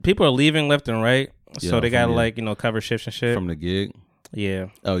people are leaving left and right, Yeah, so they gotta like cover shifts and shit from the gig. Yeah.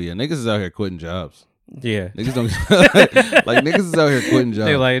 Oh yeah, niggas is out here quitting jobs. Yeah. Niggas don't like niggas is out here quitting jobs.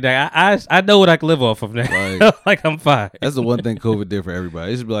 They're like I know what I can live off of now. Like I'm fine. That's the one thing COVID did for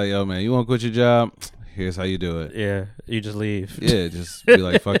everybody. It should be like, yo man, you want to quit your job? Here's how you do it. Yeah, you just leave. Yeah, just be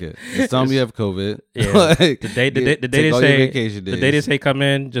like, fuck it. It's time you have COVID. Yeah, like, the day they say come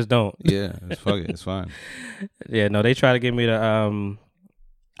in, just don't. Yeah, fuck it. It's fine. Yeah, no, they try to get me to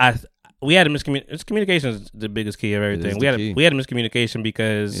we had a miscommunication. Communication is the biggest key of everything. We had a miscommunication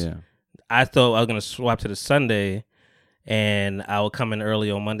because I thought I was gonna swap to the Sunday, and I would come in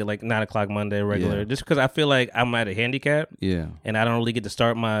early on Monday, like 9 o'clock Monday regular, just because I feel like I'm at a handicap. Yeah, and I don't really get to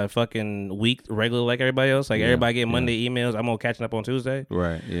start my fucking week regular like everybody else. Like everybody getting Monday emails, I'm all catching up on Tuesday.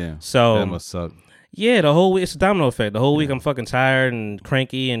 Right. Yeah. So that must suck. Yeah, the whole week, it's a domino effect. The whole week I'm fucking tired and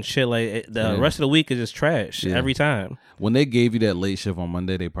cranky and shit. Like the rest of the week is just trash every time. When they gave you that late shift on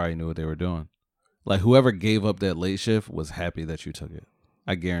Monday, they probably knew what they were doing. Like whoever gave up that late shift was happy that you took it.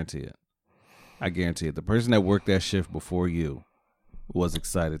 I guarantee it. The person that worked that shift before you was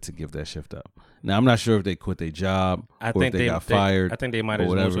excited to give that shift up. Now, I'm not sure if they quit their job or if they got fired. I think they might have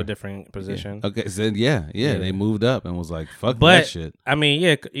moved to a different position. Yeah. Okay, so they moved up and was like, fuck that shit. I mean,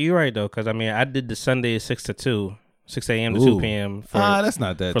 yeah, you're right, though, because, I mean, I did the Sunday 6 to 2, 6 a.m. to 2 p.m. That's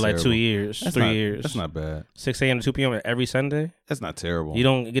not that for like terrible. 2 years, 3 years. That's not bad. 6 a.m. to 2 p.m. every Sunday? That's not terrible. You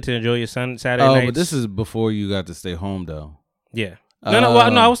don't get to enjoy your Saturday nights? But this is before you got to stay home, though. Yeah. No,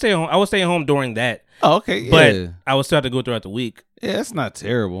 I was staying home. I was staying home during that. Oh, okay, yeah. But I would still have to go throughout the week. Yeah, that's not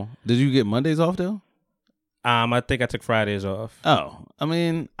terrible. Did you get Mondays off, though? I think I took Fridays off. Oh, I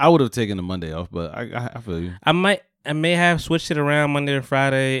mean, I would have taken the Monday off, but I feel you. I may have switched it around Monday to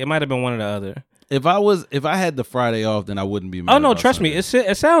Friday. It might have been one or the other. If I had the Friday off, then I wouldn't be mad. Oh no, trust Sunday. me,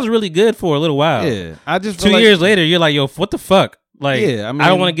 it sounds really good for a little while. Yeah, I just 2 years later, you're like, yo, what the fuck? Like, yeah, I mean, I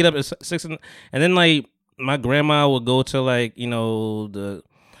don't want to get up at 6, and then like my grandma would go to like the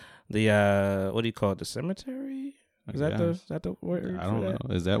what do you call it, the cemetery? Is that the word? I don't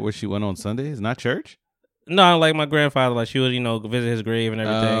know. Is that where she went on Sundays? Not church? No, like my grandfather, like she would, visit his grave and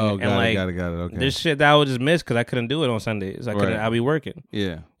everything. Oh, got and it. Okay. This shit that I would just miss because I couldn't do it on Sundays. I'd be working.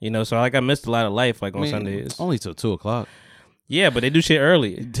 Yeah. So I missed a lot of life on Sundays. Only till 2:00. Yeah, but they do shit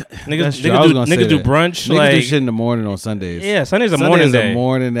early. Niggas do brunch. Niggas do shit in the morning on Sundays. Yeah, Sunday's a morning day. A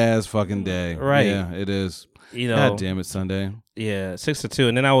morning ass fucking day. Right. Yeah, it is. God damn it, Sunday. Yeah, 6 to 2,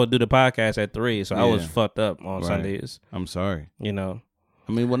 and then I would do the podcast at 3. So I was fucked up on Sundays. I'm sorry. I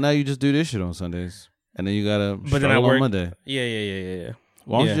mean, well, now you just do this shit on Sundays, and then you gotta struggle on Monday. Yeah.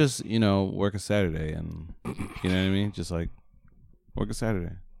 Why don't you just work a Saturday and you know what I mean? Just like work a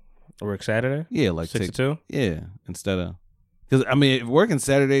Saturday. Work Saturday? Yeah, like 6 to 2. Yeah, instead of because I mean, working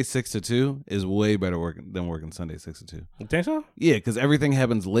Saturday 6 to 2 is way better than working Sunday 6 to 2. You think so? Yeah, because everything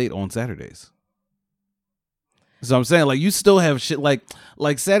happens late on Saturdays. So I'm saying, like, you still have shit like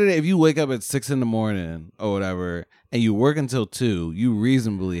Saturday. If you wake up at 6 a.m. or whatever, and you work until 2, you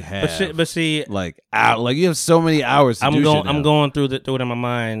reasonably have. But see, like you have so many hours. To do shit now. I'm going through it in my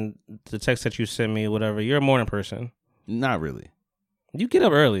mind. The text that you sent me, whatever. You're a morning person. Not really. You get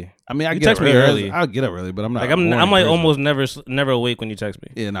up early. I mean, I get up early. I'll get up early, but I'm not. Like I'm like person. Almost never awake when you text me.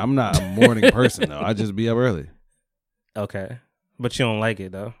 Yeah, and I'm not a morning person though. I just be up early. Okay, but you don't like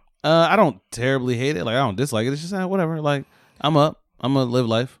it though. I don't terribly hate it. Like I don't dislike it. It's just whatever. Like I'm up. I'm gonna live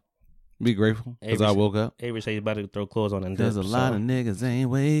life. Be grateful because I woke up. Aevry said he's about to throw clothes on and dip. There's a lot of niggas ain't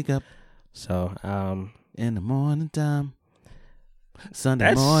wake up. So in the morning time,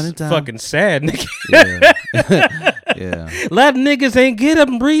 Sunday morning time. Fucking sad, nigga. Yeah. A lot of niggas ain't get up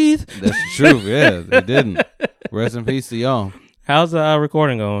and breathe. That's the truth. Yeah, they didn't. Rest in peace to y'all. How's the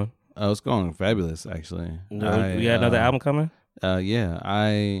recording going? It's going fabulous, actually. You got another album coming? Yeah,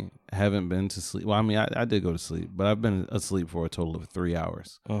 I haven't been to sleep. Well, I mean, I did go to sleep, but I've been asleep for a total of 3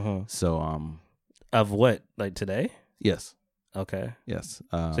 hours. So, of what? Like today? Yes. Okay. Yes.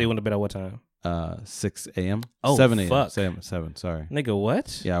 So you went to bed at what time? 6 a.m. Oh, 7 a.m. Fuck. 7, sorry. Nigga,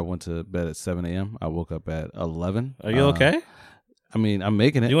 what? Yeah, I went to bed at 7 a.m. I woke up at 11. Are you okay? I mean, I'm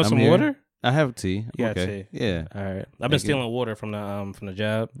making it. You want some water? I have tea. You got tea? Yeah. All right. I've been stealing water from the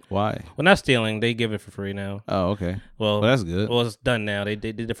job. Why? Well, not stealing. They give it for free now. Oh, okay. Well, that's good. Well, it's done now. They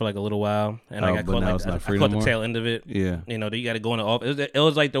did it for like a little while, and I but now it's not free I caught no the more? tail end of it. Yeah. You got to go in the office. It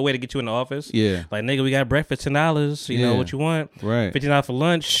was like the way to get you in the office. Yeah. Like, nigga, we got breakfast, $10. You know what you want? Right. $15 for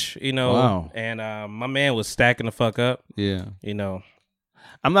lunch. Wow. And my man was stacking the fuck up. Yeah.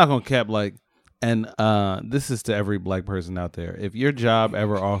 I'm not gonna cap like. And this is to every black person out there. If your job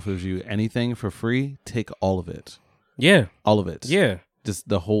ever offers you anything for free, take all of it. Yeah. All of it. Yeah. Just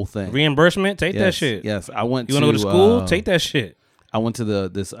the whole thing. Reimbursement, take that shit. Yes. I went You want to go to school? Take that shit. I went to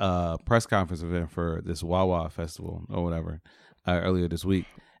this press conference event for this Wawa festival or whatever earlier this week,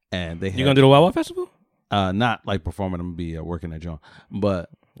 and you gonna do the Wawa festival? Not like performing. I'm gonna be working at John, but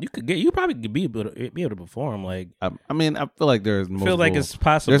you probably could be able to perform. Like I mean, I feel like there's multiple, feel like it's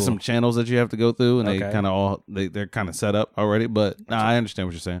possible. There's some channels that you have to go through, and they kind of they're kind of set up already. But I understand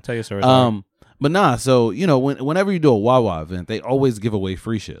what you're saying. Tell your story. But nah, so whenever you do a Wawa event, they always give away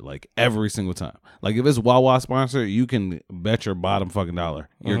free shit, like every single time. Like if it's Wawa sponsor, you can bet your bottom fucking dollar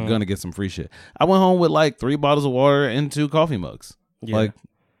you're gonna get some free shit. I went home with like 3 bottles of water and 2 coffee mugs. Yeah. Like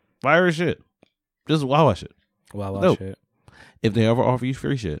fire as shit, just Wawa shit. Wawa shit. If they ever offer you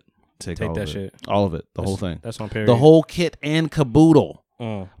free shit, take all that of it. Shit. All of it, the whole thing. That's on period. The whole kit and caboodle.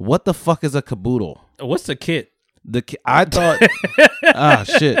 What the fuck is a caboodle? What's the kit? I thought,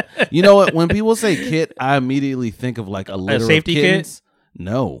 shit. You know what? When people say kit, I immediately think of like a litter safety of kittens. Kit?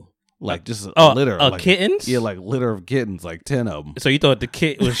 No, like just a litter of like, kittens. Yeah, like litter of kittens, like 10 of them. So you thought the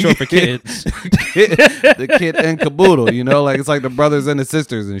kit was short for kids? The kit and caboodle. You know, like it's like the brothers and the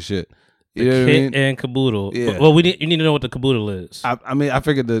sisters and shit. You know what I mean? And caboodle. Yeah. Well, you need to know what the caboodle is. I mean, I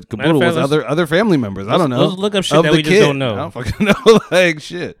figured the caboodle was other family members. I don't know. Let's look up shit that we just don't know. I don't fucking know. Like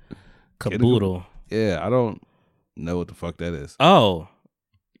shit. Caboodle. Yeah, I don't know what the fuck that is. Oh,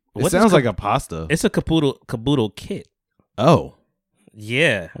 it sounds like a pasta. It's a caboodle kit. Oh,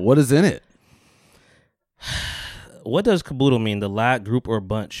 yeah. What is in it? What does caboodle mean? The lot, group, or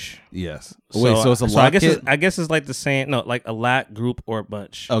bunch? Yes. Wait, so it's a lot. I guess it's like the same. No, like a lot, group, or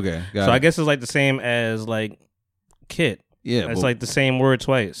bunch. Okay, got it. I guess it's like the same as like kit. Yeah, it's like the same word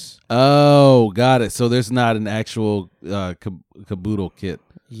twice. Oh, got it. So there's not an actual caboodle kit.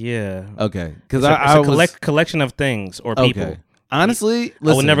 Yeah. Okay, because it's a collection of things or people. Okay. Honestly, listen,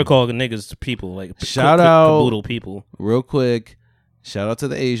 I would never call niggas people. Like shout out caboodle people. Real quick, shout out to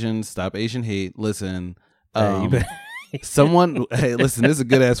the Asians. Stop Asian hate. Listen. Someone, hey, listen, this is a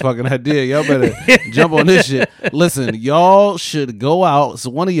good ass fucking idea. Y'all better jump on this shit. Listen, y'all should go out. So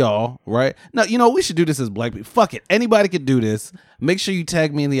one of y'all, right? Now, we should do this as black people. Fuck it. Anybody could do this. Make sure you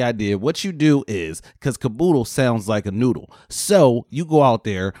tag me in the idea. What you do is, because caboodle sounds like a noodle. So you go out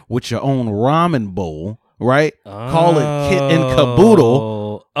there with your own ramen bowl, right? Call it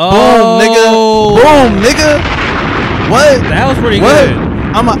Kit-n-Kaboodle. Boom, nigga. What? That was pretty good.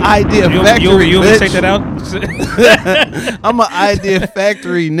 I'm an idea factory. You bitch. Take that out? I'm an idea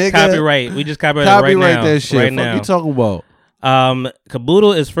factory, nigga. Copyright. We just copyright right now. That shit. Right now. What you talking about?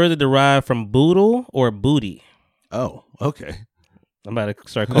 Caboodle is further derived from boodle or booty. Oh, okay. I'm about to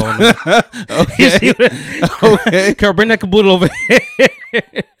start calling them. Okay. Okay. Carl, bring that caboodle over here.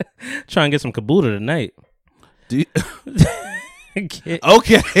 Try and get some caboodle tonight. Okay,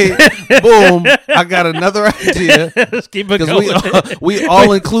 boom! I got another idea. Let's keep it going. We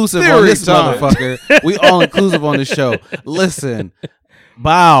all inclusive on this motherfucker. We all inclusive on this show. Listen,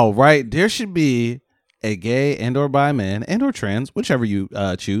 bow, right? There should be a gay and or bi man and or trans, whichever you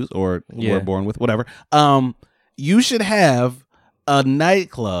choose or were born with, whatever. You should have a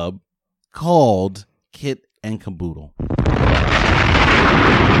nightclub called Kit-n-Kaboodle.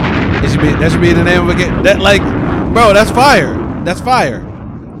 That should be the name of a game. That bro, that's fire. That's fire.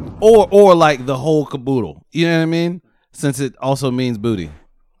 Or like the whole caboodle. You know what I mean? Since it also means booty.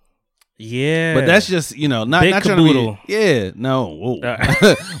 Yeah. But that's just, not trying caboodle. To be. Yeah. No. Whoa.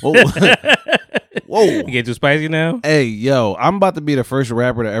 Whoa. You get too spicy now? Hey, yo, I'm about to be the first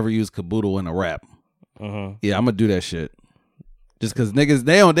rapper to ever use caboodle in a rap. Yeah, I'm gonna do that shit. Just because niggas,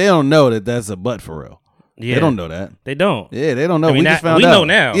 they don't know that that's a butt for real. Yeah. They don't know that. They don't. Yeah, they don't know. I mean, we just found out. We know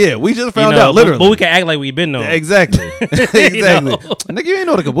now. Yeah, we just found out, literally. But we can act like we've been knowing. Exactly. Exactly. Nigga, you ain't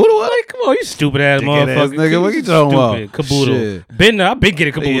know the caboodle was? Like, come on, you stupid ass motherfucker. Nigga, what you talking about? Caboodle. Shit. I've been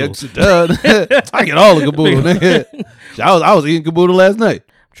getting caboodle. I get all the caboodle, nigga. I was eating caboodle last night.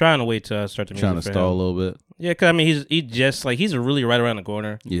 I'm trying to wait till I start the music. Trying to stall a little bit. Yeah, because I mean, he's really right around the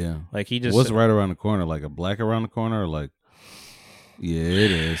corner. Yeah. Like he just. What's right around the corner? Like a black around the corner or like. Yeah, it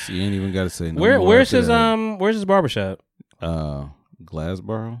is. You ain't even got to say no. Where's his barbershop?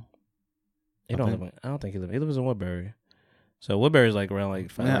 Glassboro. I don't think he lives. He lives in Woodbury. So Woodbury's like around like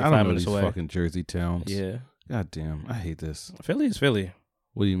 5 minutes away. Fucking Jersey towns. Yeah. God damn, I hate this. Philly is Philly.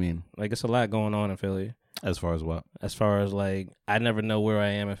 What do you mean? Like it's a lot going on in Philly. As far as what? As far as like I never know where I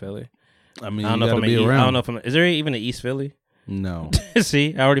am in Philly. I mean, I don't know if I'm around. I don't know if I'm. Is there even an East Philly? No.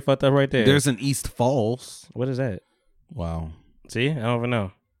 See, I already fucked up right there. There's an East Falls. What is that? Wow. See, I don't even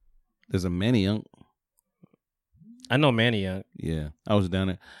know. There's a Manayunk. I know Manayunk. Yeah, I was down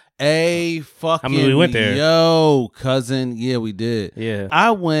there. We went there. Yo, cousin. Yeah, we did. Yeah.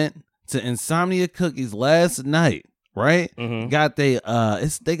 I went to Insomnia Cookies last night. right? Mm-hmm.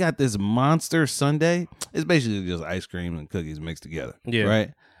 They got this monster sundae. It's basically just ice cream and cookies mixed together. Yeah.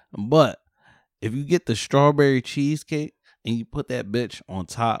 Right. But if you get the strawberry cheesecake and you put that bitch on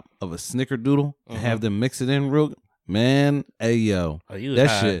top of a snickerdoodle and have them mix it in real, man, hey yo,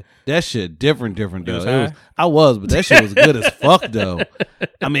 that shit different though. I was, but that shit was good as fuck though.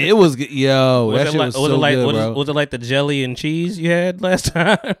 I mean, it was yo. That shit was so good, bro. Was it like the jelly and cheese you had last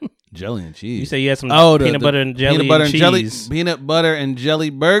time? Jelly and cheese. You say you had some peanut butter and jelly peanut butter and jelly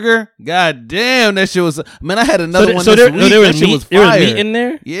burger. God damn, that shit was. Man, I had another one. So there was meat. There was meat in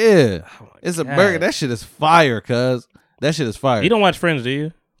there. Yeah, it's a burger. That shit is fire, cuz. That shit is fire. You don't watch Friends, do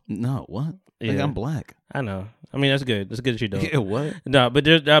you? No, what? Yeah. Like, I'm black. I know. I mean, that's good. That's good that you don't. Yeah, what? No, but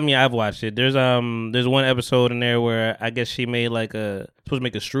I've watched it. There's one episode in there where I guess she made supposed to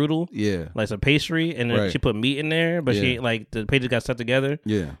make a strudel. Yeah. Like some pastry, and then she put meat in there, but she the pages got stuck together.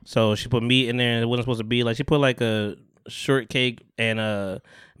 Yeah. So she put meat in there, and it wasn't supposed to be she put like a shortcake and a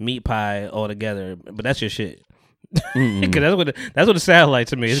meat pie all together. But that's your shit. Because that's what it sounds like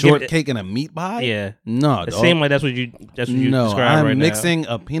to me. Shortcake and a meat pie? Yeah. No, it seemed like that's what you describe right now. I'm mixing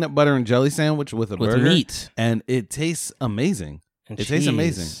a peanut butter and jelly sandwich with burger. Meat. And it tastes amazing. Tastes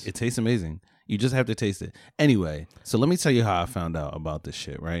amazing. You just have to taste it. Anyway, so let me tell you how I found out about this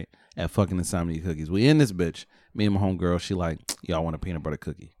shit, right? At fucking Insomnia Cookies. We in this bitch. Me and my homegirl, she like, y'all want a peanut butter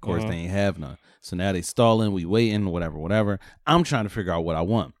cookie. Of course, they ain't have none. So now they stalling, we waiting, whatever. I'm trying to figure out what I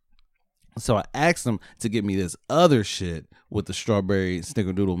want. So I asked them to get me this other shit with the strawberry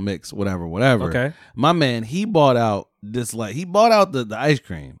snickerdoodle mix, whatever. Okay. My man, he bought out the ice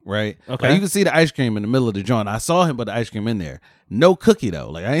cream, right? Okay. Like, you can see the ice cream in the middle of the joint. I saw him put the ice cream in there. No cookie though.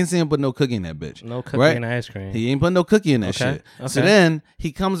 Like, I ain't seen him put no cookie in that bitch. No cookie in the ice cream. He ain't put no cookie in that shit. Okay. So then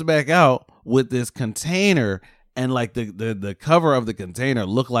he comes back out with this container. And like the cover of the container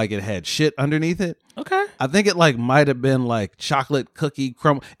looked like it had shit underneath it. Okay. I think it like might have been like chocolate cookie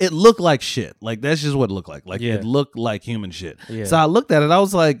crumble. It looked like shit. Like that's just what it looked like. Like it looked like human shit. Yeah. So I looked at it. I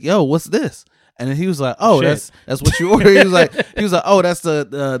was like, "Yo, what's this?" And then he was like, "Oh, shit. that's what you ordered." He was like, "Oh, that's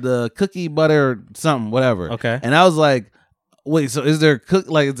the cookie butter something, whatever." Okay. And I was like, "Wait, so is there is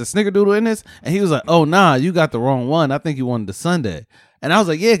a snickerdoodle in this?" And he was like, "Oh, nah, you got the wrong one. I think you wanted the sundae." And I was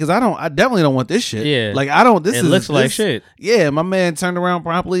like, yeah, because I definitely don't want this shit. Yeah. Like, I don't, it looks like shit. Yeah, my man turned around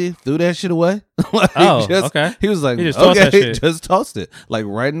promptly, threw that shit away. Okay. He was like, he just tossed that shit. Just tossed it. Like,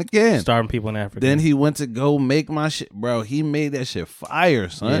 right in the can. Starving people in Africa. Then he went to go make my shit. Bro, he made that shit fire,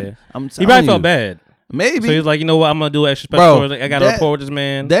 son. Yeah. I'm telling he probably felt bad. Maybe. So he was like, you know what, I'm going to do extra special. I got to report with this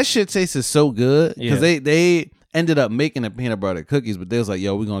man. That shit tasted so good. Because they ended up making the peanut butter cookies, but they was like,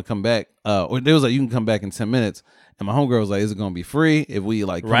 yo, we're going to come back. Or they was like, you can come back in 10 minutes. And my homegirl was like, is it going to be free if we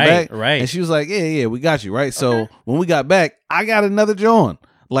like come back? Right. And she was like, yeah, we got you, right? So when we got back, I got another joint.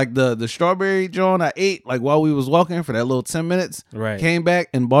 Like the strawberry joint I ate like while we was walking for that little 10 minutes. Right. Came back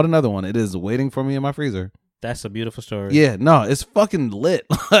and bought another one. It is waiting for me in my freezer. That's a beautiful story. Yeah, no, it's fucking lit.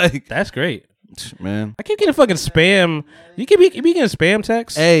 Like, that's great. Man. I keep getting fucking spam. You keep getting spam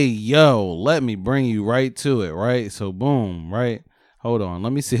texts? Hey, yo, let me bring you right to it, right? So boom, right? Hold on.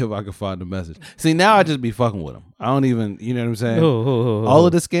 Let me see if I can find the message. See, now I just be fucking with them. I don't even, you know what I'm saying? All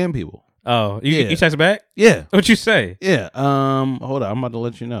of the scam people. Oh, you text back? Yeah. What'd you say? Yeah. Hold on. I'm about to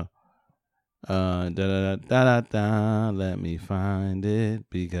let you know. Let me find it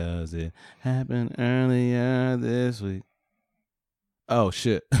because it happened earlier this week. Oh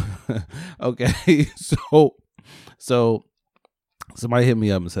shit. Okay. So somebody hit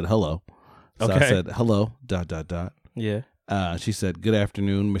me up and said hello. So I said hello. ... Yeah. She said, good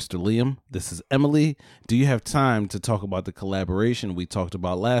afternoon, Mr. Liam. This is Emily. Do you have time to talk about the collaboration we talked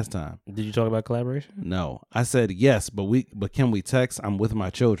about last time? Did you talk about collaboration? No. I said, yes, but can we text? I'm with my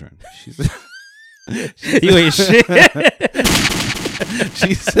children. She said, you ain't shit.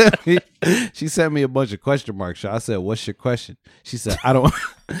 She sent me a bunch of question marks. I said, what's your question? She said, I don't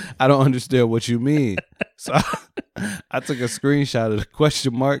understand what you mean. So I took a screenshot of the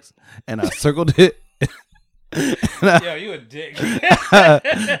question marks and I circled it. Yo, you a dick.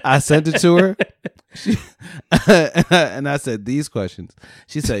 I sent it to her. And I said these questions.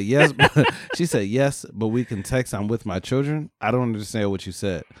 She said yes. But we can text. I'm with my children. I don't understand what you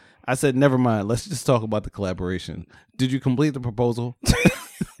said. I said never mind. Let's just talk about the collaboration. Did you complete the proposal?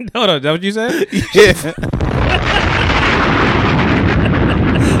 No, is that what you said? Yeah.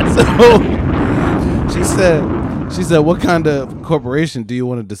 So she said, what kind of corporation do you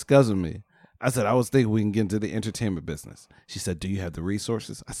want to discuss with me? I said, I was thinking we can get into the entertainment business. She said, do you have the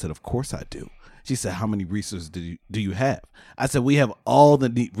resources? I said, of course I do. She said, how many resources do you have? I said, we have all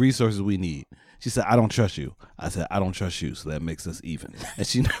the resources we need. She said, I don't trust you. I said, I don't trust you. So that makes us even. And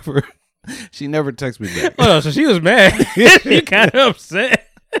she never She never texted me back. Oh, so she was mad. She kind of upset.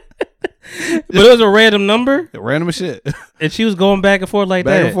 But it was a random number. Random as shit. And she was going back and forth like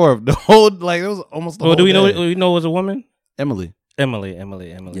that. Back and forth. The whole, like, it was almost the whole do we know? day. Do we know it was a woman? Emily.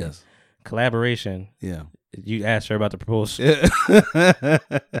 Yes. Collaboration. Yeah. You asked her about the proposal. Yeah.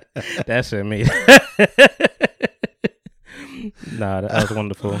 That's it, me. Nah, that was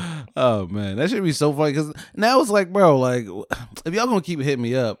wonderful. Oh man, that should be so funny because now it's like, bro, like if y'all gonna keep hitting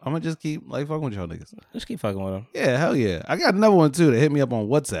me up, I'm gonna just keep like fucking with y'all niggas. Just keep fucking with them. Yeah, hell yeah. I got another one too that hit me up on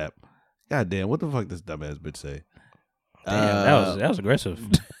WhatsApp. God damn, what the fuck this dumbass bitch say? Damn, that was aggressive.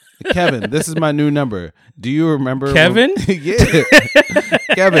 Kevin, this is my new number. Do you remember Kevin? Yeah,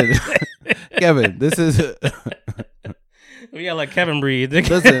 Kevin. Kevin, this is. We got like Kevin breathe.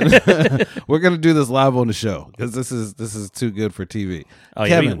 Listen, we're gonna do this live on the show because this is too good for TV. Oh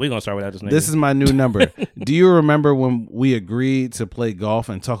Kevin, yeah, we're gonna start without this nigga. This is my new number. Do you remember when we agreed to play golf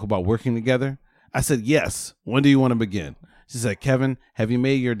and talk about working together? I said yes. When do you want to begin? She said, Kevin, have you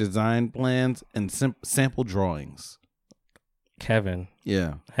made your design plans and sample drawings? Kevin.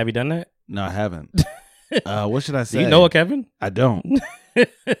 Yeah. Have you done that? No, I haven't. What should I say? Do you know it, Kevin? I don't.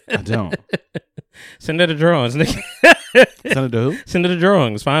 I don't. Send her the drawings, nigga. Send her to who? Send her the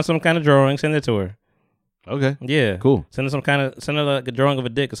drawings. Find some kind of drawing. Send it to her. Okay. Yeah. Cool. Send her like a drawing of a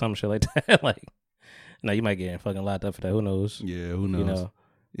dick or some shit like that. Like, no, you might get fucking locked up for that. Who knows? Yeah. Who knows? You know.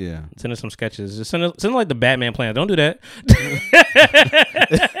 Yeah. Send her some sketches. Just send her like the Batman plan. Don't do that.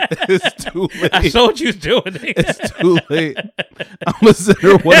 It's too late. I saw what you was doing. Nigga. It's too late. I'm gonna send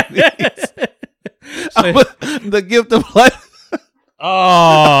her one of these. The gift of life.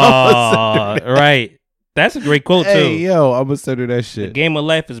 Oh, right. That's a great quote too. Hey, yo, I'm gonna send her that shit. The game of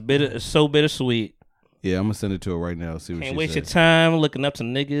life is bitter. It's so bittersweet. Yeah, I'm gonna send it to her right now. See what Can't she waste says. your time looking up to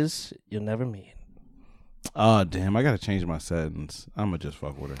niggas you'll never meet. Oh damn! I gotta change my settings. I'm gonna just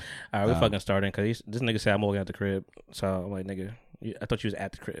fuck with her. All right, we're fucking starting because this nigga said I'm walking out the crib. So I'm like, nigga, I thought you was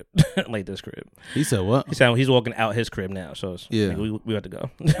at the crib, like this crib. He said what? He said he's walking out his crib now. So yeah, nigga, we have to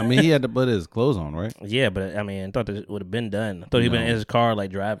go. I mean, he had to put his clothes on, right? Yeah, but I mean, I thought that it would have been done. I thought he'd been in his car like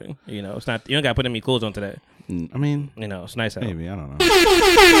driving. You know, it's not. You don't gotta put any clothes on today. I mean, you know, it's nice out. Maybe I don't know.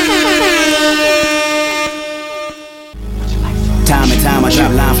 Time and time I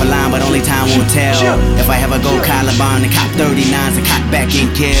drop line for line, but only time won't tell. If I ever go Caliban and cop 39s and cop back and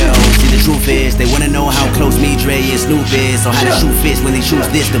kill. See, the truth is, they wanna know how close me, Dre, and Snoop is. So how the shoe fits when they choose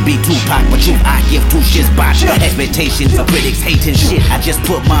this to be Tupac. But you, I give two shits by expectations for critics hating shit. I just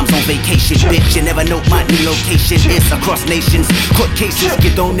put moms on vacation, bitch. You never know my new location. It's across nations, court cases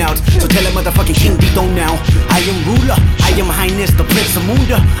get thrown out. So tell a motherfucking king be thrown now. I am ruler, I am highness, the prince of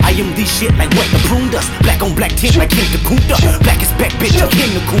Munda. I am the shit like what the prune does. Black on black tint like Kit-n-Kaboodle. Black is back, bitch, I'm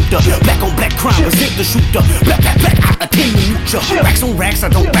Kit-n-Kaboodle. Black on black crime, resent the shooter. Black, I attend the muture. Racks on racks, I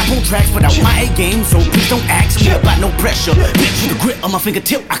don't rap on tracks without my A game. So please don't ask me about no pressure. Bitch, with the grip on my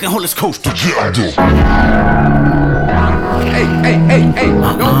fingertip, I can hold this coaster. Hey,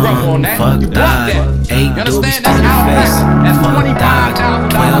 don't rub on that. Fuck that. 8 doobies to the face. Fuck that.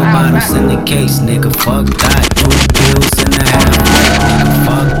 12 bottles in the case, nigga. Fuck that. 2 pills in the half. Nigga,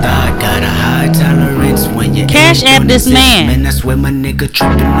 fuck that. Got a high tolerance when you Cash app this man. Man, I swear my nigga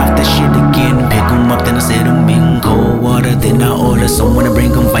tripping off that shit again. Pick him up, then I set him in cold water. Then I order someone to bring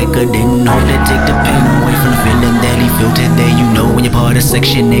him Vica. Then hold it, take the pain away from the feeling that he feel today. You know when you're part of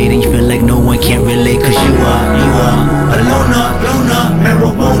Section 8 and you feel like no one can relate. Cause you are a loner,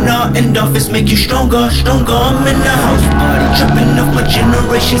 marijuana and office make you stronger. I'm in the house party, tripping off my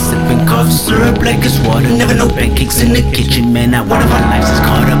generation, sipping cough syrup like it's water. Never no pancakes in the kitchen, man. Not one of our lives is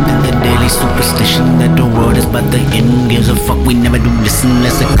caught up in the daily superstition that the world is about the end. Gives a fuck, we never do listen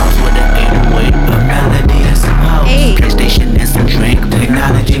unless it comes with an 808, a melody and some house, PlayStation and some drink,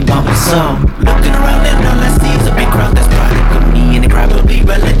 technology bumping so. Looking around and all I see is a big crowd that's product of me and it probably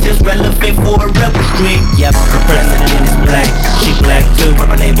relatives relevant for a rebel stream. Yep, the president is black, she black too.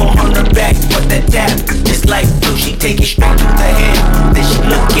 Rubber label on her back, but that dab just like blue. She take it straight to the head. Then she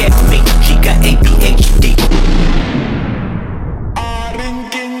look at me, she got ADHD.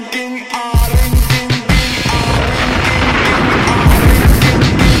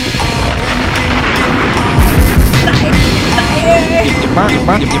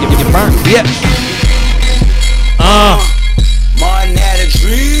 Burn. Yeah. Martin had a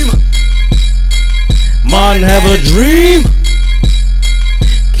dream. Martin have a dream.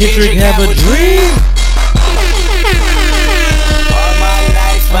 Kendrick have a dream. All my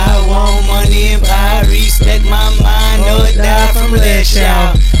life I want money and Kyrie. Stack my mind or die from last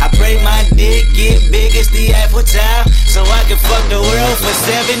child. I pray my dick get big as the Eiffel Tower, so I can fuck the world for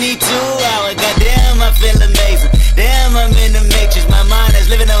 72 hours. Goddamn, I feel amazing. Damn, I'm in the matrix. My mind is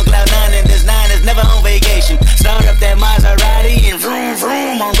living on cloud 9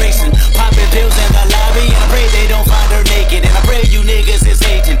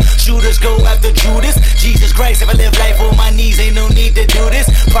 Judas go after Judas. Jesus Christ, if I live life on my knees, ain't no need to do this.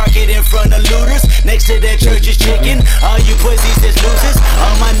 Park it in front of looters, next to that church is chicken. All you pussies is losers,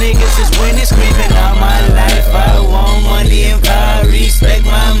 all my niggas is winning. Screaming all my life, I want money and power. Respect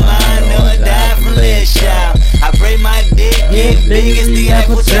my mind, never die from this child. I pray my dick get big as the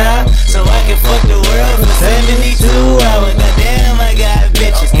Eiffel Tower, so I can fuck the world for 72 hours. Now damn, I got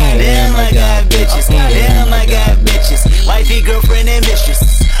bitches. Damn, I got bitches. Damn, I got bitches. Wifey, girlfriend, and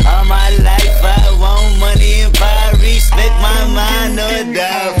mistress. All my life I want money and power. Respect my mind, never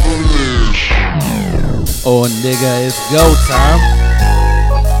die from this. Oh, nigga, it's go time.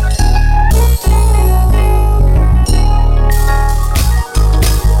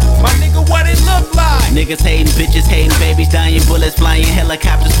 Niggas hating, bitches hating, babies dying, bullets flying,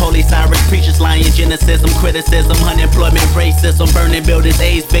 helicopters, police sirens, preachers lying, geneticism, criticism, unemployment, racism, burning buildings,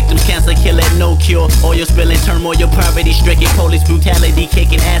 AIDS victims, cancer killing, no cure, oil spilling, turmoil, poverty stricken, police brutality,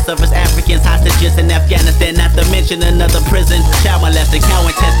 kicking ass of us Africans, hostages in Afghanistan, not to mention another prison, child molesting, cow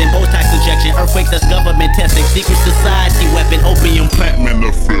intestine, Botox injection, earthquakes, that's government testing, secret society weapon, opium plant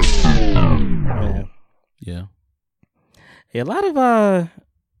manifest. Yeah. Yeah, a lot of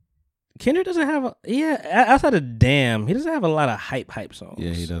Kendrick doesn't have outside of Damn, he doesn't have a lot of hype songs.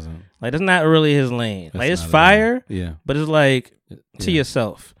 Yeah, he doesn't. Like that's not really his lane. That's like it's fire. Yeah. But it's like to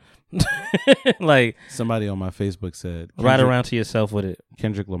yourself. Like somebody on my Facebook said ride around to yourself with it.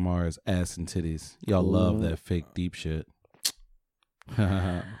 Kendrick Lamar is ass and titties. Y'all love that fake deep shit.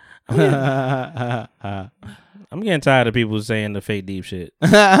 I'm getting tired of people saying the fake deep shit.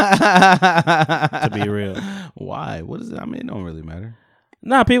 To be real. Why? What is it? I mean, it don't really matter.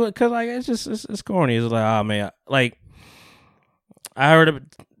 Nah, people, because like it's just it's corny. It's like, oh man, like I heard of.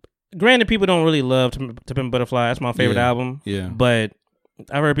 Granted, people don't really love To Pimp Butterfly. That's my favorite album. Yeah, but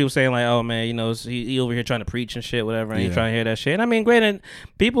I heard people saying like, oh man, you know, he over here trying to preach and shit, whatever. And he trying to hear that shit. And I mean, granted,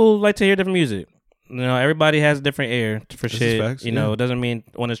 people like to hear different music. You know, everybody has a different ear for shit. Facts, you know, it doesn't mean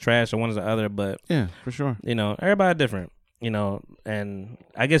one is trash or one is the other, but yeah, for sure. You know, everybody different. You know, and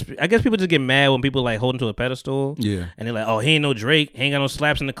I guess people just get mad when people like hold him to a pedestal. Yeah. And they're like, oh, he ain't no Drake. He ain't got no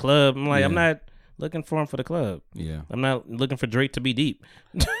slaps in the club. I'm like, I'm not looking for him for the club. Yeah. I'm not looking for Drake to be deep.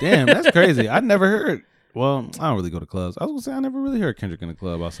 Damn, that's crazy. I never heard. Well, I don't really go to clubs. I was gonna say I never really heard Kendrick in the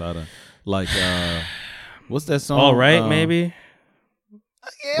club outside of like what's that song? All Right, maybe.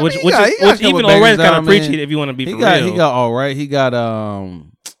 Yeah, which All even Right is kind of preachy if you want to be for real. He got All Right. He got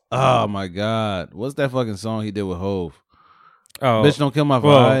oh my God, what's that fucking song he did with Hove? Oh, Bitch Don't Kill My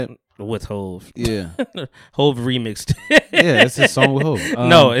Vibe. With Hove. Yeah. Hove remixed. Yeah, it's his song with Hove.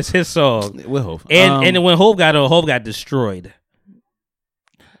 No, it's his song. With Hove. And when Hove got destroyed.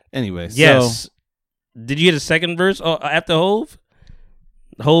 Anyway, yes. So, did you hear the second verse after Hove?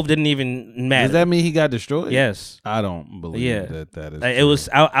 Hove didn't even matter. Does that mean he got destroyed? Yes. I don't believe that is like, true. It was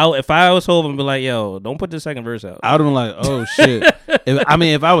if I was Hove, I'd be like, yo, don't put the second verse out. I would have been like, oh shit.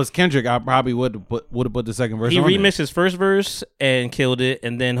 If I was Kendrick, I probably would have put the second verse. He on remixed his first verse and killed it,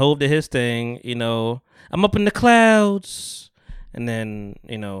 and then Hove did his thing. You know, I'm up in the clouds, and then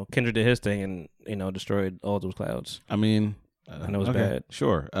Kendrick did his thing and destroyed all those clouds. I mean, I know it's bad.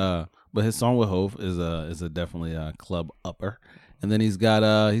 Sure, but his song with Hove is a definitely a club upper. And then he's got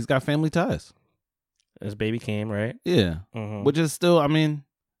Family Ties. His Baby Came, right? Yeah. Mm-hmm. Which is still, I mean.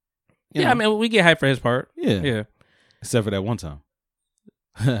 You know. I mean, we get hyped for his part. Yeah. Yeah. Except for that one time.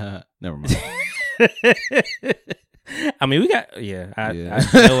 Never mind. I mean, we got, I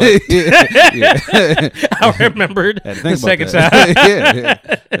remembered the second time. yeah.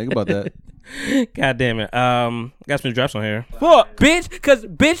 Think about that. God damn it. Got some drops on here. Fuck, bitch, because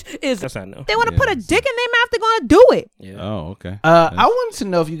bitch is. That's not new. They want to put a dick in their mouth, they're going to do it. Yeah. Oh, okay. I wanted to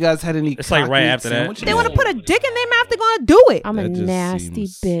know if you guys had any. It's like right after that. They want to put a dick in their mouth, they're going to do it. I'm a nasty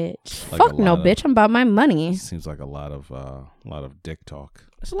bitch. Like fuck no, bitch. I'm about my money. Seems like a lot of dick talk.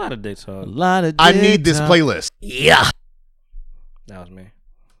 It's a lot of dick talk. A lot of dick I need this talk. playlist. Yeah. That was me.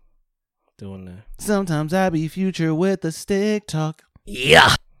 Doing that. Sometimes I be future with the stick talk.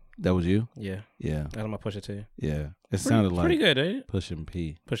 Yeah. That was you? Yeah. Yeah. That's my Push It to you. Yeah. It sounded like pretty good, eh? Pushing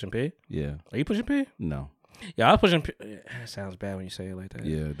P. Pushing P? Yeah. Are you pushing P? No. Yeah, I was pushing P. It sounds bad when you say it like that.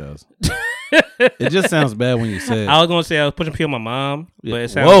 Yeah, it does. It just sounds bad when you say it. I was gonna say I was pushing P on my mom, Yeah. but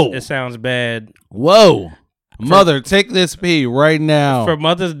it sounds bad. Whoa. Mother, take this P right now. For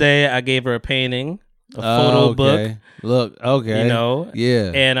Mother's Day, I gave her a painting, a photo book. Look, okay. You know?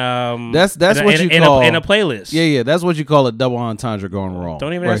 Yeah. And that's what you call and a playlist. Yeah, that's what you call a double entendre going wrong.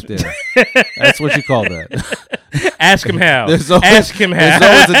 Don't even right ask there. That's what you call that. Ask him how. Ask him how. There's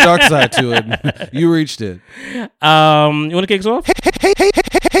always a dark side to it. You reached it. You want to kick us off?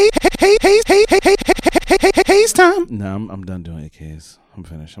 Haze time. No, I'm done doing AKs. I'm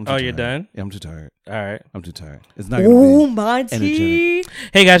finished. I'm too you're tired. done? Yeah, I'm too tired. All right. I'm too tired. It's not gonna be Monty.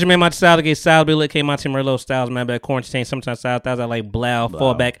 Hey guys, your man Monty Styles, get Styles, Billy K, Monty Merlot, Styles, man, back quarantine, sometimes Styles, I like Blau,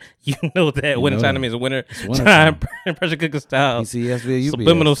 fall back. You know that winter time means winter time. Pressure cooker Styles. PCSV,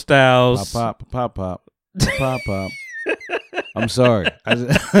 Subliminal Styles. Pop. I'm sorry.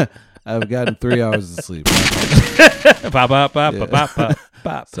 I've gotten 3 hours of sleep. Pop.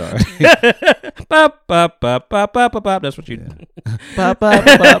 Sorry. Pop. That's what you do. Pop.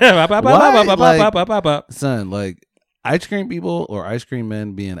 Son, like ice cream people or ice cream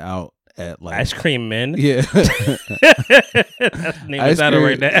men being out at like Ice cream men. Yeah. That's the name of the title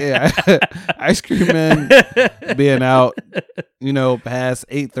right now. Yeah. Ice cream men being out, past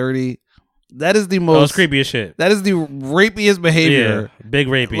 8:30. That is the most creepy as shit. That is the rapiest behavior. Yeah, big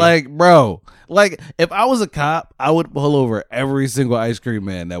rapey. Like, bro, if I was a cop, I would pull over every single ice cream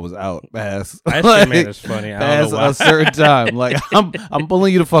man that was out past. Ice cream man is funny. I don't know why. A certain time. Like, I'm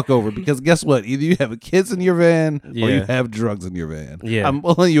pulling you the fuck over because guess what? Either you have kids in your van or you have drugs in your van. Yeah, I'm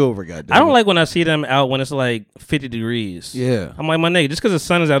pulling you over, goddamn. I don't like when I see them out when it's like 50 degrees. Yeah, I'm like, my nigga, just because the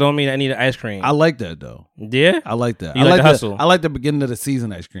sun is out don't mean I need ice cream. I like that though. Yeah, I like that. You like the hustle. I like the beginning of the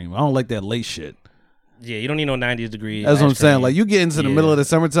season ice cream. I don't like that late shit. Yeah, you don't need no 90 degrees. That's what I'm saying. Like, you get into the middle of the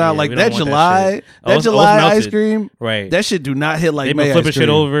summertime, like that July, that July ice cream, right? That shit do not hit like they May been flipping ice cream. shit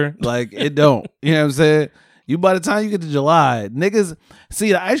over. Like, it don't. You know what I'm saying? You by the time you get to July, niggas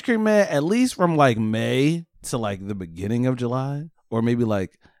see the ice cream man at least from like May to like the beginning of July, or maybe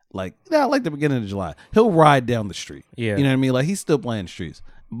like the beginning of July. He'll ride down the street. Yeah, you know what I mean? Like, he's still playing the streets.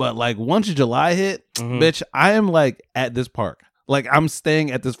 But like once July hit, bitch, I am like at this park. Like, I'm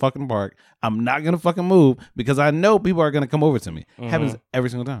staying at this fucking park. I'm not going to fucking move because I know people are going to come over to me. Happens every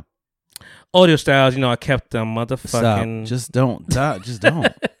single time. Audio Styles, I kept them motherfucking... Stop. Just don't. Just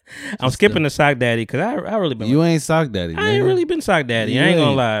don't. I'm skipping the sock daddy because I really been... You ain't sock daddy, I ain't really been sock daddy. I ain't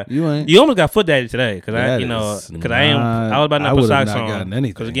gonna lie. You ain't. You almost got foot daddy today because I was about to put socks on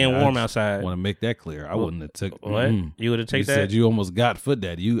because it's getting warm outside. I want to make that clear. I wouldn't have took... What? You would have taken that? You said you almost got foot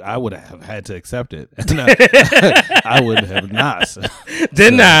daddy. I would have had to accept it. I would have not.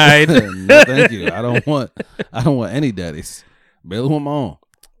 Denied. No, thank you. I don't want any daddies. Barely want my own.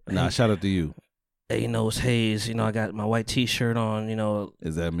 Nah, shout out to you. Hey, it's Haze. I got my white T-shirt on.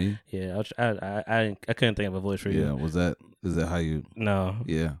 Is that me? Yeah, I couldn't think of a voice for you. Yeah, is that how you? No.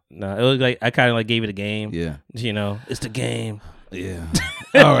 Yeah. No, it was like I kind of like gave it a game. Yeah. It's the game. Yeah.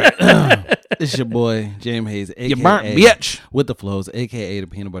 All right. It's your boy James Haze, aka you burnt bitch with the flows, aka the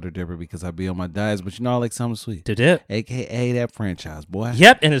peanut butter dipper because I be on my diets, but I like something sweet. To dip. Aka that franchise boy.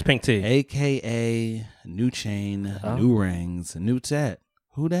 Yep, and his pink tee. Aka new chain, new rings, new tat.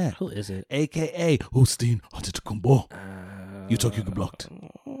 Who that? Who is it? AKA Hostin Antetokounmpo. You talk, you get blocked.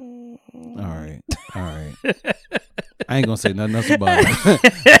 All right. I ain't gonna say nothing else about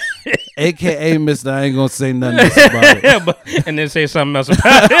it. AKA Mr. I ain't gonna say nothing else about it. And then say something else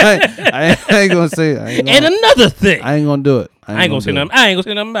about it. I ain't gonna say it. And another thing. I ain't gonna do it. I ain't gonna say nothing. I ain't gonna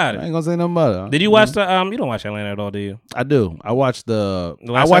say nothing about it. I ain't gonna say nothing about it. Did you watch the you don't watch Atlanta at all, do you? I do. I watched the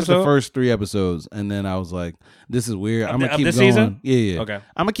first 3 episodes and then I was like, this is weird. I'm gonna keep going. Season? Yeah. Okay.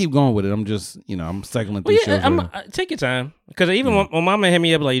 I'm gonna keep going with it. I'm just, I'm cycling through shows. Take your time. Because even when mama hit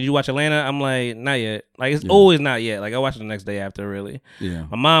me up like, did you watch Atlanta? I'm like, not yet. Like, it's always not yet. Like, I watched it the next day after, really. Yeah.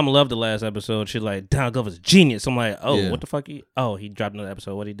 My mom loved the last episode. She's like, Donald Glover's a genius. I'm like, what the fuck? He dropped another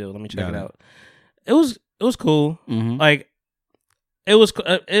episode. What'd he do? Let me check it out. It was cool. Mm-hmm. Like, it was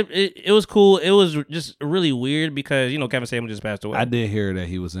cool. It was just really weird because Kevin Samuel just passed away. I did hear that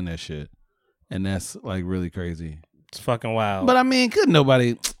he was in that shit, and that's like really crazy. It's fucking wild. But I mean, couldn't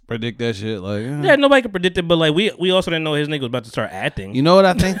nobody predict that shit? Like, yeah, nobody could predict it. But like, we also didn't know his nigga was about to start acting. You know what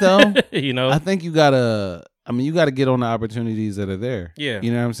I think though? I think you gotta. You got to get on the opportunities that are there. Yeah.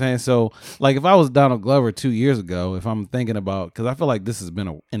 You know what I'm saying? So, like, if I was Donald Glover 2 years ago, if I'm thinking about, because I feel like this has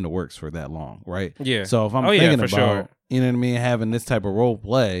been in the works for that long, right? Yeah. So, if I'm thinking about, you know what I mean, having this type of role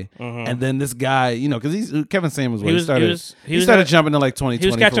play, and then this guy, because Kevin Samuels, he started jumping in like 2020. He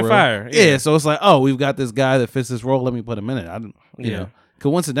was catching fire. Yeah. So, it's like, we've got this guy that fits this role. Let me put him in it. You know.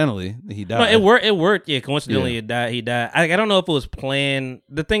 Coincidentally, he died. No, it worked. Yeah, coincidentally, he died. I don't know if it was planned.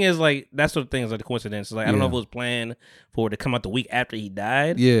 The thing is, like, that's what the thing is, like, the coincidence. Like, I don't know if it was planned for it to come out the week after he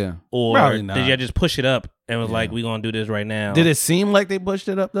died. Yeah. Or did you just push it up and was like, we're going to do this right now? Did it seem like they pushed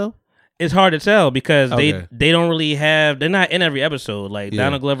it up, though? It's hard to tell because they don't really they're not in every episode. Like,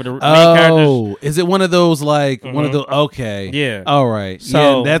 Donald Glover, the main characters. Is it one of those, like, one of those? Okay. Yeah. All right.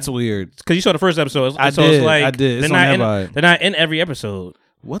 So that's weird. Because you saw the first episode. I did. They're not in every episode.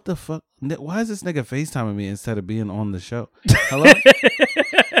 What the fuck? Why is this nigga FaceTiming me instead of being on the show? Hello?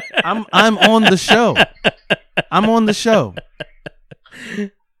 I'm on the show. I'm on the show.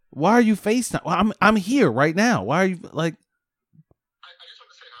 Why are you FaceTime? Well, I'm here right now. Why are you like?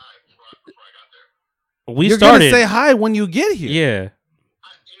 You're started. Gonna say hi when you get here. Yeah.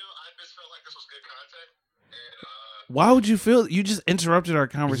 Why would you feel? You just interrupted our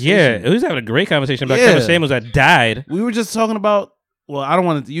conversation. Yeah, it was having a great conversation about Kevin Samuels that died. We were just talking about. Well, I don't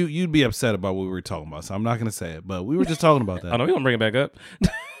want to. You'd be upset about what we were talking about, so I'm not going to say it. But we were just talking about that. Oh no, we gonna bring it back up.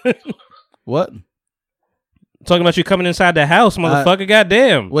 What? Talking about you coming inside the house, motherfucker.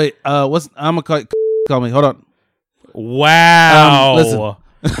 Goddamn. Wait. What's? I'm gonna call me. Hold on. Wow. Listen. Wow.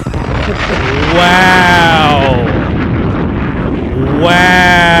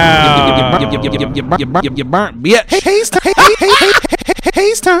 You burnt. Yeah. Haze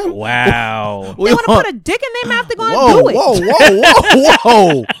time. Wow. They want to put a dick in their mouth. They're going to do it.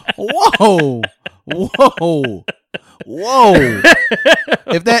 Whoa.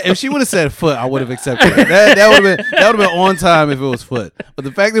 If she would have said foot, I would have accepted it. That would have been on time if it was foot. But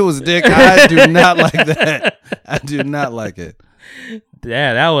the fact that it was dick, I do not like that. I do not like it.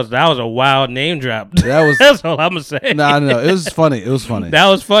 Yeah, that was a wild name drop. That's all I'm gonna say. No. It was funny. It was funny. That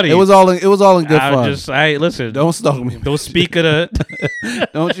was funny. It was all in good fun. Listen. Don't stalk me. Don't speak of the.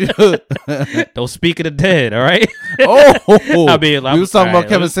 Don't you? Don't speak of the dead. All right. Oh, I mean, we was talking about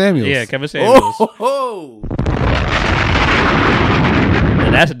Kevin Samuels. Yeah, Kevin Samuels. Oh.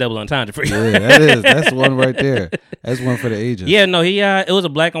 And that's a double entendre for you. Yeah, that is. That's one right there. That's one for the ages. Yeah, no, it was a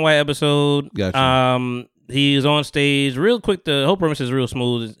black and white episode. Gotcha. He was on stage real quick. The whole premise is real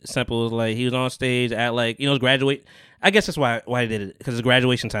smooth, simple. It's like he was on stage at it's graduate. I guess that's why he did it, because it's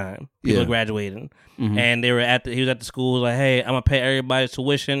graduation time. People are graduating, and they were he was at the school like, hey, I'm gonna pay everybody's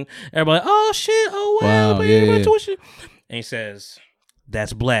tuition. Everybody, like, oh shit, oh wow, pay everybody's tuition. And he says,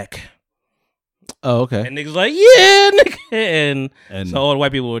 that's black. Oh, okay. And niggas like, yeah, nigga. And so all the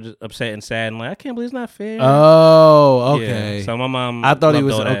white people were just upset and sad and like, I can't believe it's not fair. Oh, okay. Yeah. So my mom, I thought he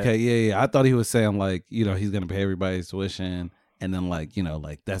was okay. Yeah. I thought he was saying like, he's gonna pay everybody's tuition, and then like,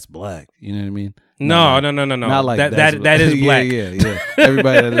 that's black. You know what I mean? No. Not like that is black. Yeah.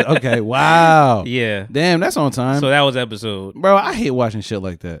 Everybody. Okay. Wow. Yeah. Damn, that's on time. So that was episode. Bro, I hate watching shit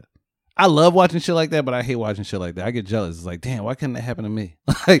like that. I love watching shit like that, but I hate watching shit like that. I get jealous. It's like, damn, why couldn't that happen to me?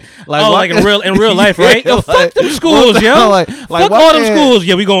 like in real life, right? Yo, fuck them schools, yo. Fuck all them schools.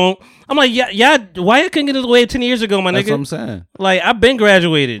 Yeah, we going. I'm like, yeah. Why I couldn't get this way 10 years ago, my nigga? That's what I'm saying. Like, I've been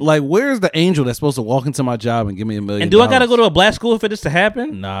graduated. Like, where's the angel that's supposed to walk into my job and give me $1 million? And do I gotta go to a black school for this to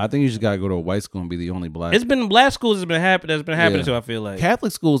happen? Nah, I think you just gotta go to a white school and be the only black. It's been black schools that's been happening to. I feel like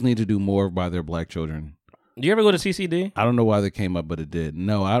Catholic schools need to do more by their black children. Do you ever go to CCD? I don't know why they came up, but it did.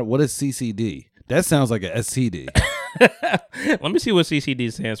 No, what is CCD? That sounds like an SCD. Let me see what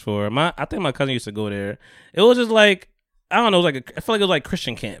CCD stands for. I think my cousin used to go there. It was just like, I don't know. It was like I feel like it was like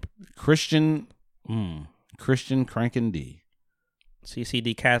Christian camp. Christian Crankin' D.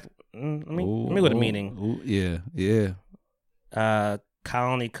 CCD Catholic. Let me go to meaning. Ooh, yeah.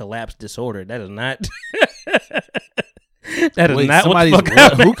 Colony collapse disorder. That is not. That is Wait, not what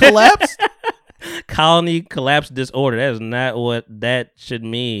who collapsed? Colony collapse disorder. That is not what that should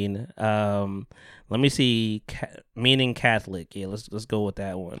mean. Let me see. Meaning Catholic. Yeah, let's go with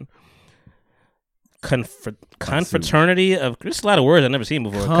that one. Confraternity of. There's a lot of words I've never seen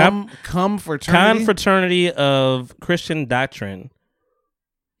before. Confraternity of Christian doctrine.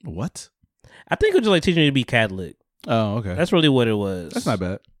 What? I think it was just like teaching you to be Catholic. Oh, okay. That's really what it was. That's not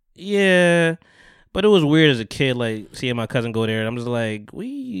bad. Yeah. But it was weird as a kid, like seeing my cousin go there, and I'm just like,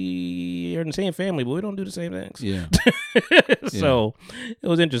 we are in the same family, but we don't do the same things. Yeah. So it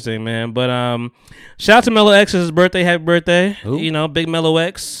was interesting, man. But shout out to MeLo-X. It's his birthday. Happy birthday! Who? Big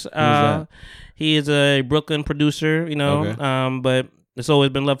MeLo-X. He is a Brooklyn producer. Okay. But it's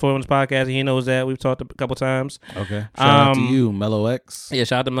always been love for him on this podcast, and he knows that. We've talked a couple times. Okay. Shout out to you, MeLo-X. Yeah,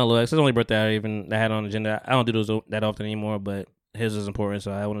 shout out to MeLo-X. His only birthday I had on the agenda. I don't do those that often anymore, but his is important,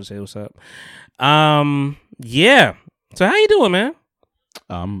 so I want to say what's up. Yeah. So how you doing, man?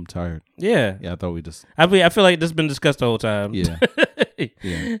 I'm tired. Yeah. Yeah, I thought we just. I feel like this has been discussed the whole time. Yeah.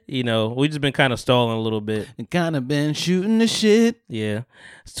 Yeah. We just been kind of stalling a little bit. Kind of been shooting the shit. Yeah.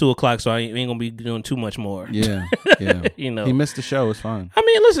 It's 2:00, so I ain't gonna be doing too much more. Yeah. Yeah. He missed the show. It's fine. I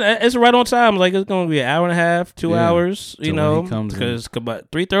mean, listen, it's right on time. Like, it's gonna be an hour and a half, 2 hours. Because about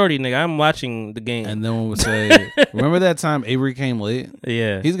 3:30, nigga, I'm watching the game. And then one would say, "Remember that time Aevry came late?"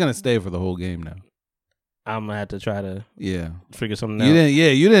 Yeah. He's gonna stay for the whole game now. I'm gonna have to try to figure something out.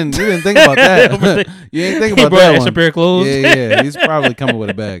 You didn't think about that. You didn't think about that extra pair of clothes. Yeah. He's probably coming with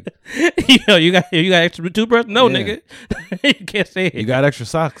a bag. You got extra toothbrush? No, nigga. You can't say it. You got extra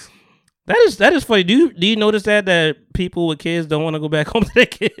socks. That is funny. Do you notice that people with kids don't want to go back home to their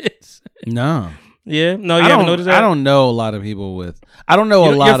kids? No. Yeah, no, you haven't noticed that. I don't know a lot of people with. I don't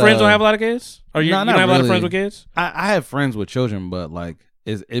know a lot. Your friends don't have a lot of kids, or you don't have a lot of friends with kids. I have friends with children, but like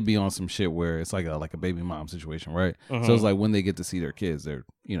it'd be on some shit where it's like a baby mom situation, right? So it's like when they get to see their kids, they're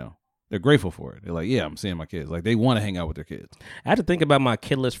they're grateful for it. They're like, yeah, I'm seeing my kids. Like they want to hang out with their kids. I have to think about my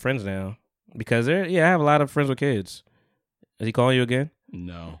kidless friends now because I have a lot of friends with kids. Is he calling you again?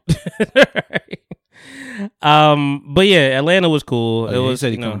 No. But yeah, Atlanta was cool. It was. He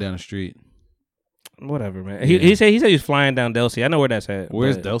said he coming down the street. Whatever, man. He said he was flying down Delsey. I know where that's at.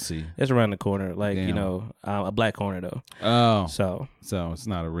 Where's Delsey? It's around the corner, like a black corner though. Oh, so it's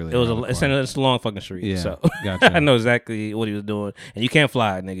not a really. It's a long fucking street. Yeah, so gotcha. I know exactly what he was doing, and you can't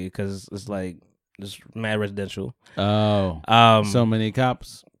fly, nigga, because it's like just mad residential. Oh, so many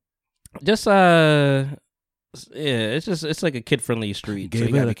cops. Just it's like a kid friendly street. Gave so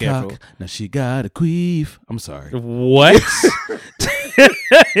you gotta her be careful. cock. Now she got a queef. I'm sorry. What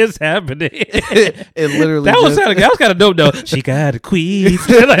is happening? It literally that was kind of dope though. She got a queef.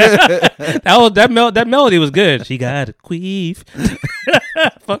 that melody was good. She got a queef.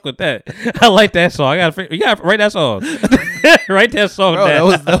 Fuck with that. I like that song. You gotta write that song. Write that song.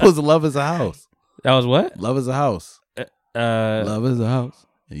 Bro, that was Love Is a House. That was what? Love Is a House. Love Is a House.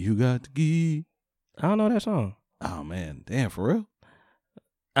 And you got the key. I don't know that song. Oh man, damn, for real?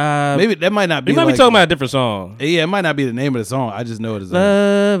 Maybe that might not be. You might be talking about a different song. Yeah, it might not be the name of the song. I just know it is.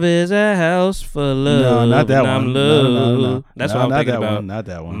 Love is a house for love. No, not that one. No. That's what I'm thinking about. Not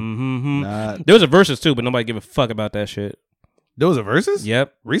that one. Mm-hmm. There was a Verzuz too, but nobody give a fuck about that shit. There was a Verzuz?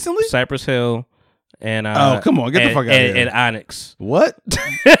 Yep. Recently? Cypress Hill and come on, get the fuck out of here. And Onyx. What?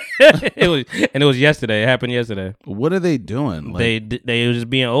 it was yesterday. It happened yesterday. What are they doing? Like, they was just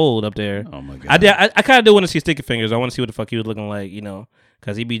being old up there. Oh my god. I kind of do want to see Sticky Fingers. I want to see what the fuck he was looking like,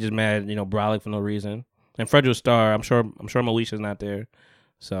 because he'd be just mad, brolic for no reason. And Frederick Starr, I'm sure Moesha's not there.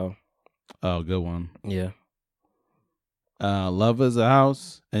 So. Oh, good one. Yeah. Love Is a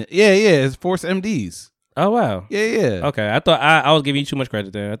House. It's Force MDs. Oh wow. Yeah. Okay, I thought I was giving you too much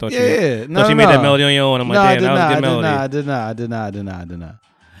credit there. I thought you made that melody on your own. I'm like, damn, that was a good melody. I did not.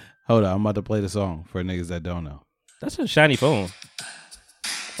 Hold on, I'm about to play the song for niggas that don't know. That's a shiny phone.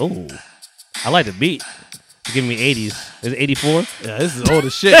 Oh, I like the beat. You're giving me 80s. Is it 84? Yeah, this is old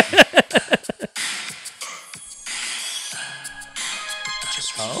as shit.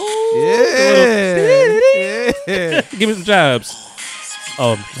 Yeah. Give me some jobs.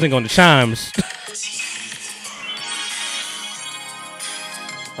 Oh, sing on the chimes.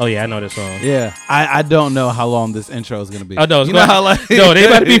 Oh yeah, I know this song. Yeah, I don't know how long this intro is gonna be. Oh no, you know how like no, they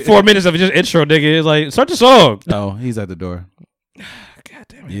about to be 4 minutes of just intro, nigga. It's like start the song. Oh, he's at the door. God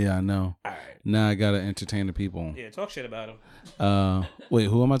damn it. Yeah, I know. All right. Now I gotta entertain the people. Yeah, talk shit about him. Wait,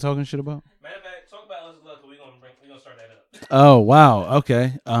 who am I talking shit about? Matter of fact, talk about Let's Love. We gonna start that up. Oh wow,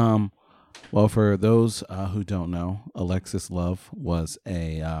 okay. Well, for those who don't know, Alexis Love was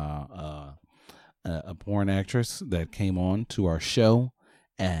a porn actress that came on to our show.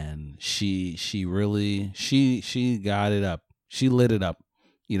 And she really got it up. She lit it up.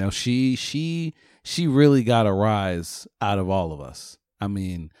 She really got a rise out of all of us. I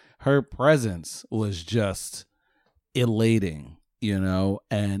mean, her presence was just elating,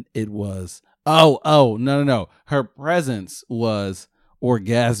 and it was no. Her presence was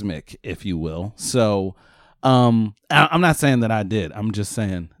orgasmic, if you will. So I'm not saying that I did. I'm just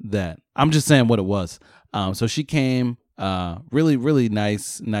saying what it was. So she came. Really, really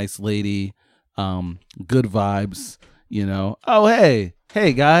nice lady. Good vibes, Oh, hey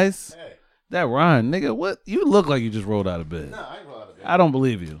guys. Hey. That Ryan, nigga, what? You look like you just rolled out of bed. No, I ain't rolled out of bed. I don't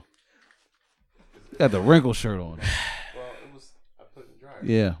believe you. You got the wrinkle shirt on. Well, I put it in the dryer.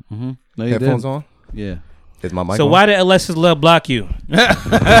 Yeah. Mm-hmm. No, you Headphones didn't. on? Yeah. Is my mic So on? why did Alexis Love block you? No,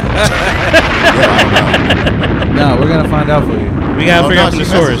 we're gonna find out for you. We gotta figure out the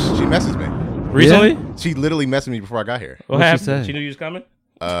source. She messaged me. Recently? Yeah? She literally messaged me before I got here. What What'd happened? she say? She knew you was coming?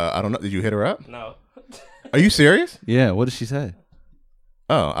 I don't know. Did you hit her up? No. Are you serious? Yeah. What did she say?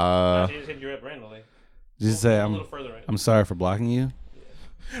 Oh, she just hit you up randomly. Did she say A little further in. I'm sorry for blocking you?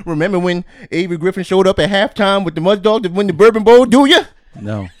 remember when Aevry Griffin showed up at halftime with the Mud Dog to win the Bourbon Bowl? Do you?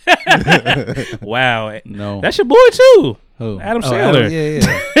 No. Wow. No. That's your boy too. Who? Adam Sandler. Yeah.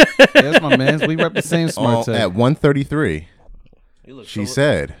 That's my man. We rep the same smart tech. At 1:33, she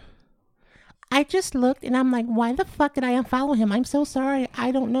said, I just looked and I'm like, why the fuck did I unfollow him? I'm so sorry.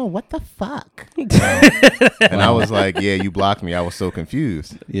 I don't know. What the fuck? and I was like, yeah, you blocked me. I was so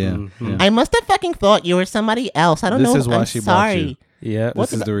confused. Yeah. Mm-hmm. Yeah. I must have fucking thought you were somebody else. I don't This know. is why I'm she blocked sorry. you. Yeah.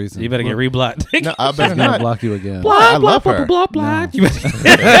 This is the reason. You better get reblocked. No, I better I'm gonna not. block you again. I love her. Block. You better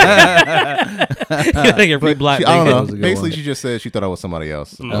get reblocked. I don't know. That was a good Basically, one. she just said she thought I was somebody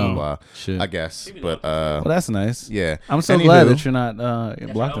else. Shit. I guess. But Well, that's nice. yeah. I'm so glad that you're not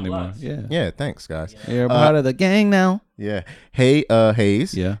blocked anymore. Yeah. Yeah. Thanks, guys. You're part of the gang now. Yeah. Hey,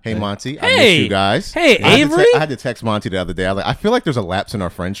 Haze. Yeah. Hey, Monty. I Hey. miss you guys. Hey, Aevry. I had to text Monty the other day. I feel like there's a lapse in our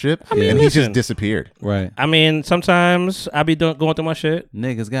friendship, and he listen. just disappeared. Right. I mean, sometimes I be going through my shit.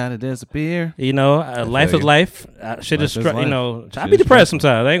 Niggas gotta disappear. You know, life is life. Shit is, Life is life. you know. I Shit be is depressed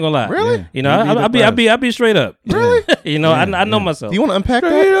sometimes. I ain't gonna lie. Really? You know, I be straight up. Really? You know, I know myself. Do you want to unpack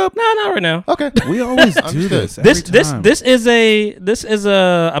that? No, not right now. Okay. We always do this. This is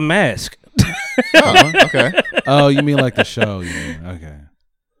a mask. Oh, okay. Oh, you mean like the show? You mean okay?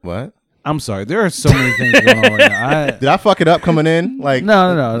 What? I'm sorry. There are so many things going on right now. Did I fuck it up coming in? Like,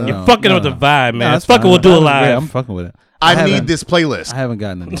 No. You're fucking with the vibe, man. that's Fuck it, fine. we'll do it I'm live. fucking with it. I need this playlist. I haven't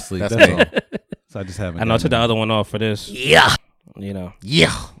gotten any sleep. That's That's me. all. So I just haven't. I know I took the gotten other one off for this. Yeah. You know.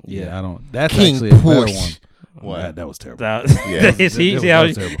 Yeah. any. Yeah, I don't. That's King actually a better Push. one. What? That was terrible. Yeah. See how That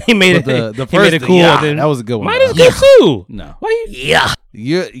was terrible. he made it. But the he made it first- cool. yeah, then that was a good one. Mine is good too. No. Why you?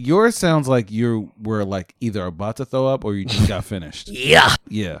 Yeah. Yours sounds like you were like either about to throw up or you just got finished. Yeah.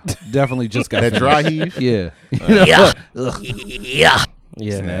 Yeah, definitely just got That finished. dry heave? Yeah. Yeah. Ugh, Yeah.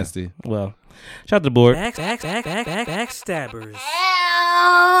 Yeah. it's nasty. Well, shout out to the board. Backstabbers. What's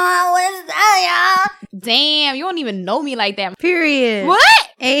that, y'all? Damn, you don't even know me like that. Period. What?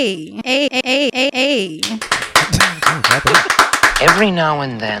 Hey. Every now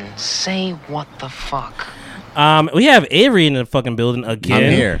and then, say what the fuck. We have Aevry in the fucking building again.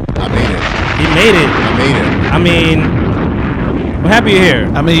 I'm here. I made it. He made it. I made it. I mean, I'm happy you're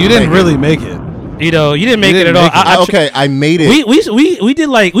here. I mean, you didn't really make it. You know, you didn't make it at all. Okay, I made it. We did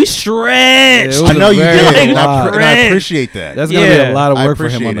like we stretched. It was I know a you very did, and lot. I appreciate that. That's gonna be a lot of work for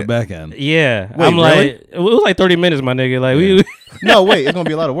him on the it. back end. Yeah, Wait, I'm like, really? it was like 30 minutes, my nigga. Like we. No, wait, it's gonna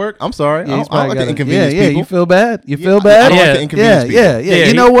be a lot of work. I'm sorry. Yeah, I don't like to inconvenience yeah, people. you feel bad? You feel I bad? don't like to inconvenience people. Yeah. Yeah,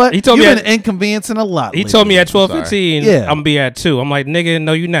 You know what? he told me You've been inconveniencing a lot. He told me at 12:15. Yeah. I'm gonna be at 2. I'm like, nigga,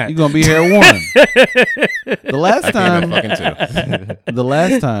 no, you're not. You're gonna be here at 1. The last I time, came at fucking 2. the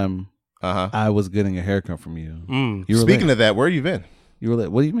last time Uh-huh. I was getting a haircut from you. Mm. You were Speaking late. of that, where you been? You were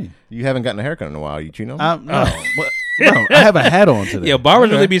late. What do you mean? You haven't gotten a haircut in a while. You know? No, bro, I have a hat on today. Yeah, barbers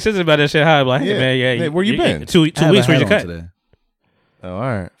Okay. really be sensitive about that shit. How like, hey, Yeah. man, yeah. Hey, where you been? 2 I have weeks a where hat you on cut. today Oh, all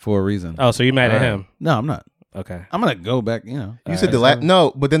right. for a reason. Oh, so you mad at All right. him? No, I'm not. Okay. I'm gonna go back. You know, You said the last.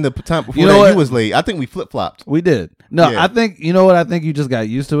 No, but then the time before You know that, what? you was late. I think we flip flopped. we did. No, Yeah. I think you know what. I think you just got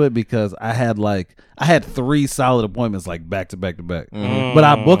used to it because I had 3 solid appointments like back to back to back. Mm-hmm. But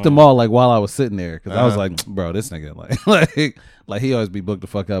I booked them all like while I was sitting there because I was Uh-huh. like, bro, this nigga like he always be booked the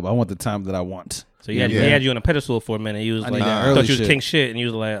fuck up. I want the time that I want. So he had you on a pedestal for a minute. He was I like, need that thought early you was shit. king shit, and you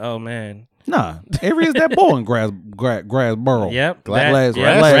was like, oh man. Nah, Aevry is that boy in Grassboro. Yep. Glass-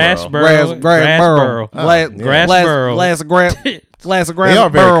 Grassboro. Grassboro. Glass of They are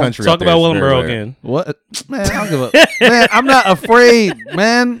very Grassboro. country. Talk up there. about It's very Willingboro rare. again. What? Man, I don't give a man. I'm not afraid,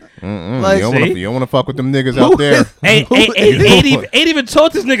 man. Like, You don't want to fuck with them niggas out there. Ain't even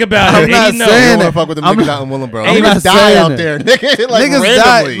told this nigga about I'm it. not He know. You saying don't want it. to fuck with them I'm niggas not- out in Willingboro. I'm not Niggas die saying out it. there, nigga. Like niggas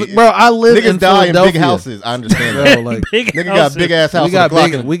randomly. die, bro. I live Niggas in die in Philadelphia. big houses. I understand Bro, that. like, Big Nigga got houses. big ass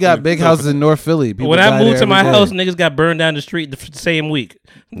houses. we got big houses in North Philly. People When die I moved there to my every day. house, niggas got burned down the street the same week.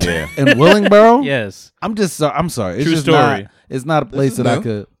 Yeah. in Willingboro. Yes. I'm sorry. It's True just story. It's not a place is that I new.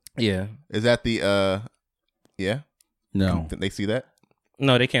 could. Yeah. Is that the yeah? No, Did they see that?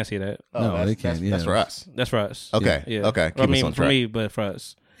 No, they can't see that. No, that's- they can't, That's, yeah. that's for us. That's for us. Okay. Yeah. Okay. I Keep us mean, on for track. me, but for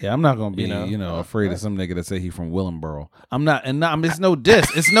us. yeah, I'm not gonna be You know. afraid of some nigga that say he from Willingboro. I'm not, and not, it's no diss.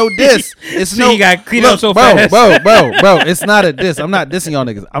 It's no diss. It's See, no. you got clean Look, up so bro, fast. bro. It's not a diss. I'm not dissing y'all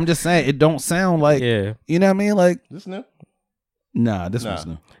niggas. I'm just saying it don't sound like. Yeah. You know what I mean? Like, This new? nah, this one's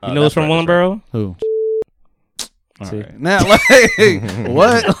new. You know what's from Willingboro? Who? All See? right. Now, like,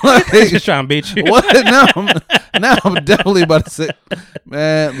 what? Like, Just trying to beat you. what? Now I'm definitely about to say,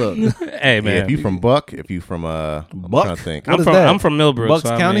 man, look. Hey Yeah, man, if you from Buck, if you from I'm trying to think. What is that? I'm from Millbrook, Bucks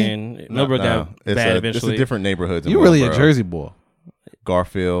so County? I mean, Millbrook got it's bad a eventually. different neighborhoods. in You really a Willingboro. Jersey boy.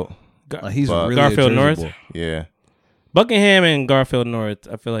 Garfield. He's Buck. really Garfield a Jersey North? boy. Yeah. Buckingham and Garfield North.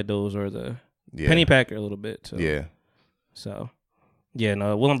 I feel like those are the Yeah. Pennypacker a little bit. So. Yeah. So, yeah,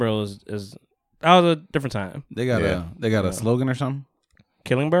 no, Willingboro is that was a different time. They got a slogan or something.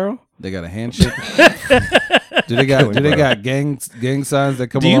 Killingboro. They got a handshake. do they got gang signs that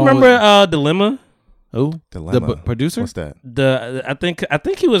come? Do you along remember Dilemma? Who? Dilemma. The producer? What's that? I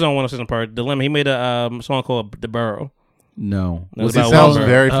think he was on 106 Park. Dilemma. He made a song called The Burrow. No. It sounds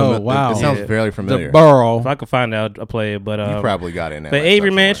very familiar. Wow. It sounds very familiar. The Burrow. If I could find out, I'll play it. But you probably got it in there. But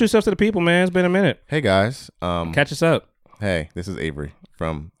Aevry, man, introduce yourself to the people, man. It's been a minute. Hey guys, catch us up. Hey, this is Aevry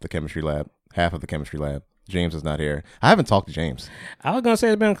from the Chemistry Lab. Half of the Chemistry Lab. James is not here. I haven't talked to James. I was gonna say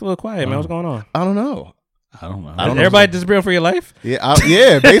it's been a little quiet, man. What's going on? I don't know. Everybody disappearing for your life? Yeah,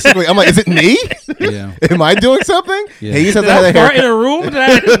 yeah. Basically, I'm like, is it me? Yeah. Am I doing something? Yeah. Hayes hasn't had a haircut in a room that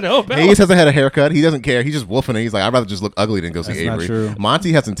I didn't know about. Hayes hasn't had a haircut. He doesn't care. He's just wolfing it. He's like, I'd rather just look ugly than go see That's not Aevry. true.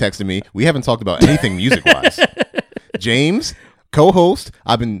 Monty hasn't texted me. We haven't talked about anything music wise. James, co-host.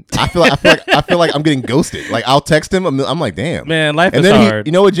 I feel like I'm getting ghosted. Like I'll text him. I'm like, damn, man, life and is then hard.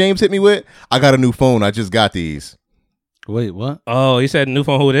 You know what James hit me with? I got a new phone. I just got these. Wait, what? Oh, he said new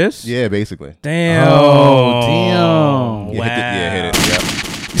phone. Who it is? Yeah, basically. Damn. Oh, damn. Yeah, hit it.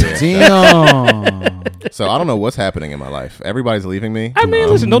 Yep. Damn. So I don't know what's happening in my life. Everybody's leaving me. I mean,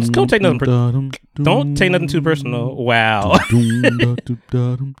 listen, don't take nothing. Don't take nothing too personal. Wow.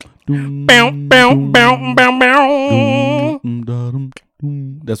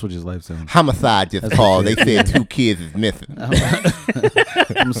 That's what his life sounds. Homicide just called. They said 2 kids is missing.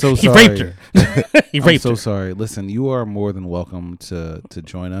 I'm so sorry. He raped her. I'm so sorry. Listen, you are more than welcome to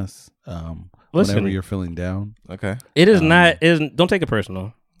join us. Whenever you're feeling down. Okay. It is not. Don't take it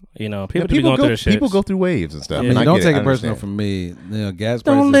personal. You know, people be going through their shit. People go through waves and stuff. I mean, don't take it personal from me. You know, gas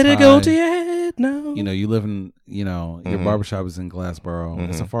prices. Don't let it high. go to your head. No. You know, you live in. You know, your barbershop is in Glassboro.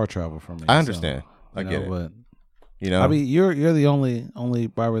 It's a far travel from me. I understand. I get it. But you know, I mean, you're the only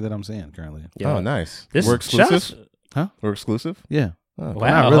barber that I'm seeing currently. Yeah. Oh, nice. This We're exclusive. Huh? We're exclusive. Yeah. Oh,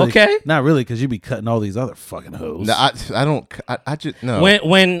 wow. Not really. Okay. Not really, because you be cutting all these other fucking hoes. No, I don't. I just no.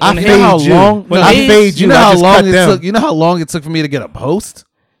 When I Hayes- fade how you. long? When No, I Hayes- fade you. You know I how just long cut it them. took. You know how long it took for me to get a post.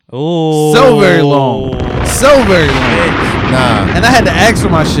 Oh, So very long. So very long. Nah. And I had to ask for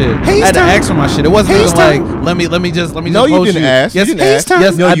my shit. I had to ask for my shit. It wasn't even like let me just No, you post didn't ask. Yes, you didn't ask.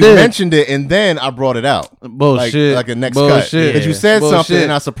 Yes, no, I you did. mentioned it and then I brought it out. Bullshit. Like a next Bullshit. cut. Because you said Bullshit. something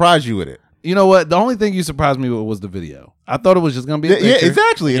and I surprised you with it. You know what? The only thing you surprised me with was the video. I thought it was just gonna be a picture. Yeah,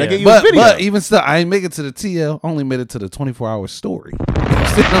 exactly. And I gave you a video. But even still, I ain't make it to the TL. Only made it to the 24-hour story.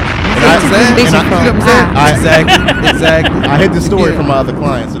 Exactly. I hid the story from my other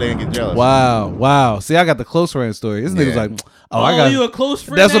clients so they didn't get jealous. Wow. See, I got the close friend story. This nigga's like, I got you a close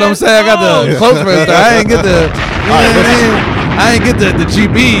friend? That's what I'm saying. I got the close friend story. I ain't get the. I ain't get the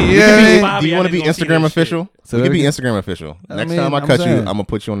GB. Do you want to be Instagram official? So you can be again? Instagram official. Next mean, time I I'm cut you, saying. I'm gonna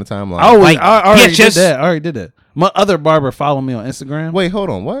put you on the timeline. I already did that. I already did that. My other barber followed me on Instagram. Wait, hold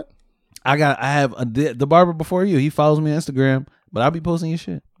on. What? I have the barber before you. He follows me on Instagram, but I'll be posting your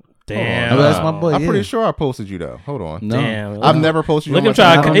shit. Damn. Oh, that's my boy. I'm yeah. pretty sure I posted you though. Hold on. No. Damn. I've never posted you. Look on him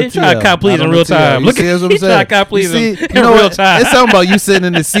try. Not on He the try to TL. cop please Not in on real the TL. time. You Look see, that's at what he I'm try to saying. cop please You in see, you know real what? time. It's something about you sitting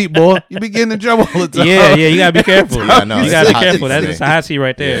in the seat, boy. You be getting in trouble all the time. Yeah, you gotta be careful. Yeah, I know. You It's gotta be hot careful. seat. That's a hot seat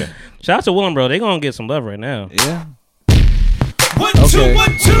right there. Shout out to Willingboro. They gonna get some love right now. Yeah. Okay.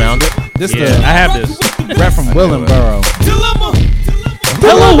 Found it. This Yeah, I have this. rap from Willingboro.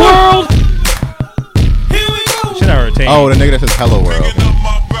 Hello world. Should I retain? Oh, the nigga that says "Hello World."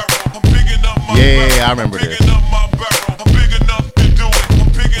 Yeah, I remember this.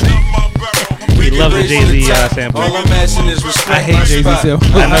 We love the Jay-Z sample. All I'm asking is respect. I hate Jay-Z sample.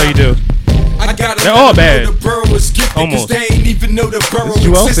 I know you do. They're all bad. Almost. They ain't even know the borough It's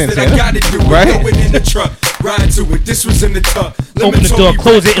Joel existed. I Santana. got it, dude. Right? Throw it in the truck. Ride to it. This was in the tuck. Open the door,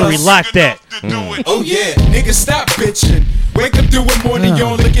 close it, and relock that. Oh yeah, niggas stop bitching. Wake up through a morning, you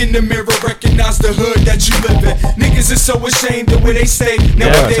don't look in the mirror, recognize the hood that you live in. Niggas is so ashamed of where they stay.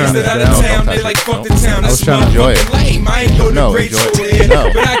 Nowadays turn that this out of down. town, they like fuck the town. I was That's trying to enjoy it. motherfucking lame. I ain't go to No, grade enjoy school it. here,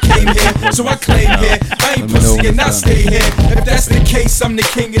 No. but I came here, so I claim here. I ain't Let me know pussy when and I it's stay here. If that's the case, I'm the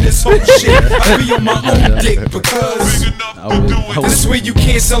king of this whole shit. I be on my own dick because this is where you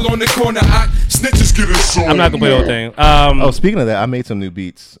can't sell on the corner. Snitches get it sold. I'm not gonna play the whole thing. Oh, speaking of that, I made some new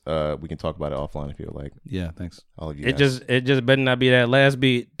beats. We can talk about it offline if you would like. Yeah, thanks. All of you It guys. just better not be that last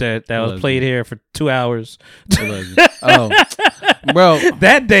beat that was played here for 2 hours. Oh, bro,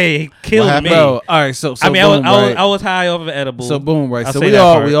 That day killed me. bro. All right, so I mean, boom, I was high over the edible. So boom, right? I'll So say we that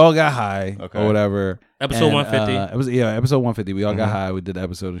all part. got high or whatever. Episode And, 150. It was episode 150. We all got high. We did the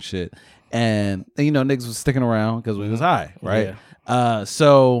episode and shit. And you know, niggas was sticking around because we was high, right?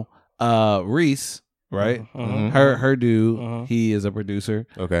 So Reese, right? Her dude, he is a producer.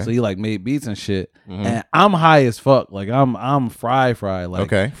 Okay. So he like made beats and shit. And I'm high as fuck. Like I'm fry. Like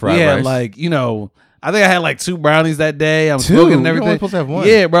Okay, fried we had rice. like, you know, I think I had like 2 brownies that day. I'm smoking and everything. You're only supposed to have 1.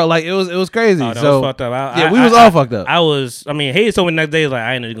 Yeah, bro. Like it was crazy. Oh, that so was fucked up. we was all fucked up. I mean, Haze told me the next day, like,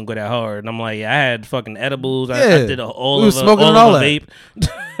 I ain't gonna go that hard. And I'm like, yeah, I had fucking edibles. I did all of a vape.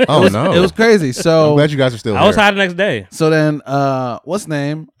 Oh, no. It was crazy. So I'm glad you guys are still I was high the next day. So then, what's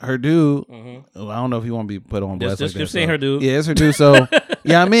name? Her dude. I don't know if you want to be put on blast like that. Just saying her dude. Yeah, it's her dude. So,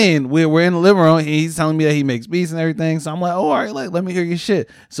 yeah, I mean, we're in the living room. He's telling me that he makes beats and everything. So I'm like, oh, all right, like, let me hear your shit.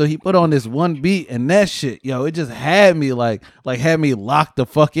 So he put on this one beat and that shit, yo, it just had me like had me locked the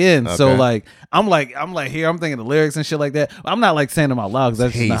fuck in. Okay. So like, I'm like here, I'm thinking the lyrics and shit like that. I'm not like saying them out loud because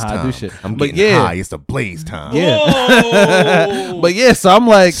that's just not how I do shit. I'm getting high. It's the blaze time. Yeah. But yeah, so I'm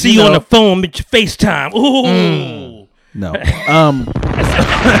like, see you on the phone with your FaceTime. Ooh. No.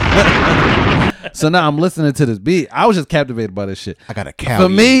 So now I'm listening to this beat. I was just captivated by this shit. I got a cow. For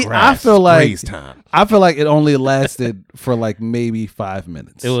me, I feel like it only lasted for like maybe 5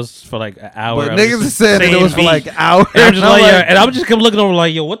 minutes. It was for like an hour. But niggas said that it was for like hours. And I'm just and I was just kept looking over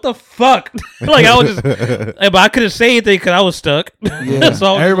like, yo, what the fuck? Like I was just, but I couldn't say anything because I was stuck. Yeah.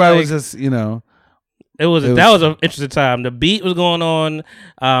 So everybody was just, It was that was an interesting time. The beat was going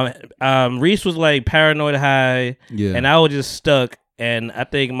on. Reese was like paranoid high, and I was just stuck. And I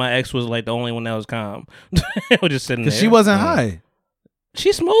think my ex was like the only one that was calm. We're just sitting there. She wasn't high.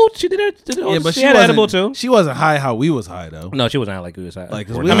 She smoked. She did it. Yeah, but she had edible too. She wasn't high how we was high though. No, she wasn't high like we was high. Like,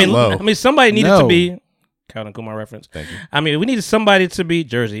 I mean, somebody needed to be. Count Kumar reference. Thank you. I mean, we needed somebody to be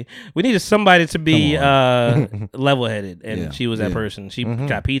Jersey. We needed somebody to be level headed, and she was that person. She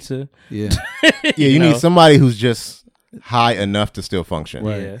got pizza. Yeah, you need somebody who's just high enough to still function.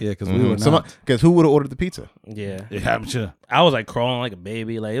 Right. Yeah, because we were not. Because who would have ordered the pizza? Yeah, I was like crawling like a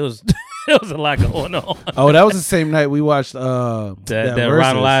baby. Like it was. It was a lot going on. Oh, that was the same night we watched that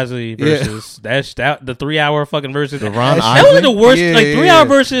Ron Isley versus that the 3-hour fucking versus. The Ron that was the worst 3-hour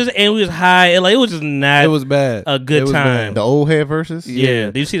versus, and we was high. And like it was just not. It was bad. A good time. Bad. The old head versus. Yeah.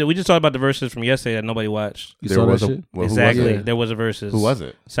 Did you see that? We just talked about the verses from yesterday that nobody watched. There was exactly. There was a versus. Who was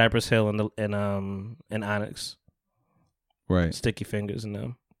it? Cypress Hill and Onyx. Right. Sticky Fingers and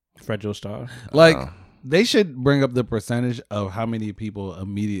them. Fragile Star. Like. They should bring up the percentage of how many people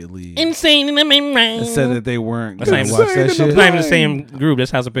immediately insane in the membrane said that they weren't going to watch that shit. It's not even the same group.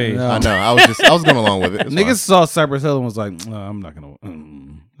 That's House of Page. No. I know. I was going along with it. Niggas fine. saw Cypress Hill and was like, no, I'm not going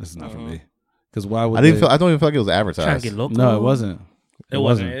to. This is not for me. Because why would I don't even feel like it was advertised. Trying to get local. No, it wasn't. It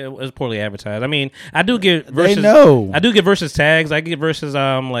wasn't. It was poorly advertised. I mean, I do get versus. They know. I do get versus tags. I get versus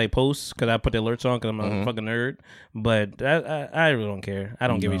like posts because I put the alerts on because I'm a fucking nerd. But I really don't care. I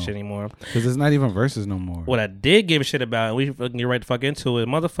don't give a shit anymore. Because it's not even versus no more. What I did give a shit about, and we fucking get right the fuck into it,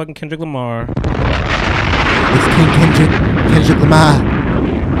 motherfucking Kendrick Lamar. It's Kendrick Lamar.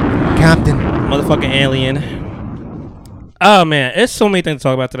 Compton. Motherfucking alien. Oh man, it's so many things to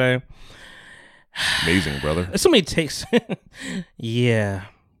talk about today. Amazing, brother. There's so many takes. Yeah.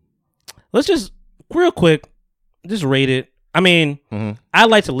 Let's just real quick, just rate it. I mean, I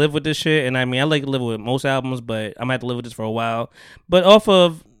like to live with this shit, and I mean, I like to live with most albums, but I'm gonna have to live with this for a while. But off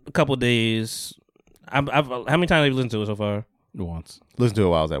of a couple days, how many times have you listened to it so far? Once. Listened to it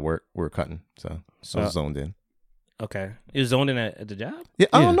while I was at work. We were cutting, so I was zoned in. Okay, you zoned in at the job? Yeah,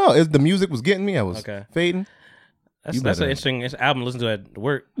 I don't know. The music was getting me. I was fading. That's an interesting album to listen to at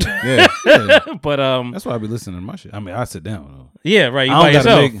work. Yeah. But that's why I be listening to my shit. I mean, I sit down though. Yeah, right. You by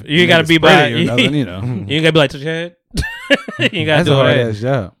yourself. You gotta be by. You ain't gotta be like touch your head. You gotta do all that.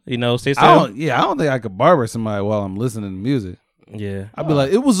 Job. Stay still. I don't think I could barber somebody while I'm listening to music. Yeah, I'd be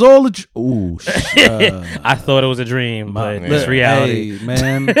like, it was all a ooh. I thought it was a dream, but it's reality. Hey,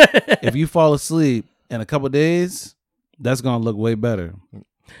 man, if you fall asleep in a couple days, that's gonna look way better.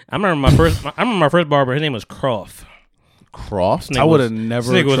 I remember my first barber. His name was Croft. Croft? I would have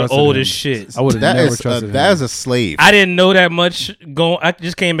never. This nigga was old as shit. I would have never trusted him. That is a slave. I didn't know that much. I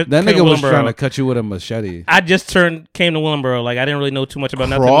just came. That nigga was trying to cut you with a machete. I just came to Willingboro. Like I didn't really know too much about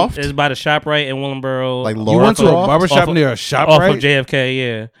Croft? nothing. It's by the ShopRite in Willingboro. Like you went to a barbershop near a ShopRite off of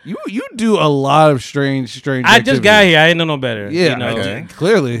JFK. Yeah. You do a lot of strange. I just got here. I didn't know no better. Yeah,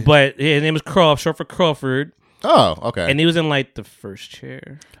 clearly. But his name is Croft, short for Crawford. Oh, okay. And he was in like the first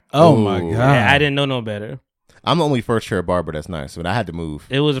chair. Oh my god! Yeah, I didn't know no better. I'm the only first chair barber that's nice, but I had to move.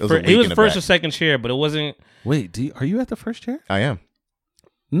 He was first or second chair, but it wasn't. Wait, are you at the first chair? I am.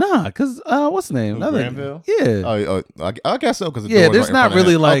 Nah, because what's the name? Granville? Yeah. Oh, I guess so. Because there's not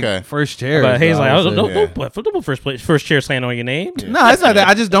really like first chair. But Haze like, don't first chair saying on your name. Yeah. No, it's not that.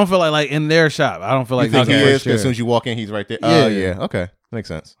 I just don't feel like in their shop. I don't feel like you think he is. As soon as you walk in, he's right there. Oh yeah. Okay, makes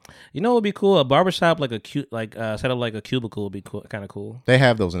sense. You know what would be cool? A barbershop like set up like a cubicle would be cool, kind of cool. They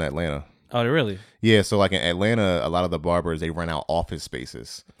have those in Atlanta. Oh, really? Yeah, so like in Atlanta, a lot of the barbers, they rent out office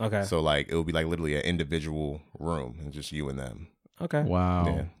spaces. Okay. So like it would be like literally an individual room and just you and them. Okay. Wow.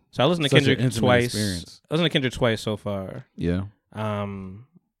 Yeah. So I listened to Such an Kendrick intimate twice. experience. I listened to Kendrick twice so far. Yeah.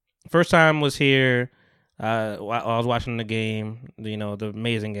 First time was here. I was watching the game, the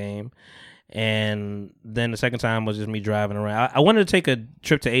amazing game. And then the second time was just me driving around. I wanted to take a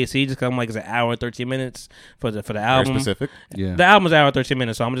trip to AC just because I'm like, it's an hour and 13 minutes for the album. Very specific? Yeah. The album's an hour and 13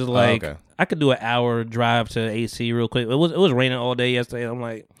 minutes, so I'm just like, okay. I could do an hour drive to AC real quick. It was raining all day yesterday. I'm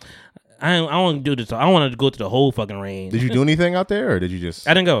like, I want to do this. I want to go to the whole fucking rain. Did you do anything out there, or did you just?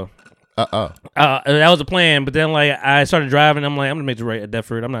 I didn't go. That was the plan, but then like I started driving. I'm like, I'm gonna make the right at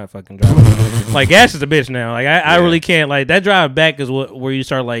Deptford. I'm not fucking driving. Like gas is a bitch now. Like I really can't. Like that drive back is where you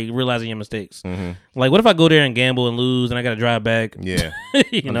start like realizing your mistakes. Mm-hmm. Like what if I go there and gamble and lose and I gotta drive back? Yeah,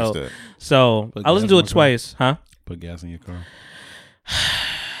 you know. So I listened to it twice, huh? Put gas in your car.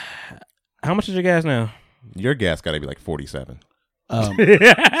 How much is your gas now? Your gas got to be like 47. Specifically.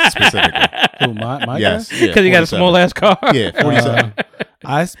 Who, my yes, gas? Because you got a small ass car. Yeah, 47.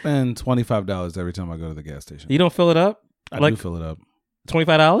 I spend $25 every time I go to the gas station. You don't fill it up? I do fill it up.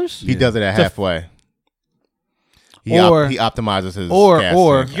 $25? He does it at halfway. He optimizes his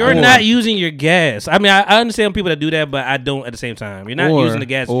gas tank. You're not using your gas. I mean, I understand people that do that, but I don't at the same time. You're not using the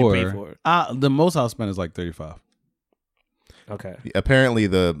gas that you pay for. The most I'll spend is like $35. Okay. Apparently,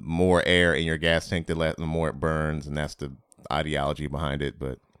 the more air in your gas tank, the more it burns, and that's the ideology behind it.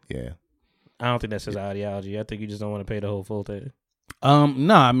 But yeah, I don't think that's his ideology. I think you just don't want to pay the whole full thing.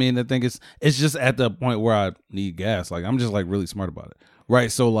 No, I mean, I think it's just at the point where I need gas. Like I'm just like really smart about it,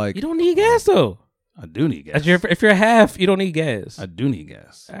 right? So like, you don't need gas though. I do need gas. If you're half, you don't need gas. I do need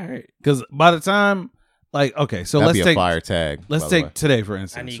gas. All right. Because by the time, like, okay, so That'd let's be take a fire tag. Let's take today for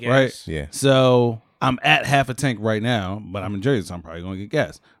instance, I need gas. right? Yeah. So I'm at half a tank right now, but I'm in Jersey, so I'm probably gonna get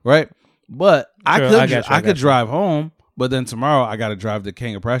gas, right? But I could drive home, but then tomorrow I got to drive to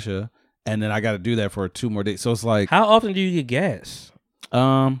King of Prussia, and then I got to do that for 2 more days. So it's like, how often do you get gas?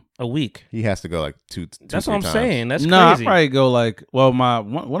 A week. He has to go like two. That's what I'm saying. That's no, crazy. I probably go like, well,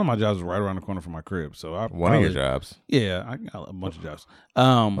 one of my jobs is right around the corner from my crib, so one of your jobs. Yeah, I got a bunch of jobs.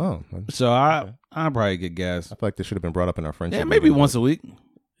 So I probably get gas. I feel like this should have been brought up in our friendship. Yeah, maybe once a week.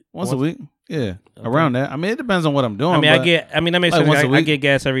 Once a week. Yeah, okay. Around that. I mean, it depends on what I'm doing. I mean, that makes like sense. I get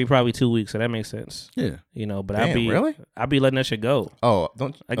gas every probably 2 weeks, so that makes sense. Yeah, but really? I'll be letting that shit go. Oh,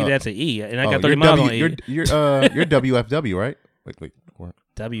 don't I get that to E, and I got 30 miles on E. You're WFW, right? Wait.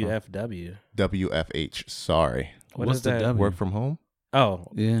 WFW. WFH. Sorry. What's that? W? Work from home. Oh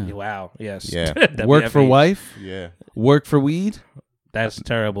yeah. Wow. Yes. Yeah. Work for wife. Yeah. Work for weed. That's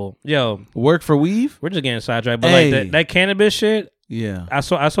terrible. Yo. Work for weave. We're just getting sidetracked, but like that cannabis shit. Yeah. I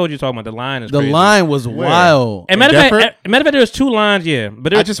saw you talking about the line. The crazy. line was wild. And matter of fact, there was 2 lines. Yeah,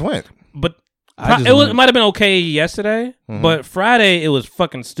 but I just went. But it might have been okay yesterday, but Friday it was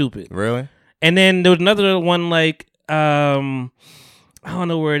fucking stupid. Really? And then there was another one like I don't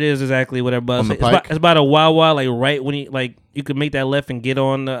know where it is exactly. Whatever, but it's about a Wawa. Like right when you could make that left and get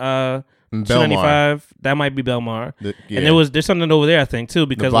on the 295. That might be Belmar. And there's something over there I think too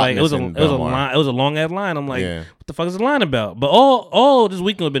because like it was a long ass line. I'm like, what the fuck is the line about? But all this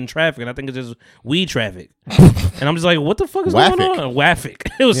weekend have been traffic, and I think it's just weed traffic. And I'm just like, what the fuck is going on?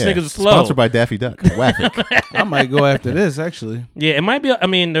 Waffic. It was niggas slow. Sponsored by Daffy Duck. Waffic. I might go after this actually. Yeah, it might be. I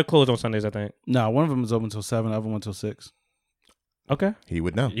mean, they're closed on Sundays. I think. No, one of them is open till 7. The other one till 6. Okay. He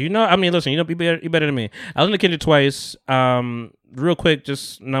would know. I mean, listen, you better than me. I listened to Kendrick twice. Real quick,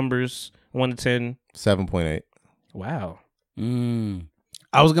 just numbers 1 to 10. 7.8. Wow.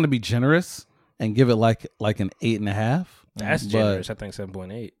 I was gonna be generous and give it like an 8.5. That's generous. I think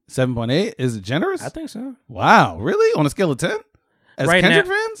 7.8. 7.8 is it generous? I think so. Wow, really? On a scale of 10? As right Kendrick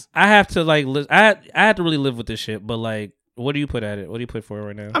now, fans? I have to I have to really live with this shit. But like, what do you put at it? What do you put for it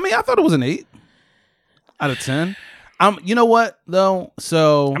right now? I mean, I thought it was an 8 out of 10. You know what though?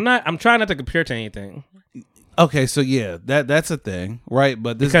 So I'm trying not to compare to anything. Okay, so yeah, that's a thing, right?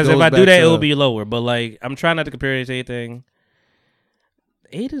 But this because if I do that, it will be lower. But like, I'm trying not to compare it to anything.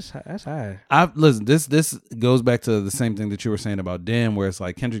 8 that's high. Listen. This goes back to the same thing that you were saying about Dan, where it's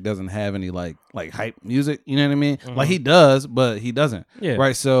like Kendrick doesn't have any like hype music. You know what I mean? Like he does, but he doesn't. Yeah.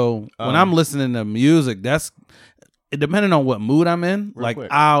 Right. So when I'm listening to music, that's depending on what mood I'm in. Real like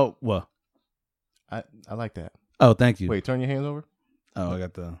quick. I like that. Oh, thank you. Wait, turn your hands over. Oh, I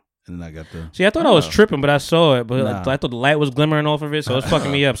got the. And then I got the. See, I thought I was tripping, but I saw it. But Nah. I thought the light was glimmering off of it, so it's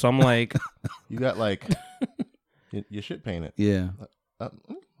fucking me up. So I'm like, You got like your shit painted. Yeah.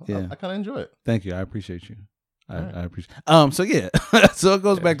 Yeah. I kind of enjoy it. Thank you. I appreciate you. I appreciate. So yeah. So it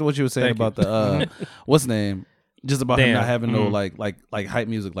goes back to what you were saying about the what's the name? just about him not having no like hype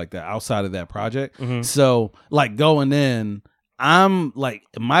music like that outside of that project. So like going in, I'm like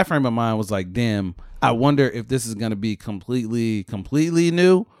my frame of mind was like, damn, I wonder if this is gonna be completely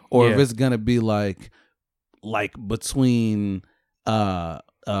new, or if it's gonna be like between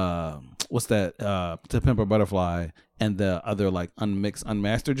what's that To Pimp a Butterfly and the other like unmixed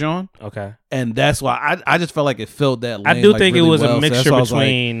unmastered John. Okay. And that's why I just felt like it filled that lane. I do think really it was well. a mixture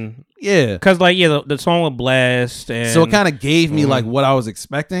between because like the song with Blast, and so it kind of gave me like what I was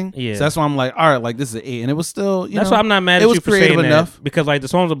expecting. Yeah. So that's why I'm like, all right, like this is an 8, and it was still that's why I'm not mad at you for saying that, because like the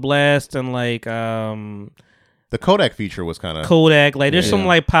songs with Blast and like the Kodak feature was kind of Kodak, like there's some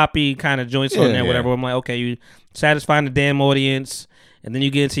like poppy kind of joints on there, whatever. I'm like, okay, you satisfying the damn audience, and then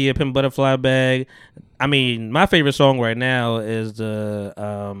you get into your Pimp Butterfly bag. I mean, my favorite song right now is the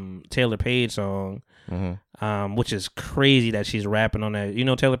Taylor Page song, which is crazy that she's rapping on that. You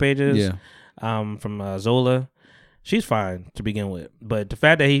know Taylor Page is? Yeah. From Zola. She's fine to begin with, but the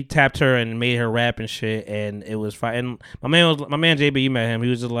fact that he tapped her and made her rap and shit, and it was fine. And my man JB, you met him. He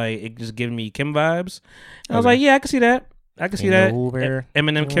was just like, it just giving me Kim vibes. And I was like, yeah, I can see that. I can see that.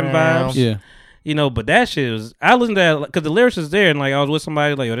 Eminem Kim vibes. Yeah. You know, but that shit was, I listened to that because the lyrics is there, and like I was with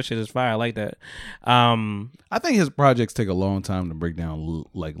somebody like, oh, this shit is fire. I like that. I think his projects take a long time to break down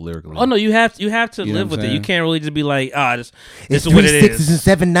like lyrically. Oh no, you have to live with it. You can't really just be like, this it's is what it is. 3 6s and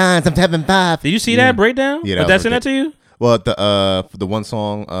 7 9s. I'm having 5. Did you see that breakdown? Yeah, that's in that to you. Well, the one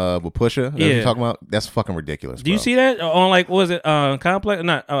song with Pusha that you're talking about, that's fucking ridiculous. Do you see that on like what was it Complex?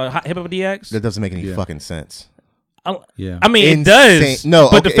 Not Hip Hop DX. That doesn't make any fucking sense. Yeah, I mean Insane. it does. No,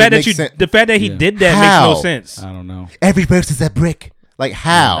 but okay, the fact that he did that How? makes no sense. I don't know. Every verse is a brick. Like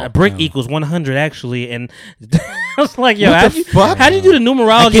how? A brick equals 100 actually, and I was like, yo, What the fuck? how do you do the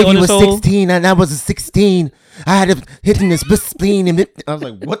numerology I gave on you this a whole? 16 and I was a 16. I had a hit in this spleen and I was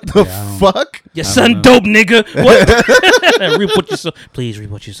like, what the fuck? Your son dope, nigga. What? Reap what you sow. Please reap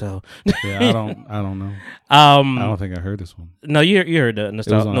what you sow. Yeah, I don't know. I don't think I heard this one. No, you heard the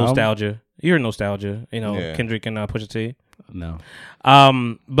nostalgia. Album? You heard nostalgia. You know, Yeah. Kendrick and Pusha T. No.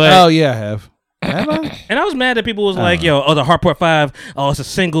 But oh yeah, I have. Have I? And I was mad that people was like, yo, the Heartport 5, it's a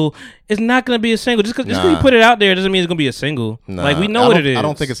single. It's not going to be a single. Just because you put it out there doesn't mean it's going to be a single. Nah, like, we know what it is. I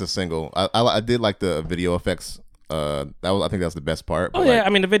don't think it's a single. I did like the video effects. I think that was the best part. Oh, yeah. I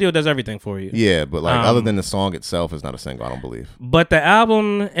mean, the video does everything for you. Yeah, but like other than the song itself, it's not a single, I don't believe. But the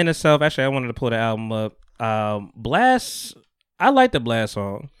album in itself, actually, I wanted to pull the album up. Blast, I like the Blast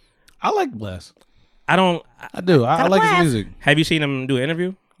song. I like Blast. I do. I like his music. Have you seen him do an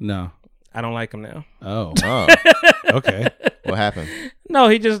interview? No. I don't like him now. Oh. Okay. What happened? No,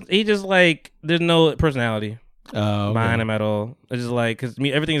 he just like, there's no personality behind okay. him at all. It's just like, because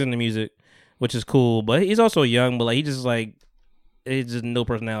everything's in the music, which is cool, but he's also young, but like, he just like, it's just no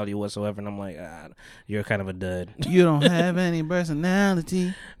personality whatsoever. And I'm like, you're kind of a dud. You don't have any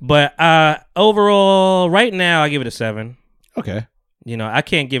personality. But overall, right now, I give it a 7. Okay. You know, I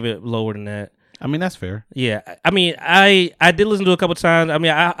can't give it lower than that. I mean, that's fair. Yeah. I mean, I did listen to it a couple times. I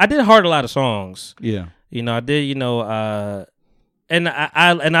mean, I did heart a lot of songs. Yeah. You know, I did, and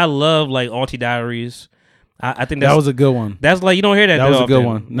I love like Auntie Diaries. I think that was a good one. That's like, you don't hear that. That was a good often,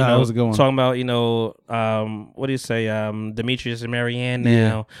 one. No, that was a good one. Talking about, what do you say? Demetrius and Marianne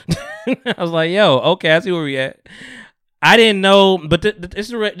now. Yeah. I was like, yo, okay, I see where we at. I didn't know, but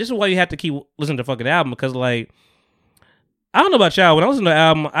this is why you have to keep listening to fucking album, because like, I don't know about y'all. When I listen to the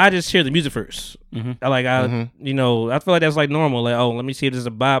album, I just hear the music first. Mm-hmm. I feel like that's like normal. Like, let me see if this is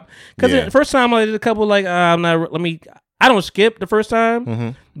a bop. Because the first time I did a couple, like, I don't skip the first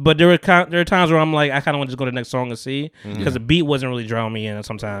time, but there are times where I'm like, I kind of want to just go to the next song and see, because the beat wasn't really drawing me in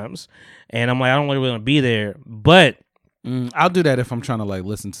sometimes, and I'm like, I don't really want to be there. But I'll do that if I'm trying to like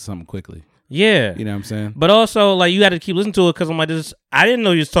listen to something quickly. Yeah, you know what I'm saying. But also, like, you got to keep listening to it, because I'm like, I didn't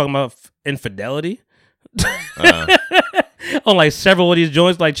know you was talking about infidelity. On like several of these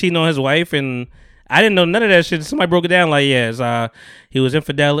joints, like cheating on his wife, and I didn't know none of that shit. Somebody broke it down like, he was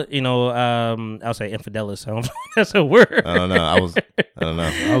infidel. I'll say infidelis. I don't know if that's a word. I don't know. I was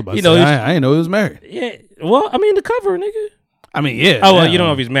about to say, I didn't know he was married. Yeah. Well, I mean, the cover, nigga. I mean, yeah. Oh, well, you don't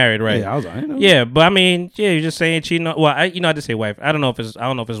know if he's married, right? Yeah, I didn't know. Yeah, but I mean, yeah, you're just saying cheating on. Well, I did say wife. I don't know if it's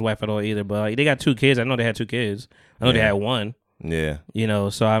his wife at all either. But like, they got 2 kids. I know they had 2 kids. I know they had 1. Yeah.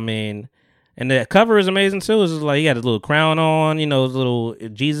 So I mean. And the cover is amazing too. It's just like he got his little crown on, his little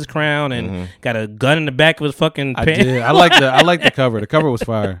Jesus crown, and got a gun in the back of his fucking pants. I did. I like the cover. The cover was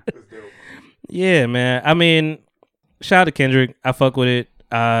fire. Yeah, man. I mean, shout out to Kendrick. I fuck with it.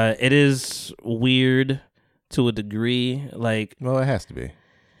 It is weird to a degree. Like, well, it has to be.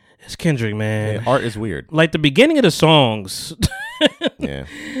 It's Kendrick, man. Yeah, art is weird. Like the beginning of the songs. Yeah.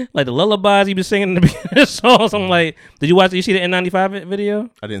 Like the lullabies he been singing in the beginning of the songs. I'm like, did you see the N95 video?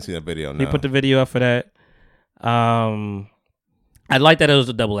 I didn't see that video. No. He put the video up for that. I like that it was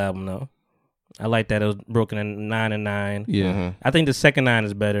a double album though. I like that it was broken in 9 and 9. Yeah. Mm-hmm. I think the second 9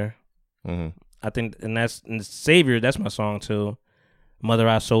 is better. Mm-hmm. I think, and Savior. That's my song too. Mother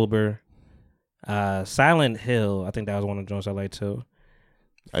I Sober. Silent Hill. I think that was one of the joints I like too.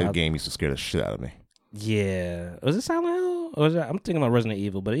 That game used to scare the shit out of me. Yeah. Was it Silent Hill? Or was it, I'm thinking about Resident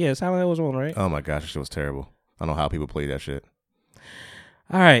Evil, but yeah, Silent Hill was one, right? Oh my gosh, that shit was terrible. I don't know how people play that shit.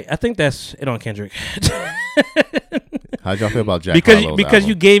 All right, I think that's it on Kendrick. How'd y'all feel about Jack Harlow's because album?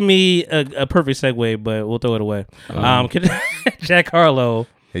 you gave me a perfect segue, but we'll throw it away. Jack Harlow.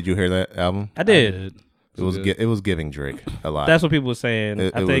 Did you hear that album? I did. It was giving Drake a lot. That's what people were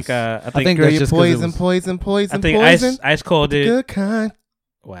saying. I think that's poison. I think Ice called it good kind.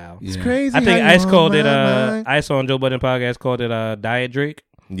 Wow, it's crazy. I think Ice called it. Ice on Joe Budden podcast called it Diet Drake.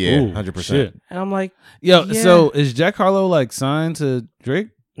 Yeah, 100%. And I'm like, yo, yeah. So is Jack Harlow like signed to Drake?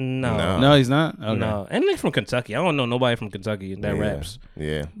 No, he's not. Okay. No, and he's from Kentucky. I don't know nobody from Kentucky that raps.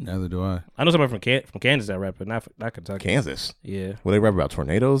 Yeah, neither do I. I know somebody from Kansas that rap, but not Kentucky. Kansas. Yeah. Well, they rap about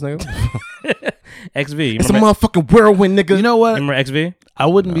tornadoes, nigga. XV. It's a motherfucking whirlwind, nigga. You know what? Remember XV? I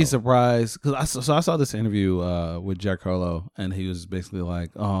wouldn't be surprised because I saw this interview with Jack Harlow, and he was basically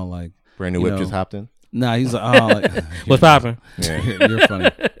like, "Oh, like brand new whip just hopped in." Nah, he's like, "Oh, like what's popping?" Yeah, you're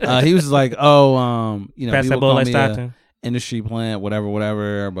funny. He was like, "Oh, pass that ball like Stockton." Industry plant,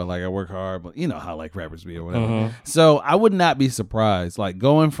 whatever, but like I work hard, but you know how like rappers be or whatever." Mm-hmm. So I would not be surprised, like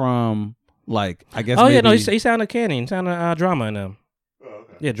going from like I guess. Oh yeah, no, he sounded canny, he sounded drama in them. Oh,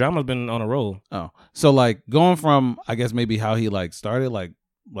 okay. Yeah, drama's been on a roll. Oh, so like going from I guess maybe how he like started like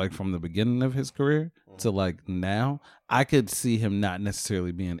from the beginning of his career to like now, I could see him not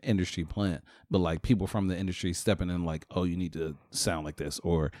necessarily being industry plant, but like people from the industry stepping in like, oh, you need to sound like this,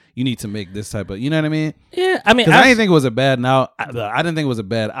 or you need to make this type of, you know what I mean? Yeah, I mean, I didn't think it was a bad I didn't think it was a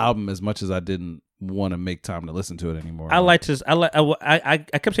bad album as much as I didn't want to make time to listen to it anymore. I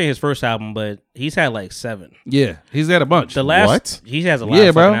kept saying his first album, but he's had like 7. Yeah, he's had a bunch. The last he has a lot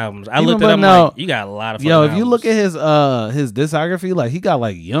of fucking albums. I looked at him like, you got a lot of fucking albums. If you look at his discography, like he got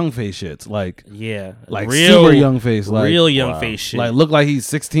like young face shits, like like real, super young face, like real young face shit, like look like he's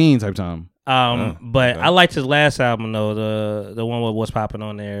 16 type time. But I liked his last album though, the one with What's Popping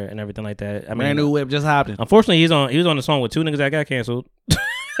on there and everything like that. I mean, brand new whip just hopped in. Unfortunately, he was on the song with 2 niggas that got canceled.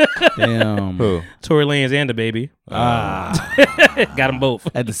 Damn. Who? Tory Lanez and the baby. Got them both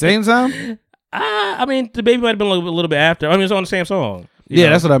at the same time. I mean, the baby might have been a little bit after. I mean, it's on the same song. Yeah,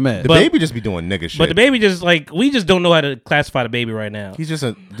 that's what I meant. The baby just be doing nigga shit. But the baby just like we just don't know how to classify the baby right now. He just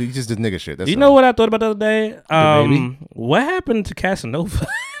did nigga shit. That's you know what I thought about the other day? What happened to Casanova?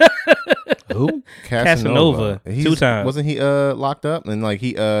 Who? Casanova. 2 times. Wasn't he locked up and like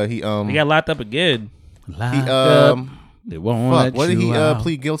he got locked up again. They won't let what did he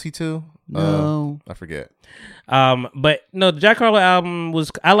plead guilty to? No, I forget. But no, the Jack Harlow album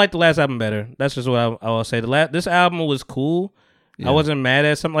was. I like the last album better. That's just what I will say. This album was cool. Yeah. I wasn't mad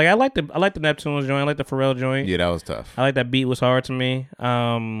at something. Like I like the Neptunes joint. I like the Pharrell joint. Yeah, that was tough. I like that beat was hard to me.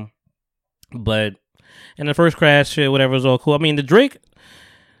 But in the first crash shit, whatever was all cool. I mean, the Drake.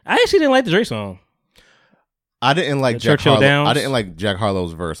 I actually didn't like the Drake song. I didn't like Jack Harlow. I didn't like Jack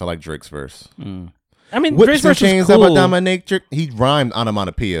Harlow's verse. I like Drake's verse. I mean, Whips Drake's and verse chains was cool. up down my neck. He rhymed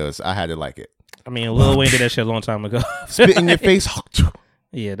onomatopoeias. I had to like it. I mean, Lil Wayne did that shit a long time ago. Spit in your face.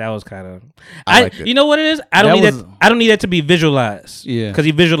 Yeah, that was kind of. I liked it. You know what it is? I don't need that to be visualized. Yeah, because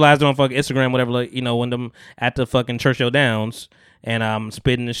he visualized it on fucking Instagram, whatever. Like when them at the fucking Churchill Downs and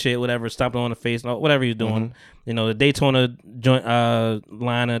spitting the shit, whatever, stomping on the face, whatever he's doing. Mm-hmm. The Daytona joint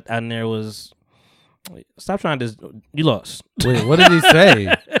line out in there was. Stop trying to. You lost. Wait, what did he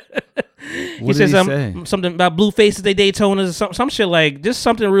say? He said something about blue faces, they Daytonas, some shit like just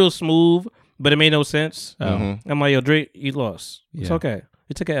something real smooth, but it made no sense. I'm like, yo, Drake, you lost. Yeah. It's okay.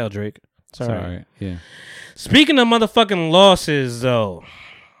 You took an L, Drake. It's all right. Yeah. Speaking of motherfucking losses, though,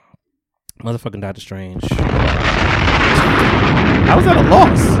 motherfucking Doctor Strange. How was that a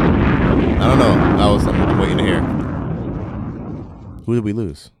loss? I don't know. I'm waiting to hear. Who did we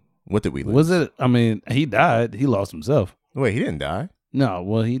lose? What did we lose? Was it? I mean, he died. He lost himself. Wait, he didn't die. No,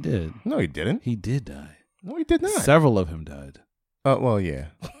 well, he did. No, he didn't. He did die. No, he did not. Several of him died. Oh, well, yeah.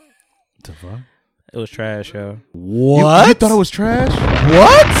 The fuck? It was trash, yo. What? You thought it was trash?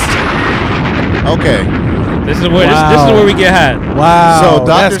 What? Okay. This is where we get hot. Wow. So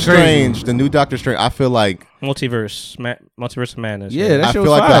Doctor Strange, the new Doctor Strange, I feel like multiverse of madness. Yeah, that I shit feel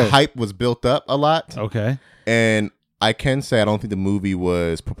was like fire. the hype was built up a lot. Okay. And I can say I don't think the movie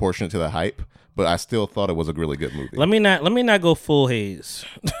was proportionate to the hype, but I still thought it was a really good movie. Let me not go full Haze.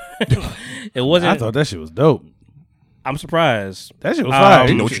 It wasn't. I thought that shit was dope. I'm surprised. That shit was fire.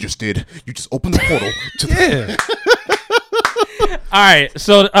 You know what you just did? You just opened the portal to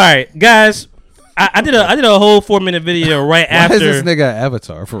All right, guys. I did a whole 4-minute video right after. Why is this nigga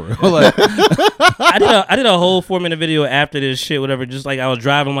Avatar for real? Like, I did a whole 4-minute video after this shit, whatever. Just like I was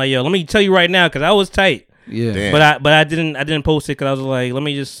driving, like, yo, let me tell you right now, because I was tight. Yeah. Damn. But I didn't post it because I was like, let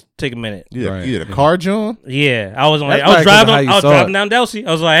me just take a minute. You did a car, John? Yeah, I was like, That's I was driving it. down Delsey.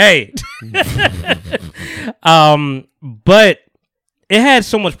 I was like, hey. But it had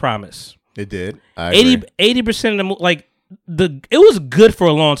so much promise. It did. 80% of the like it was good for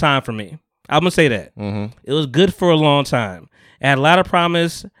a long time for me. I'm gonna say that. Mm-hmm. It was good for a long time. It had a lot of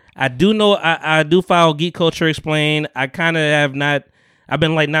promise. I do know I do follow Geek Culture Explained. I kind of have not. I've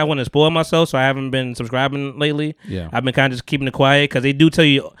been like not wanting to spoil myself, so I haven't been subscribing lately. Yeah, I've been kind of just keeping it quiet because they do tell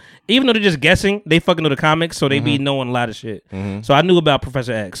you, even though they're just guessing, they fucking know the comics, so they be knowing a lot of shit. Mm-hmm. So I knew about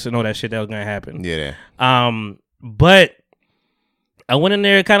Professor X and all that shit that was gonna happen. Yeah. But I went in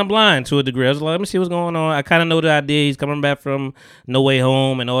there kind of blind to a degree. I was like, let me see what's going on. I kind of know the idea. He's coming back from No Way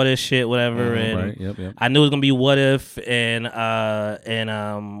Home and all this shit, whatever. And right. Yep. I knew it was gonna be What If and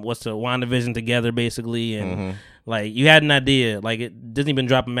what's the WandaVision together basically, and like you had an idea. Like it Disney been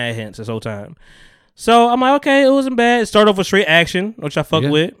dropping mad hints this whole time. So I'm like, okay, it wasn't bad. It started off with straight action, which I fuck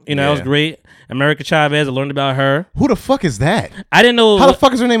with. You know, that was great. America Chavez, I learned about her. Who the fuck is that? I didn't know. How the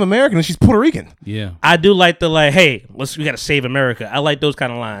fuck is her name American and she's Puerto Rican? Yeah. I do like the hey, we gotta save America. I like those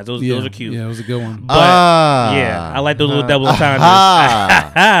kind of lines. Those are cute. Yeah, it was a good one. But yeah, I like those little double entendres.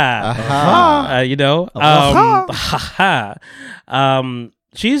 You know.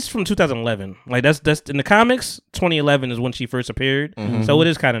 She's from 2011. Like that's in the comics. 2011 is when she first appeared. Mm-hmm. So it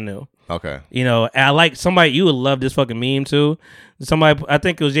is kind of new. Okay. You know, and I like somebody. You would love this fucking meme too. Somebody, I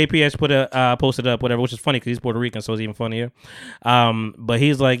think it was JPS posted up whatever, which is funny because he's Puerto Rican, so it's even funnier. But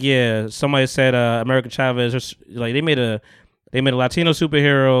he's like, yeah. Somebody said America Chavez. Like they made a Latino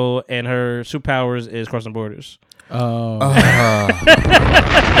superhero, and her superpowers is crossing borders. Oh, that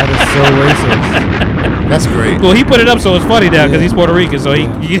is so racist. That's great. Well, he put it up, so it's funny now because he's Puerto Rican, so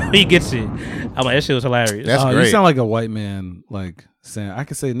he gets it. I'm like, that shit was hilarious. That's great. You sound like a white man, like saying I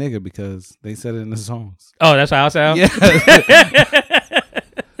can say nigga because they said it in the songs. Oh, that's how I sound. Yeah.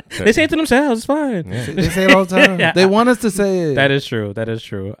 They say it to themselves. It's fine. Yeah. They say it all the time. They want us to say it. That is true. They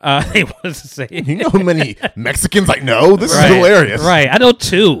want us to say it. You know how many Mexicans I know? This is hilarious. Right. I know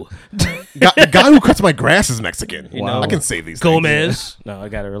 2. The guy who cuts my grass is Mexican. You know, I can save these Gomez. things. No, I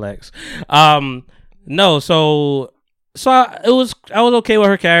gotta relax. No, so I was okay with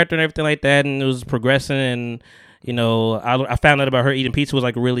her character and everything like that, and it was progressing, and you know, I found out about her eating pizza was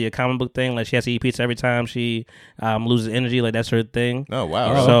like really a comic book thing. Like she has to eat pizza every time she loses energy. Like that's her thing. Oh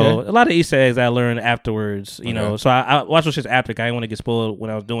wow! So a lot of Easter eggs I learned afterwards. You know, so I watched those shits after. I didn't want to get spoiled when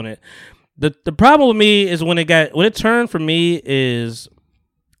I was doing it. The problem with me is when it turned for me is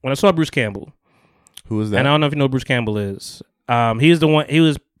when I saw Bruce Campbell. Who is that? And I don't know if you know who Bruce Campbell is. He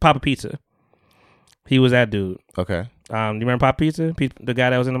was Papa Pizza. He was that dude. Okay. Do you remember Papa Pizza? The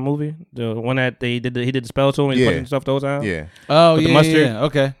guy that was in the movie? The one that he did the spell to him and he punching stuff the whole time? Yeah. Oh, with yeah, the mustard? yeah.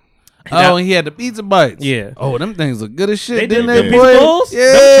 Okay. Oh, and he had the pizza bites. Yeah. Oh, them things look good as shit, They didn't did. they, The boy? pizza bowls?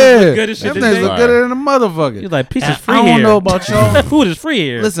 Yeah. Them look good as shit, Them didn't things they? look gooder than a motherfucker. You're like, pizza's free I here. don't know about y'all. Food is free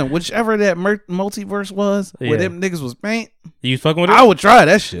here. Listen, whichever that multiverse was, where them niggas was paint, you fucking with it? I would try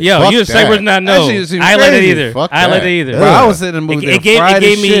that shit. Yo, you a cyber not know. That shit seems I ain't like that crazy. either. Fuck I ain't like that that. either. Bro, I was sitting in the movie. It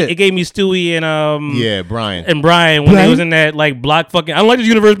gave me Stewie and Brian when they was in that like block fucking. I don't like this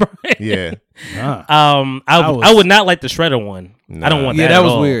universe, Brian. Yeah. I would not like the Shredder one. Nah. I don't want Yeah, that. that at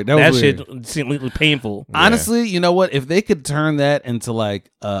was all. weird. That was shit seemed painful. Honestly, you know what? If they could turn that into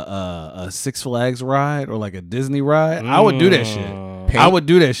like a Six Flags ride or like a Disney ride, I would do that shit. I would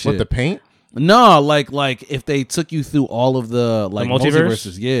do that shit. With the paint? No, like if they took you through all of the like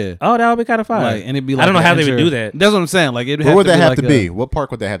multiverses, yeah. Oh, that would be kind of fun. Like, and it'd be like I don't know how they would do that. That's what I'm saying. Like, where would that have to be? What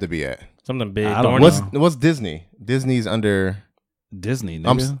park would that have to be at? Something big. I don't know. What's Disney? Disney's under Disney.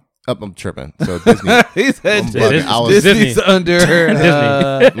 Nigga. I'm tripping. So Disney. He said Disney's under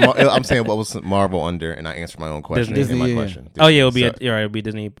Disney. I'm saying what was Marvel under, and I answered my own question. Disney, my yeah. question. Disney, Oh yeah, it'll be so, you're right. It'll be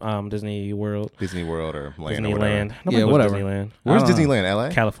Disney Disney World or Land or Disneyland. whatever. Nobody goes whatever. to Disneyland. Where's Disneyland? LA?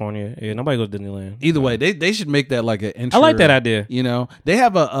 California. Yeah, nobody goes to Disneyland. Either way, they should make that like an intro. I like that idea. You know, they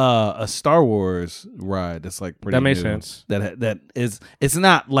have a Star Wars ride that's like pretty. That makes new. sense. That is, it's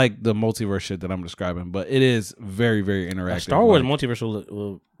not like the multiverse shit that I'm describing, but it is very very interactive. Star Wars like, multiverse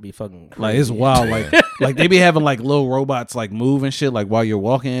will be fucking crazy. Like it's wild. Like they be having like little robots like move and shit like while you're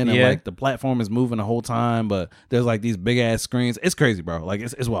walking, and like the platform is moving the whole time, but there's like these big ass screens. It's crazy, bro. Like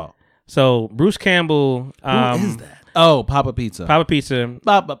it's wild. So Bruce Campbell. Who is that? Oh, Papa Pizza. Papa Pizza.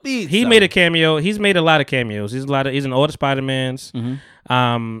 Papa Pizza. He made a cameo. He's made a lot of cameos. He's in all the Spider-Mans.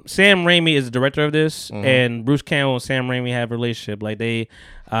 Mm-hmm. Sam Raimi is the director of this, and Bruce Campbell and Sam Raimi have a relationship. Like they,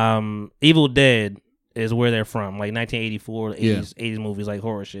 Evil Dead is where they're from, like 1984, 80s movies, like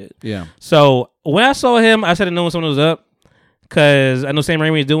horror shit. Yeah. So when I saw him, I should have known something was up because I know Sam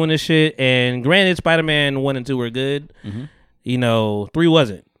Raimi is doing this shit. And granted, Spider-Man 1 and 2 were good. You know, 3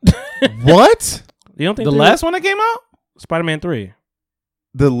 wasn't. What? You don't think the last one that came out? Spider-Man 3.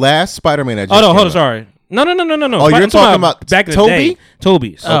 The last Spider-Man that just hold on, out. sorry. No. Oh, you're talking about back in the Toby? day.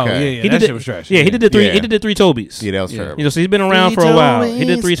 Toby's. Oh, Okay. yeah. He That did shit was trash. Yeah, he did the 3. Yeah. He did the 3 Tobys. Yeah, that was terrible. You know, so he's been around for a while. He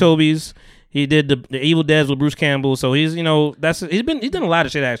did 3 Tobys. He did the Evil Deads with Bruce Campbell. So he's, you know, he's done a lot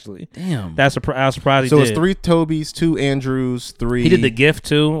of shit actually. Damn. I was surprised he So did. it's 3 Tobys, 2 Andrews, 3. He did The Gift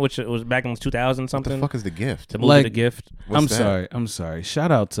too, which was back in 2000 something. What the fuck is The Gift? The movie The Gift. What's that? I'm sorry.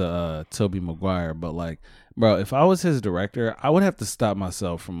 Shout out to Tobey Maguire, but like, bro, if I was his director, I would have to stop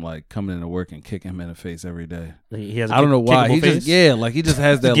myself from like coming into work and kicking him in the face every day. He has a I don't know why. kickable He face? just like he just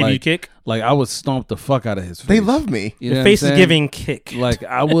has that Give like you kick? Like I would stomp the fuck out of his face. They love me. You know The what face I'm is saying? giving kick. Like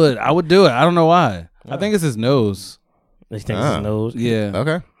I would do it. I don't know why. I think it's his nose. He thinks his nose. Yeah.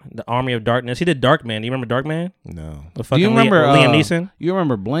 Okay. The Army of Darkness. He did Darkman. Do you remember Darkman? No. The Do fucking you remember Liam Neeson? You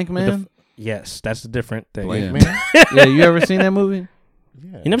remember Blank Man? Yes, that's a different thing. Blank Yeah. Man? Yeah, you ever seen that movie?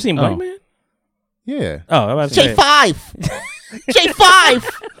 Yeah. You never seen Blank Oh. Man? Yeah. Oh, I was about to say. J5.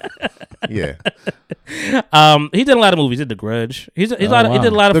 J5. Yeah. He did a lot of movies. He did The Grudge. He did a lot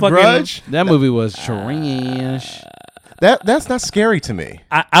of The fucking. Grudge? That movie was trash. That's not scary to me.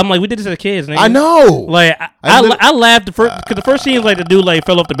 I'm like, we did this as kids. Nigga. I know. Like I laughed because the first scene was like the dude like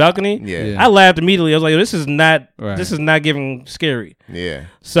fell off the balcony. Yeah. I laughed immediately. I was like, this is not giving scary. Yeah.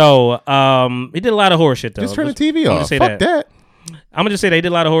 So he did a lot of horror shit though. Just turn the TV off. Fuck that. I'm gonna just say they did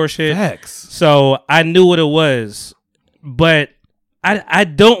a lot of horror shit. Facts. So I knew what it was, but I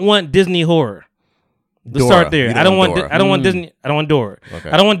don't want Disney horror. Let's start there. I don't want Disney. I don't want Dora. Okay.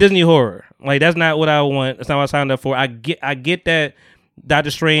 I don't want Disney horror. Like that's not what I want. That's not what I signed up for. I get that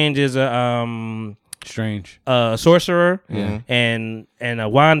Doctor Strange is a sorcerer and a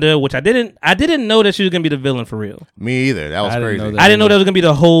Wanda, which I didn't know that she was gonna be the villain for real. Me either. That was crazy. I didn't know that was gonna be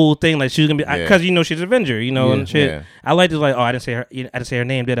the whole thing. Like she was gonna be because you know she's an Avenger, you know, Yeah. and shit. Yeah. I like this. Like I didn't say her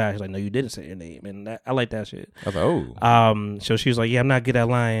name, did I? She's like, no, you didn't say her name, and I like that shit. I was like, oh. So she was like, yeah, I'm not good at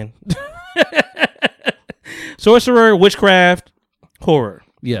lying. Sorcerer, witchcraft, horror.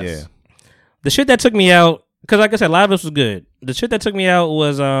 Yes. Yeah. The shit that took me out, because like I said, a lot of this was good. The shit that took me out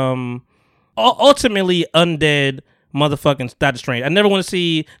was ultimately undead motherfucking Doctor Strange. I never want to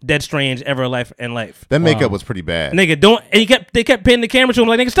see Dead Strange ever in life. That makeup was pretty bad. Nigga, don't. And they kept pinning the camera to him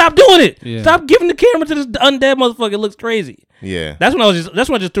like, nigga, stop doing it. Yeah. Stop giving the camera to this undead motherfucker. It looks crazy. Yeah. That's when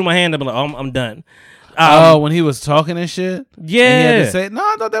I just threw my hand up and like, oh, I'm done. When he was talking and shit? Yeah. And he had to say, no,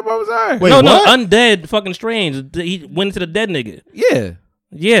 I thought that part was alright. Wait, no, what? undead fucking Strange. He went into the dead nigga. Yeah.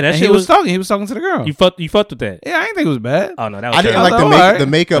 Yeah, that And shit he was talking to the girl. You fucked with that. Yeah, I didn't think it was bad. Oh no, that was I didn't terrible. like the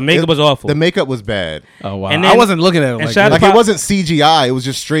makeup. The makeup was awful. The makeup was bad. Oh wow. And I then- wasn't looking at it and like shout that. out- Like it wasn't CGI. It was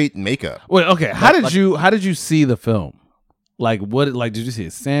just straight makeup. Wait, okay. How did you see the film? Like what? Like did you see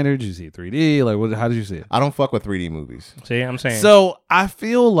it standard? Did you see it 3D? Like what? How did you see it? I don't fuck with 3D movies. See, I'm saying. So I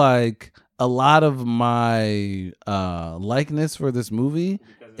feel like a lot of my likeness for this movie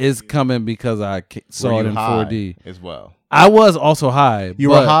is coming because I saw Were it you in high 4D as well. I was also high.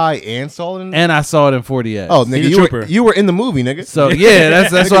 You were high and saw it in. and I saw it in 4DX. Oh, nigga, you were in the movie, nigga. So yeah,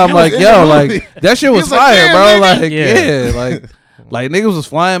 that's Nigga, why I'm you like, was in yo, the like movie. that shit was He was like, fire, "Damn, bro. nigga." Like Yeah. like niggas was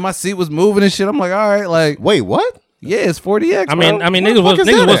flying, my seat was moving and shit. I'm like, all right, like Wait, what? yeah, it's 4DX. I mean, bro. Where the fuck is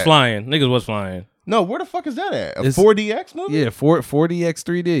that niggas was at? flying. Niggas was flying. No, where the fuck is that at? A It's- 4DX movie? yeah, 4DX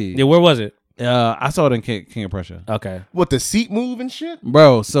 3D. Yeah, where was it? I saw it in King of Prussia. Okay. What, the seat move and shit?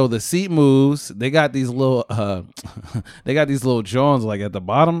 Bro, so the seat moves. They got these little, they got these little joints like at the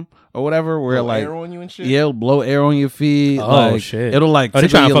bottom or whatever, where Blow like air on you and shit? yeah, it'll blow air on your feet. Oh, like, shit. It'll like Oh, they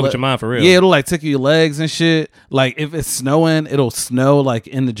tickle trying to your fuck with your mind for real. Yeah, it'll like tickle your legs and shit. Like if it's snowing, it'll snow like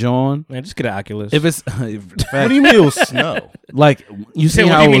in the joint. Man, just get an Oculus. If it's What do you mean it was snow? like you see what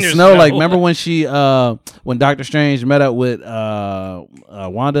do how you it mean was there's snow? snow? Like remember when Doctor Strange met up with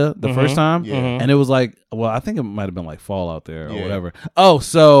Wanda the first time, Yeah. and it was like, well, I think it might have been like fall out there or Yeah. whatever. Oh,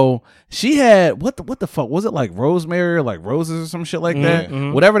 so she had what the fuck was it, like rosemary or like roses or some shit like that?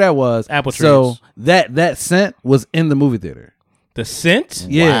 Whatever that was, Apple So trees. that scent was in the movie theater. the scent?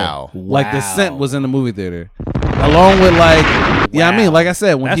 Yeah, Wow. like the scent was in the movie theater. along with like, yeah, I mean, like I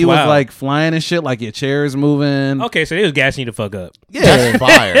said, when he was like flying and shit, like your chair is moving. Okay, so he was gassing you to fuck up. Yeah, that's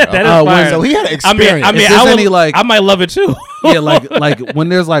fire. That is fire. So he had an experience. I mean, I might love it too. Yeah, like when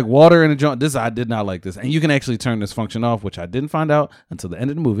there's like water in the joint. This I did not like this, and you can actually turn this function off, which I didn't find out until the end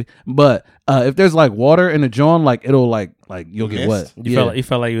of the movie. But if there's like water in the joint, like it'll like you'll get wet. You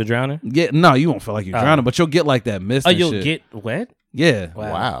felt like you were drowning? Yeah, no, you won't feel like you're drowning, but you'll get like that mist. Oh, and you'll shit. get wet? Yeah.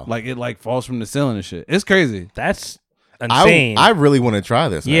 Wow. Like it like falls from the ceiling and shit. It's crazy. That's insane. I really want to try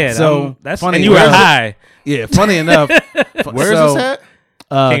this. Yeah. So that's funny. And you were high. Yeah. Funny enough. Where is this at?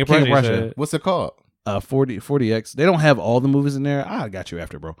 King of Prussia. What's it called? 40X. They don't have all the movies in there. I got you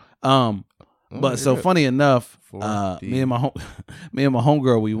after, bro. But so funny enough, me and my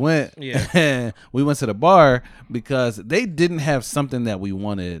homegirl, we went. Yeah. And we went to the bar because they didn't have something that we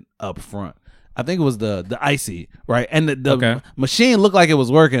wanted up front. I think it was the icy, right? And the machine looked like it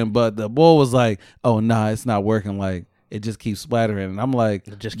was working, but the boy was like, "Oh nah, it's not working. Like it just keeps splattering." And I'm like,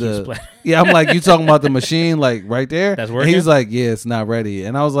 it just keeps splattering. Yeah, I'm like, you talking about the machine like right there? That's working. And he's like, yeah, it's not ready.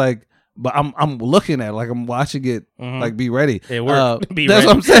 And I was like, but I'm looking at it, like I'm watching it, like be ready. It worked. That's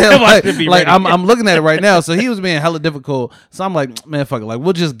what I'm saying. Like I'm looking at it right now. So he was being hella difficult. So I'm like, man, fuck it. Like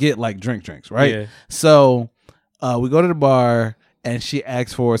we'll just get like drinks, right? Yeah. So we go to the bar and she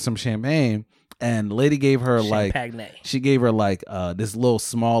asked for some champagne. And the lady gave her she gave her like this little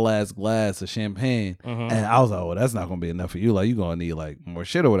small ass glass of champagne, and I was like, "Oh, that's not gonna be enough for you. Like, you gonna need like more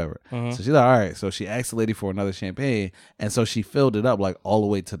shit or whatever." So she's like, "All right." So she asked the lady for another champagne, and so she filled it up like all the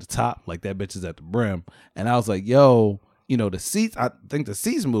way to the top, like that bitch is at the brim. And I was like, "Yo, you know the seats. I think the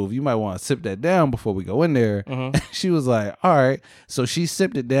seats move. You might want to sip that down before we go in there." And she was like, "All right." So she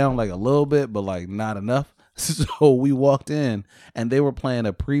sipped it down like a little bit, but like not enough. So we walked in and they were playing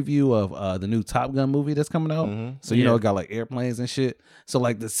a preview of the new Top Gun movie that's coming out. So you know it got like airplanes and shit. So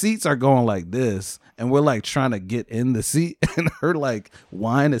like the seats are going like this and we're like trying to get in the seat and her like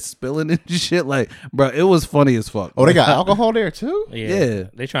wine is spilling and shit. Like, bro, it was funny as fuck. Oh, they got alcohol there too? Yeah.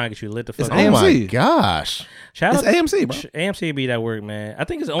 They trying to get you lit the fuck It's up. AMC. Oh my gosh. Shout it's out AMC, bro. AMC be that work, man. I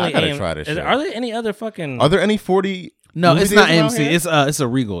think it's only I gotta try this shit. Are there any other fucking... Are there any 40... No, movie it's not theaters around AMC. here? It's a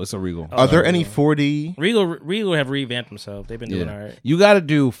Regal. It's a Regal. Are there any 4D? Regal have revamped themselves. They've been doing all right. You got to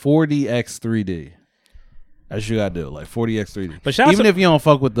do 4DX 3D. That's what you got to do, like 4DX 3D. But even if you don't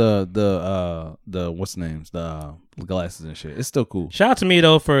fuck with the what's the names, the glasses and shit, it's still cool. Shout out to me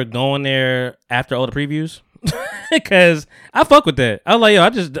though for going there after all the previews. Because I fuck with that. I was like, yo,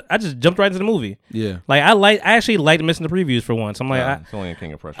 I just jumped right into the movie. Yeah. Like I actually liked missing the previews for once. I'm like, it's only a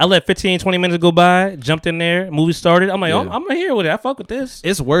King of Prussia. I let 15-20 minutes go by, jumped in there, movie started. I'm like, I'm here with it. I fuck with this.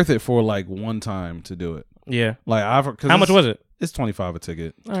 It's worth it for like one time to do it. Yeah. Like how much was it? It's $25 a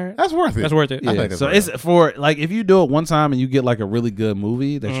ticket. All right. That's worth it. That's worth it. Yeah. So it's for like if you do it one time and you get like a really good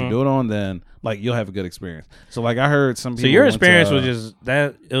movie that you do it on, then like you'll have a good experience. So like I heard some people. So your experience was just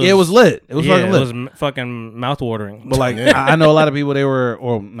that. It was lit. It was fucking lit. It was fucking mouth watering. But like I know a lot of people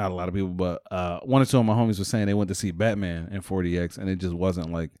or not a lot of people, but one or two of my homies were saying they went to see Batman in 4DX and it just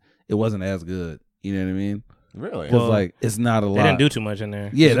wasn't like it wasn't as good. You know what I mean? Really? Because like it's not a lot. They didn't do too much in there.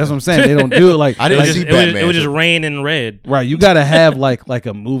 Yeah, that's what I'm saying. They don't do it like I didn't see Batman. It was just rain and red. Right. You gotta have like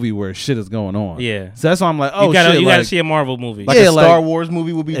a movie where shit is going on. Yeah. So that's why I'm like, oh, you gotta, shit. You gotta see a Marvel movie. Like a Star Wars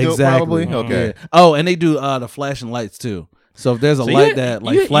movie would be dope, probably. Okay. Yeah. Oh, and they do the flashing lights too. So if there's a light that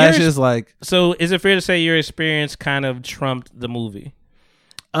like flashes, like. So is it fair to say your experience kind of trumped the movie?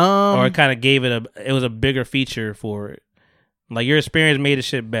 Or it kind of gave it it was a bigger feature for it. Like your experience made the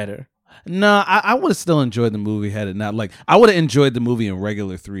shit better. No, I would have still enjoyed the movie had it not like I would have enjoyed the movie in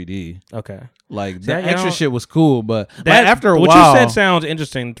regular 3D. Okay, like that extra shit was cool, but that, like, after a what while, you said sounds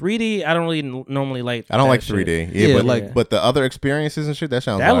interesting. 3D, I don't really normally like. I don't like 3D. Yeah, but the other experiences and shit that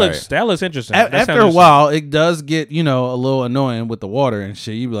sounds that looks interesting. After a while, it does get a little annoying with the water and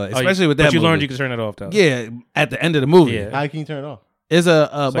shit. You be like, especially with that. But you movie. learned you can turn it off though. Yeah, at the end of the movie. Yeah. How can you turn it off? It's a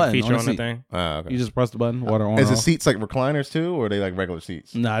it's button like feature on the seat. thing. Okay. You just press the button, water on. Is the seats like recliners too, or are they like regular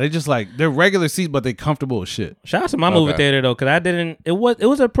seats? Nah, they just like they're regular seats, but they comfortable as shit. Shout out to my movie theater though, because I didn't. It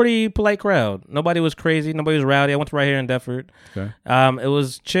was a pretty polite crowd. Nobody was crazy. Nobody was rowdy. I went to right here in Deptford. Okay. It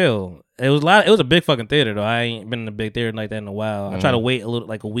was chill. It was it was a big fucking theater though. I ain't been in a big theater like that in a while. I try to wait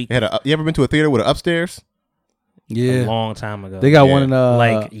a week. You ever been to a theater with an upstairs? Yeah, a long time ago. They got one in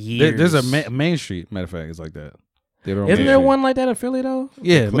like years. There's a Main Street. Matter of fact, it's like that. Isn't there one like that in Philly though?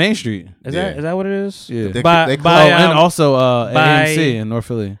 Yeah, Main Street. Is that what it is? Yeah. And also AMC in North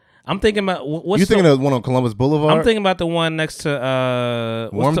Philly. I'm thinking about you thinking of one on Columbus Boulevard? I'm thinking about the one next to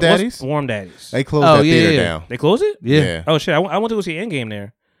Warm Daddies. Warm Daddies. They closed that theater down. They closed it? Yeah. Oh shit! I went to go see Endgame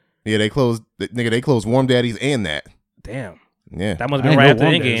there. Yeah, they closed. They closed Warm Daddies and that. Damn. Yeah, that must have been right after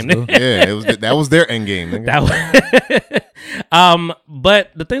the end game. Yeah, that was their end game.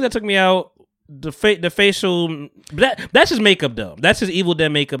 But the thing that took me out, the facial, that's his makeup though. That's his Evil Dead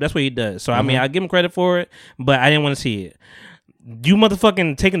makeup. That's what he does. So I mean, I give him credit for it, but I didn't want to see it. You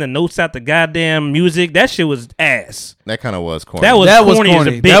motherfucking taking the notes out the goddamn music. That shit was ass. That kind of was corny. That was corny. As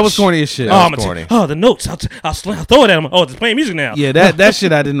a bitch. That was corny as shit. The notes. I'll throw it at him. Oh, it's playing music now. Yeah, that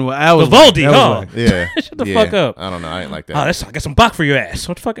shit I didn't. I was Vivaldi. Yeah. Shut the fuck up. I don't know. I ain't like that. I got some Bach for your ass.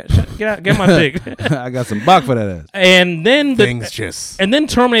 What the fuck? Get out. Get my dick. I got some Bach for that ass. And then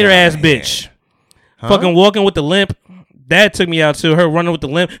Terminator ass bitch, fucking walking with the limp. That took me out too. Her running with the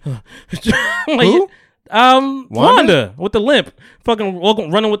limp. Who? Wanda with the limp, fucking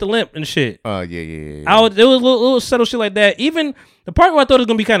running with the limp and shit. Yeah. It was little subtle shit like that. Even the part where I thought it was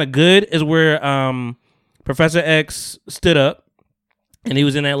gonna be kind of good is where Professor X stood up and he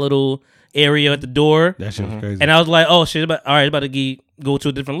was in that little area at the door. That shit was crazy. And I was like, oh shit, it's about to go to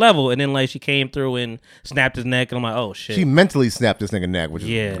a different level. And then like she came through and snapped his neck, and I'm like, oh shit. She mentally snapped this nigga neck, which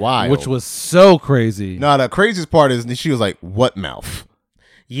is wild. Which was so crazy. No, the craziest part is she was like, "What mouth?"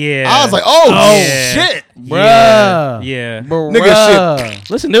 Yeah, I was like, shit, bruh. Yeah. Nigga shit.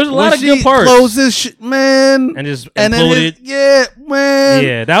 Listen, there was a lot of good parts. Closes shit, man. And just and imploded. Man.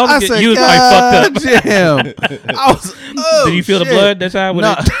 Yeah, that was good. Said, You was probably fucked up. Damn. I was, Did you feel the blood? That's how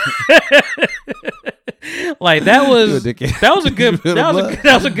like that was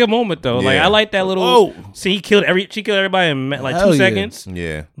a good moment though. Yeah. Like I like that little see she killed everybody in like 2 seconds.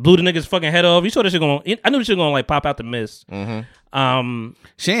 Yeah. Blew the nigga's fucking head off. You saw this shit going. I knew this shit going like pop out the mist.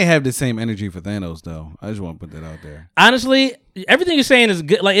 She ain't have the same energy for Thanos though. I just want to put that out there. Honestly, everything you're saying is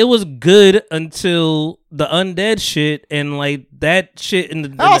good. Like it was good until the undead shit and like that shit in the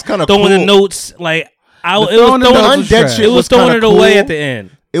that was kind of throwing cool. the notes. Like it was throwing it away cool. at the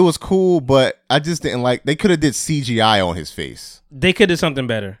end. It was cool, but I just didn't like. They could have did CGI on his face. They could have something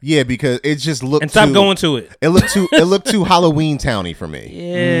better. Yeah, because it just looked. And stop going to it. It looked too Halloween towny for me.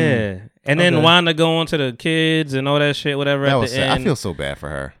 Yeah, and then Wanda going to the kids and all that shit, whatever. That at was the sad. end. I feel so bad for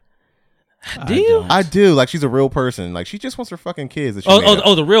her. Do you? I do. Like she's a real person. Like she just wants her fucking kids. That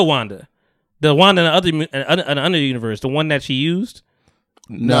she the real Wanda, the Wanda in the other universe, the one that she used.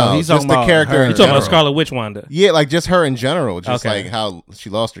 No, he's just talking the about character. her. In You're talking about general. Scarlet Witch Wanda. Yeah, like just her in general. Just Okay. like how she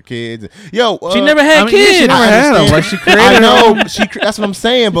lost her kids. Yo, She never had kids. She never had them. Like she created I know. them. That's what I'm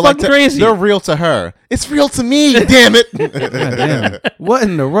saying. But like, Fucking crazy. they're real to her. It's real to me. Damn it. Damn. What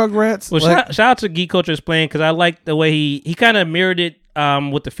in the Rugrats? Well, Like, shout out to Geek Culture Explained because I like the way he kind of mirrored it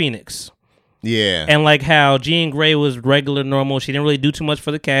with the Phoenix. Yeah. And like how Jean Grey was regular, normal. She didn't really do too much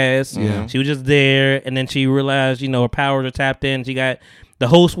for the cast. Yeah. She was just there, and then she realized, her powers are tapped in. She got the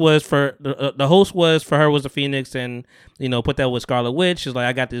host was for her was the Phoenix, and put that with Scarlet Witch. She's like,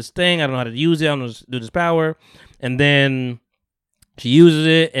 I got this thing. I don't know how to use it. I'm gonna do this power, and then she uses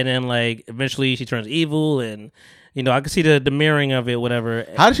it, and then like eventually she turns evil, and I can see the mirroring of it, whatever.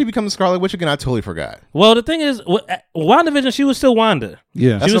 How did she become the Scarlet Witch again? I totally forgot. Well, the thing is, WandaVision, she was still Wanda.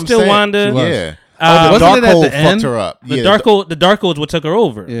 Yeah, That's she was what I'm still saying. Wanda. She was. Yeah. Wasn't the it at Darkhold the end? fucked her up. The Darkhold what took her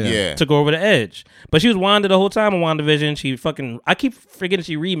over. Yeah. Took her over the edge. But she was Wanda the whole time in WandaVision. I keep forgetting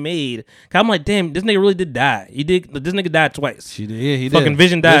she remade. I'm like, damn, this nigga really did die. This nigga died twice. She did. Yeah, he did. Fucking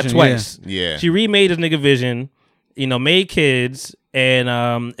Vision died twice. Yeah. She remade this nigga Vision, made kids,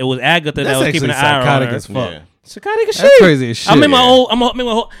 and it was Agatha that was keeping an eye on her. As fuck. Yeah. Psychotic as shit. That's crazy as shit. I'm in my own. I'm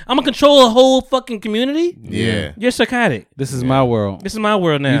gonna control a whole fucking community. Yeah. You're psychotic. This is my world. This is my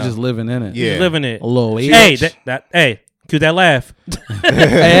world now. You just living in it. Yeah. You living it. A little Hey, cue that laugh.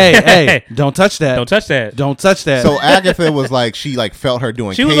 hey, don't touch that. Don't touch that. Don't touch that. So Agatha was like, she like felt her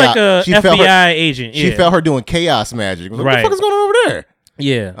doing. She chaos. was like a She felt FBI agent. She Yeah. felt her doing chaos magic. Was like, Right. What the fuck is going on over there?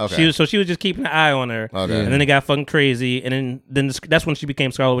 Yeah. Okay. She was just keeping an eye on her. Okay. And then it got fucking crazy. And then that's when she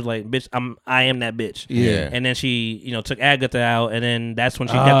became Scarlet Witch. Like, bitch, I am that bitch. Yeah. And then she, took Agatha out. And then that's when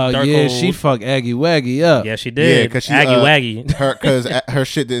she got the Darkhold. Yeah, she fucked Aggie Waggy up. Yeah, she did. Yeah, because she Aggie Waggy. because her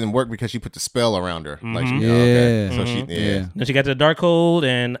shit didn't work because she put the spell around her. Like, she, Yeah. okay. So she, Then she got the Darkhold,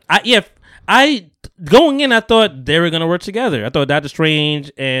 and I going in, I thought they were gonna work together. I thought Doctor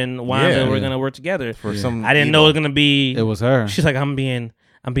Strange and Wanda were gonna work together. For some, I didn't know it was gonna be. It was her. She's like, I'm being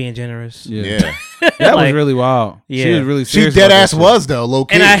generous. Yeah. That Like, was really wild. yeah. She was really She serious. dead about ass that was though, low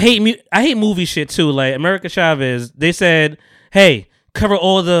key. And I hate movie shit too. Like America Chavez, they said, hey, cover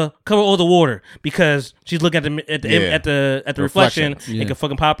all the water because she's looking at the reflection. Yeah. It could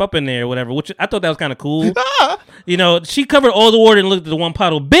fucking pop up in there or whatever. Which I thought that was kind of cool. She covered all the water and looked at the one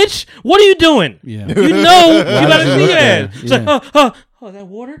puddle. Bitch, what are you doing? Yeah. You know you gotta see that. Yeah. She's like, that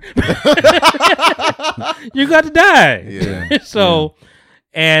water. You got to die. Yeah. So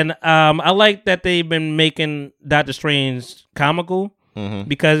And I like that they've been making Doctor Strange comical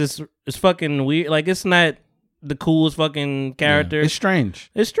because it's fucking weird. Like, it's not the coolest fucking character. Yeah. It's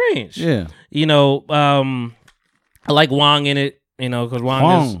strange. It's strange. Yeah. You know, I like Wong in it, you know, because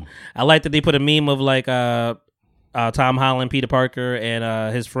Wong is... I like that they put a meme of, like, Tom Holland, Peter Parker,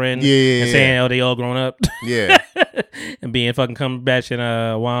 and his friend, and saying, "Oh, they all grown up." Yeah, and being fucking Cumberbatch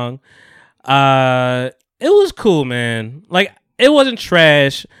and Wong. It was cool, man. Like, it wasn't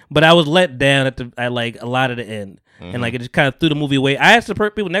trash, but I was let down at like a lot of the end, and like it just kind of threw the movie away. I asked the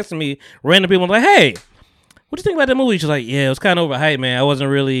people next to me, random people, like, "Hey, what do you think about that movie?" She's like, "Yeah, it was kind of overhyped, man. I wasn't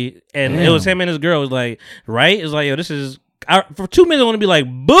really." And it was him and his girl. It was like, right? It's like, yo, this is. For 2 minutes, I want to be like,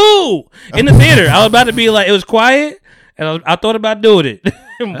 boo! In the theater. I was about to be like, it was quiet, and I thought about doing it.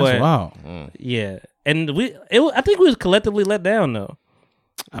 But, wow. Yeah. And I think we was collectively let down, though.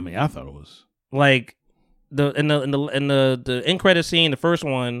 I mean, I thought it was. Like, in the end credit scene, the first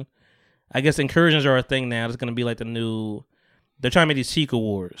one, I guess incursions are a thing now. It's going to be like the new... They're trying to make these sequel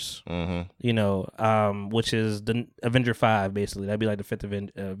wars, you know, which is the Avenger 5, basically. That'd be like the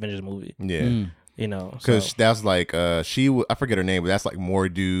 5th Avengers movie. Yeah. You know, because that's like I forget her name, but that's like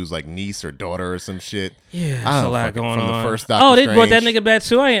Mordu's like niece or daughter or some shit. Yeah, there's a lot going from on. The first Doctor they Strange. brought that nigga back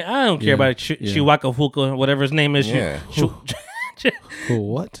too. I don't care about Chiwaka Fuka, whatever his name is. Yeah.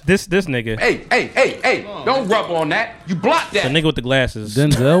 What? This nigga. Hey! Don't rub on that. You blocked that. The nigga with the glasses.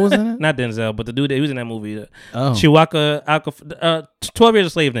 Denzel was in it. Not Denzel, but the dude that he was in that movie. Chiwaka, 12 Years a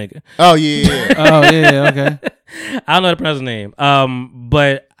Slave nigga. Oh yeah. Oh yeah. Okay. I don't know how to pronounce his name.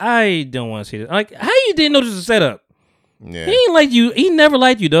 But I don't want to see this. Like, how you didn't know this was a setup? Yeah. He ain't like you. He never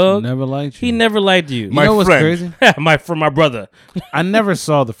liked you, dog. Never liked you. He never liked you. You know what's crazy? my brother. I never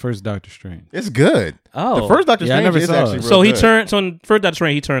saw the first Doctor Strange. It's good. Oh, the first Doctor Strange I never is saw actually it. real So he good. turned. So in first Doctor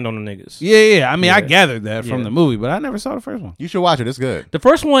Strange, he turned on the niggas. Yeah. I mean, I gathered that from the movie, but I never saw the first one. You should watch it. It's good. The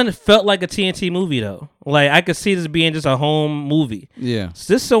first one felt like a TNT movie, though. Like, I could see this being just a home movie. Yeah.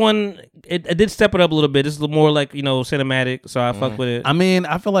 So this one, it did step it up a little bit. This is a little more like, you know, cinematic. So I fuck with it. I mean,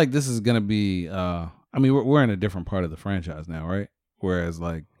 I feel like this is gonna be. I mean, we're in a different part of the franchise now, right? Whereas,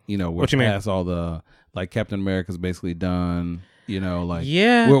 like, you know, we're past all the, like, Captain America's basically done. You know, like,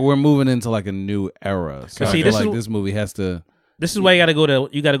 we're moving into like a new era. So I feel like this movie has to. This is why you got to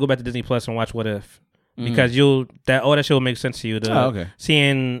go back to Disney Plus and watch What If, because all that shit will make sense to you.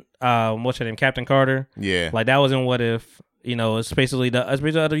 Seeing what's her name, Captain Carter. Yeah, like that was in What If. You know, it's basically the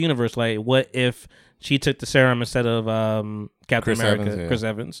other universe. Like, what if she took the serum instead of Captain America, Chris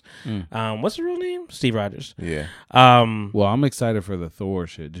Evans? What's her real name? Steve Rogers. Yeah. Well, I'm excited for the Thor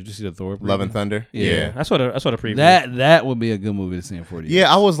shit. Did you see the Thor preview? Love and Thunder? Yeah. I saw the preview. That would be a good movie to see in 40 years.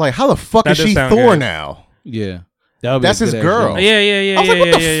 Yeah, I was like, how the fuck is she Thor now? Yeah. That's his girl. Yeah. I was like,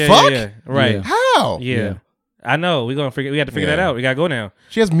 what the fuck? Yeah. Right. Yeah. How? Yeah. I know. We got to figure that out. We got to go now.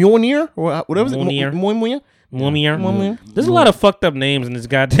 She has Mjolnir? Or whatever is it? Mjolnir. There's a lot of fucked up names in this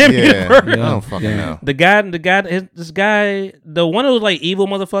goddamn universe. I don't fucking know. The one of those like evil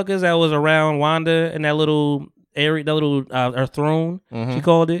motherfuckers that was around Wanda and that little area, her throne, she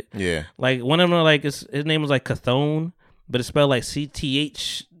called it. Yeah. Like one of them, like his name was like Chthon, but it's spelled like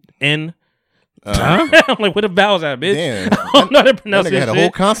CTHN. I'm like, what the vowels out, bitch? Damn. I don't know how to pronounce that nigga had a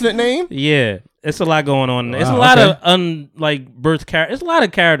whole consonant name? Yeah. It's a lot going on. It's a lot of birth characters. It's a lot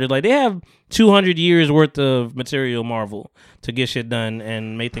of characters. Like, they have 200 years worth of material, Marvel, to get shit done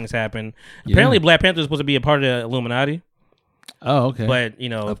and make things happen. Yeah. Apparently, Black Panther is supposed to be a part of the Illuminati. Oh, okay. But, you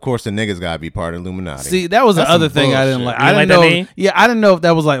know, of course, the niggas gotta be part of Illuminati. See, that was the other thing I didn't like. I didn't know. Yeah, I didn't know if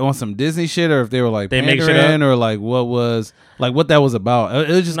that was like on some Disney shit or if they were like they make shit up, or like what that was about. It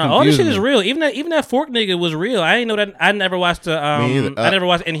was just all this shit is real. Even that fork nigga was real. I didn't know that. I never watched I never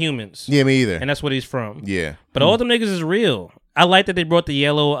watched Inhumans. Yeah, me either. And that's what he's from. Yeah, but all them niggas is real. I like that they brought the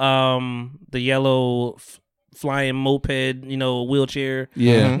yellow flying moped, you know, wheelchair.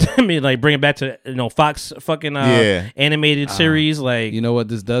 Yeah. I mean, like, bring it back to, you know, Fox fucking animated series. Like, you know what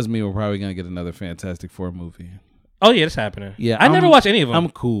this does mean? We're probably gonna get another Fantastic Four movie. Oh yeah, it's happening. Yeah, I never watched any of them.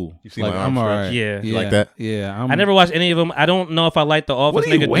 I'm cool. You see, like, I'm all right. Yeah, you like that? Yeah, I never watched any of them. I don't know if I like the Office. What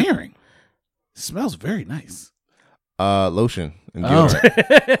are you wearing? It smells very nice. Lotion and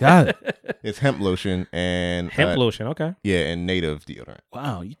deodorant. Got it. It's hemp lotion and hemp lotion. Okay. Yeah, and native deodorant.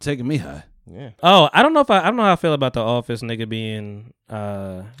 Wow, you taking me high. Yeah. Oh, I don't know how I feel about the Office nigga being.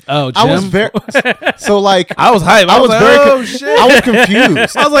 Jim? I was very so like I was hyped. I was like, very shit. I was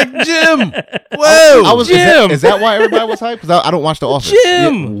confused. I was like, Jim. Whoa, I was Jim. Is that why everybody was hyped? Because I don't watch the Office.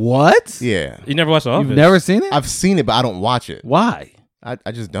 Jim. What? Yeah. You never watched the Office? You've never seen it? I've seen it, but I don't watch it. Why?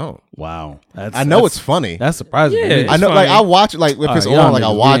 I just don't. Wow. I know it's funny. That's surprising. Yeah, I know. funny. Like I watch it. Like if it's on, like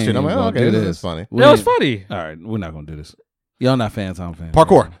I watch it. I'm like, oh, okay, this is funny. That was funny. All right, we're not gonna do this. Y'all not fans, I'm fans.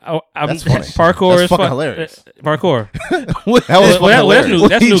 Parkour. That's funny. Parkour That's is fucking hilarious. Parkour. That was fucking hilarious.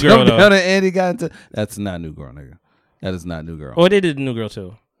 That's new girl though. And he got into, that's not new girl, nigga. That is not new girl. Oh, they did new girl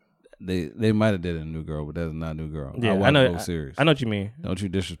too. They might have did a new girl, but that's not new girl. Yeah, I know. both series. I know what you mean. Don't you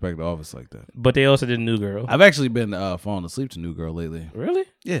disrespect the Office like that. But they also did new girl. I've actually been falling asleep to New Girl lately. Really?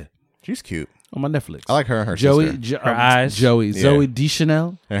 Yeah, she's cute on my Netflix. I like her and her Joey, sister. Her eyes. Joey, Yeah. Zoe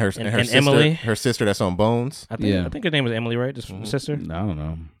Deschanel, and her sister, Emily. her sister that's on Bones. I think her name was Emily, right? Just sister. I don't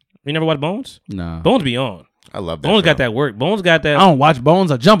know. You never watched Bones? Nah. Bones be on. I love that. Bones show. got that work. Bones got that. I don't watch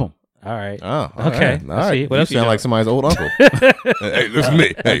Bones. I jump them. All right. Oh, all okay. right. All right. See. What you else sound like somebody's old uncle. Hey, listen to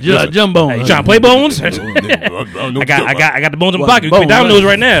me. Hey, Jump Bones. Hey, you trying to play Bones? I got the bones in my pocket. You can play dominoes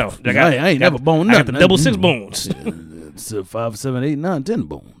right now. I ain't never boned I got nothing. the double six bones. It's 5, 7, 8, 9, 10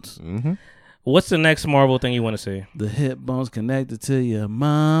 bones. Mm-hmm. What's the next Marvel thing you want to see? The hip bone's connected to your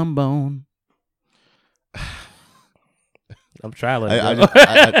mom bone. I'm trying.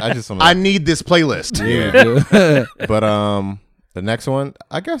 I just I need this playlist. Yeah. But the next one,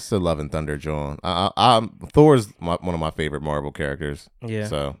 I guess the Love and Thunder John. Thor's one of my favorite Marvel characters. Yeah.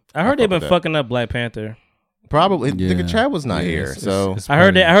 So I heard they've been fucking up Black Panther. Probably. Nigga, Chad was not here, so I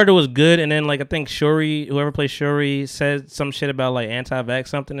heard it was good, and then like I think Shuri, whoever plays Shuri, said some shit about like anti-vax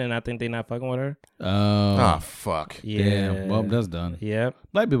something, and I think they not fucking with her. Oh fuck. Yeah. Damn. Well, that's done. Yep.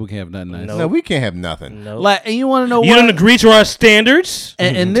 Black people can't have nothing nice. No, we can't have nothing. Nope. Like, and you want to know you what? don't agree to our standards?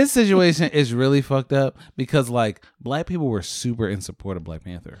 And in this situation, it's really fucked up because like black people were super in support of Black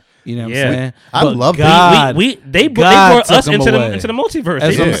Panther. You know what I'm saying? I love God. They brought us into the multiverse.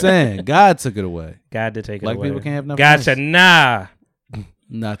 That's what I'm saying. God took it away. God did take it Black away. people can't have nothing. God nice. said, nah.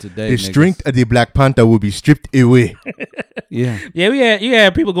 Not today. The strength of the Black Panther will be stripped away. Yeah. Yeah, you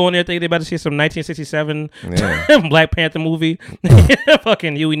had people going there thinking they about to see some 1967 Black Panther movie.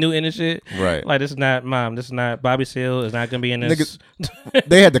 Fucking Huey Newton and shit. Right. Like, this is not Bobby Seale is not going to be in this. Niggas,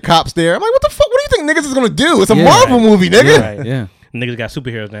 they had the cops there. I'm like, what the fuck? What do you think niggas is going to do? It's a Marvel movie, nigga. Right. Yeah. Niggas got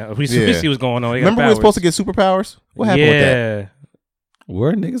superheroes now. We see what's going on. Remember we were supposed to get superpowers? What happened with that?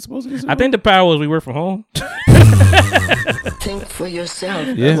 Were niggas supposed to get superpowers? I think the power was we work from home. Think for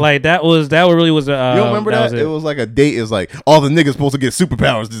yourself. Yeah. Like that really was a. You don't remember that? It was like a date. It was like all the niggas supposed to get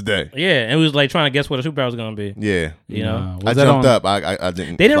superpowers this day. Yeah, and it was like trying to guess what a superpower was going to be. Yeah. You know? I jumped up. I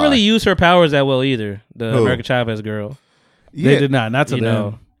didn't. They didn't fly. really use her powers that well either. The Who? American Chavez girl. They did not. Not to you them.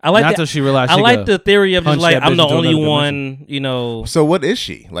 know. I like not till she realized. I like the theory of just like I'm the only dimension. one, you know. So what is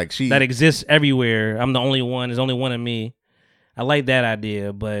she? Like she that exists everywhere. I'm the only one. There's only one of me. I like that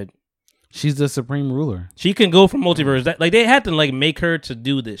idea, but she's the supreme ruler. She can go from multiverse. Like they had to like make her to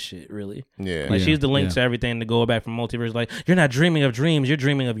do this shit. Really, yeah. Like she's the link to everything to go back from multiverse. Like you're not dreaming of dreams. You're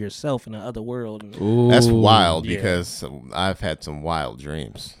dreaming of yourself in the other world. Ooh. That's wild because I've had some wild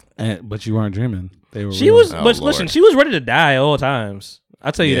dreams. But you weren't dreaming. They were. She was. But listen, she was ready to die all times.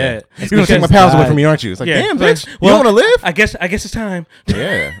 I'll tell you that. You're gonna take my powers away from me, aren't you? It's like, damn, bitch. You don't want to live? I guess it's time.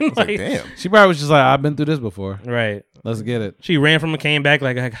 Yeah. It's like, damn. She probably was just like, I've been through this before. Right. Let's get it. She ran from and came back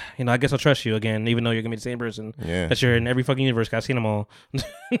like, you know, I guess I'll trust you again, even though you're gonna be the same person. Yeah. That you're in every fucking universe. 'Cause I've seen them all.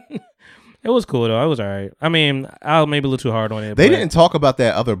 It was cool though. It was all right. I mean, I was maybe a little too hard on it. They didn't talk about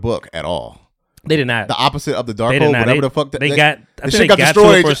that other book at all. They did not. The opposite of the Dark They Hole, did not. whatever the fuck. They got. I think shit they got got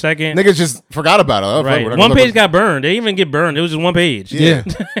destroyed to it for a second. Niggas just forgot about it. Oh, Right. fuck, One page got burned. They didn't even get burned. It was just one page. Yeah.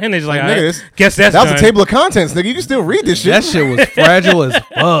 And they just like, nigga, right, guess that's that was done. a table of contents, nigga. You can still read this shit. That shit was fragile as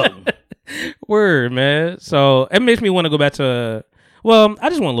fuck. Word, man. So it makes me want to go back to. Well, I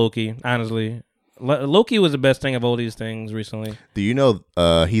just want Loki. Honestly, Loki was the best thing of all these things recently. Do you know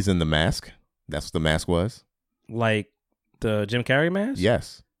he's in The Mask? That's what The Mask was. Like the Jim Carrey mask.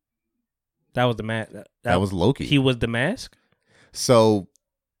 Yes. That was the mask. That was Loki. He was the mask. So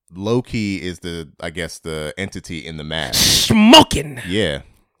Loki is I guess the entity in the mask. Smoking. Yeah.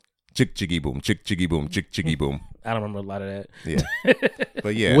 Chick chiggy boom, chick chiggy boom, chick chiggy boom. I don't remember a lot of that. Yeah.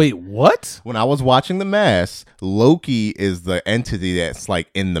 But yeah. Wait, what? When I was watching The Mask, Loki is the entity that's like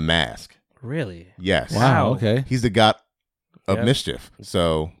in the mask. Really? Yes. Wow. Okay. He's the god of mischief.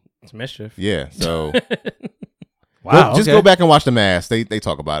 So it's mischief. Yeah. So wow. Just go back and watch The Mask. They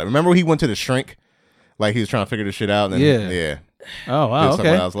talk about it. Remember he went to the shrink? Like he was trying to figure this shit out. And then, yeah. Oh wow.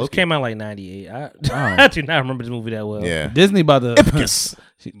 Okay. This came out like '98. Wow. I do not remember this movie that well. Yeah. Disney about to Epicus.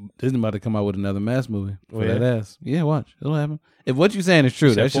 Disney about to come out with another Mask movie for yeah? that ass. Yeah, watch. It'll happen. If what you're saying is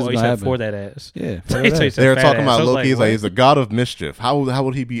true, that's just gonna happen. For that ass. Yeah. For They that ass. They were talking about So Loki. He's like, he's the god of mischief. How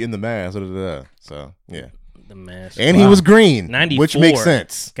would he be in the mask? So yeah. The Mask. And he was green, 94. which makes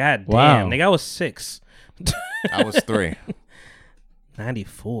sense. God damn, Wow. nigga, I was 6. I was 3.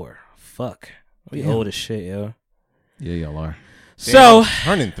 94. Fuck. We Damn. old as shit, yo. Yeah, y'all are. So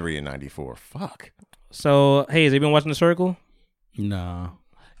turning 3 in 94. Fuck. So, Haze, have you been watching The Circle? Nah.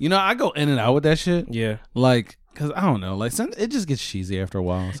 You know, I go in and out with that shit. Yeah. Like, because I don't know. Like, it just gets cheesy after a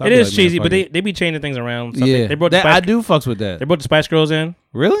while. So it is cheesy, but they be changing things around. So yeah. They brought I do fucks with that. They brought the Spice Girls in.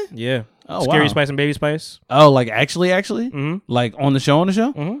 Really? Yeah. Oh, Scary wow. Spice and Baby Spice. Oh, like actually? Mm-hmm. Like on the show?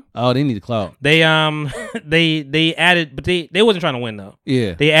 Mm-hmm. Oh, they need the clout. They they added, but they wasn't trying to win though.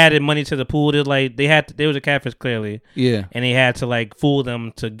 Yeah. They added money to the pool. There was a catfish clearly. Yeah. And they had to like fool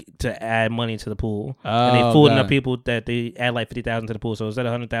them to add money to the pool. And they fooled enough people that they add like 50,000 to the pool. So instead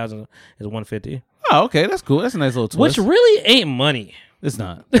of 100,000, it's 150. Oh, okay, that's cool. That's a nice little twist. Which really ain't money. It's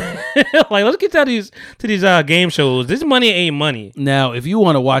not. Like, let's get to these game shows. This money ain't money. Now, if you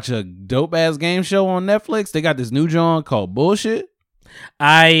want to watch a dope ass game show on Netflix, they got this new joint called Bullshit.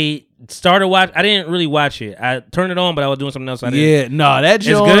 I started watch. I didn't really watch it. I turned it on, but I was doing something else. That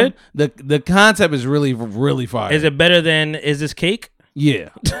joint. It's good. The concept is really really fire. Is it better than Is This Cake? Yeah,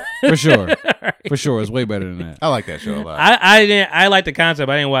 for sure. For sure, it's way better than that. I like that show a lot. I like the concept.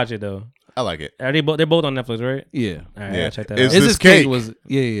 I didn't watch it though. I like it. Are they're both on Netflix, right? Yeah. All right, Yeah. I'll check that Is out. This Cake? Was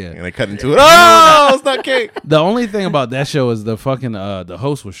yeah. And they cut into it. Oh, it's not cake. The only thing about that show is the fucking the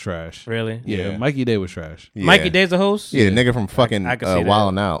host was trash. Really? Yeah. Mikey Day was trash. Yeah. Mikey Day's the host? Yeah, the nigga from fucking I can see that.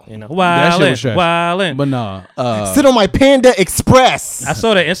 Wildin' Out. You know, That shit was trash. Wildin'. But nah. Sit on my Panda Express. I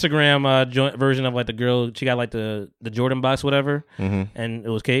saw the Instagram joint version of like the girl. She got like the Jordan box, whatever, and it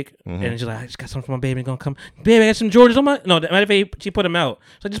was cake. And she's like, I just got something for my baby. Gonna come, baby. I got some Jordans on my. No, matter of fact, she put them out.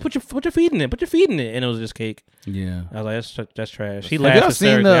 So just put your feet in it. Put your feet in it, and it was just cake. Yeah. I was like, that's trash. He Have laughed. y'all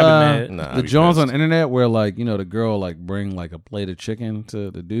seen the Jones Jones on the internet where like the girl like bring like a plate of chicken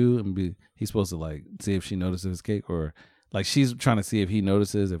to the dude and he's supposed to like see if she notices his cake or like she's trying to see if he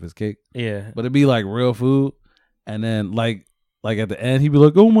notices if it's cake. Yeah. But it'd be like real food, and then like at the end he'd be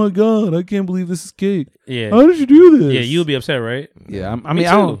like, "Oh my god, I can't believe this is cake. Yeah. How did you do this?" Yeah, you'd be upset, right? Yeah. I mean,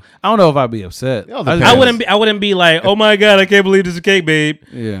 I don't know if I'd be upset. I wouldn't be like, "Oh my god, I can't believe this is cake, babe."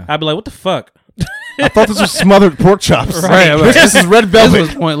 Yeah. I'd be like, "What the fuck?" I thought this was smothered pork chops. Right. This is red velvet. This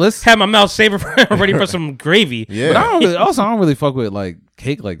was pointless. Had my mouth savored ready for some gravy. Yeah. But I don't really fuck with like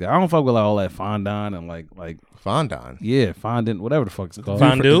cake like that. I don't fuck with like all that fondant and like fondant. Yeah, fondant, whatever the fuck it's called.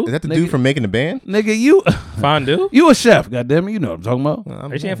 Fondue? Is that the dude from Making the Band? Nigga, you fondue? You a chef, goddammit. You know what I'm talking about.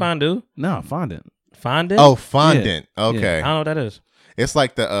 Are you saying fondue? No, fondant. Fondant? Oh, fondant. Yeah. Okay. I don't know what that is. It's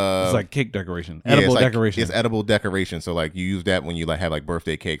like the it's like cake decoration. Yeah, Edible it's decoration. It's edible decoration. So like you use that when you like have like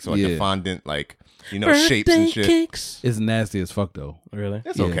birthday cake. So like the fondant, like birthday shapes and shit. Cakes. It's nasty as fuck though. Really?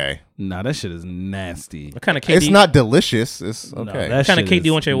 It's okay. Nah, that shit is nasty. What kind of cake? It's not delicious. It's okay. No, what kind of cake do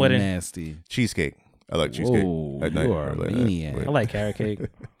you want your wedding? Nasty. Cheesecake. I like cheesecake. Whoa, At you night. are a Like that. maniac. I like carrot cake.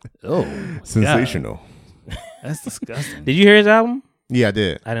 Oh, sensational. God. That's disgusting. Did you hear his album? Yeah, I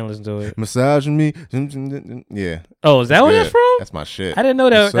did. I didn't listen to it. Massaging me. Yeah. Oh, is that where that's from? That's my shit. I didn't know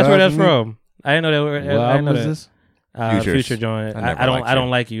that. That's where that's Massaging me. from. I didn't know that. What I didn't album know is that. this? Future joint. I don't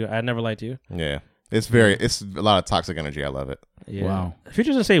like you. I never liked you. Yeah. It's a lot of toxic energy. I love it. Yeah. Wow.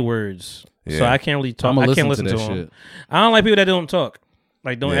 Future doesn't say words, so Yeah. I can't really talk. I'ma I can't listen listen to to that him. shit. I don't like people that don't talk.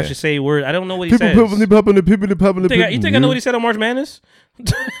 Like don't Yeah. actually say words. I don't know what he People says. popping, You think I know what he said on March Madness?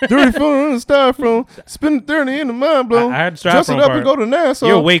 Dirty phone on the styrofoam. Spend 30 in the mind blown. I heard the Dress it styrofoam up part. and go to Nassau.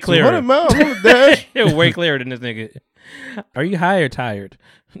 You're way clearer. 100 miles on the dash. You're way clearer than this nigga. Are you high or tired?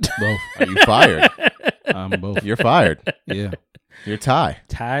 Both. Are you fired? I'm both. You're fired. Yeah. You're tied.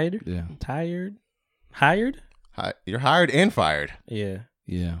 Tired? Yeah. Tired? Hired? You're hired and fired. Yeah.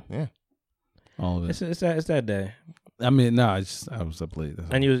 Yeah. Yeah. All of it. It's that day. I mean, no, I was up late.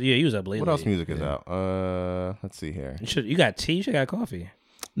 And you was up late. What else music is out? Let's see here. You got tea? You should got coffee.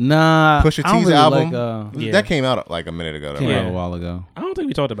 Nah. Pusha I don't T's really album. like, That came out like a minute ago. came out a while ago. I don't think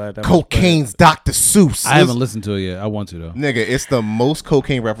we talked about it that much, Cocaine's Dr. Seuss. I haven't listened to it yet. I want to though. Nigga, it's the most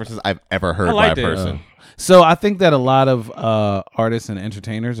cocaine references I've ever heard I by a liked it. person. So I think that a lot of artists and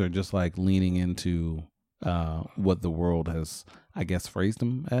entertainers are just like leaning into what the world has, I guess, phrased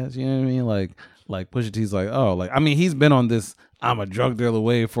them as. You know what I mean? Like Pusha T's like, oh, like I mean, he's been on this I'm a drug dealer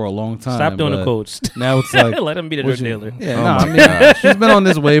wave for a long time. Stop doing the quotes. Now it's like let him be the drug dealer. Yeah, Oh no, my I mean God. she's been on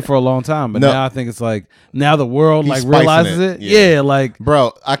this wave for a long time, but now I think it's like now the world He's like spicing realizes it. Yeah. Yeah, like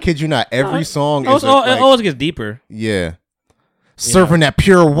bro, I kid you not. Every song it is always gets deeper. Yeah. Serving that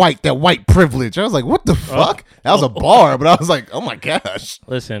pure white, that white privilege. I was like, what the fuck? That was a bar, but I was like, oh my gosh.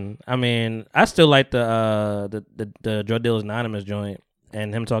 Listen, I mean, I still like the Drug Dealers Anonymous joint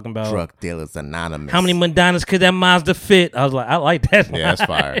and him talking about Drug Dealers Anonymous. how many Madonnas could that Mazda fit? I was like, I like that. Yeah, that's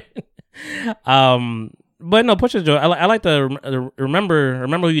fire. But no, Pusha's joint. I like the remember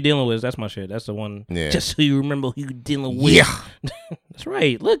who you dealing with. That's my shit. That's the one. Yeah. Just so you remember who you dealing with. Yeah. That's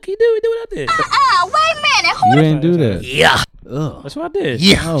right. Look, he do what I did. Wait a minute. Who you ain't do that. Yeah. Ugh. That's what I did.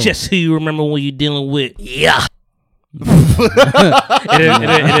 Yeah. Just so you remember who you dealing with. Yeah. It didn't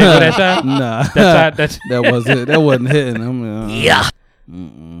go that shot? Nah, that wasn't hitting.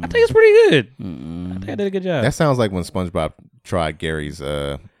 I think it's pretty good. I think I did a good job. That sounds like when SpongeBob tried Gary's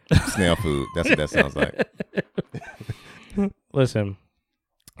snail food. That's what that sounds like. Listen,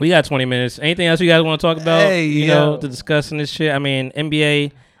 we got 20 minutes. Anything else you guys want to talk about? Hey, you know, to discuss in this shit. I mean,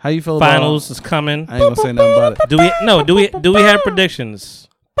 NBA. How you feel finals about is coming. I ain't gonna say nothing about it. Do we have predictions?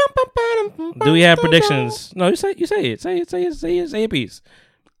 Do we have predictions? No, you say it. Say it, piece.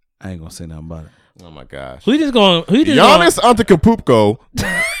 I ain't gonna say nothing about it. Oh my gosh. Who you just going? Giannis Antetokounmpo.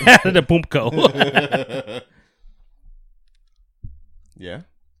 The Poomko. Yeah.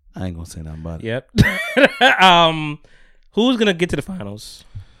 I ain't gonna say nothing about it. Yep. Who's gonna get to the finals?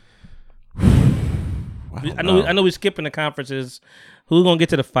 I know we're skipping the conferences. Who's gonna get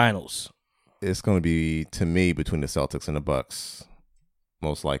to the finals? It's gonna be, to me, between the Celtics and the Bucks,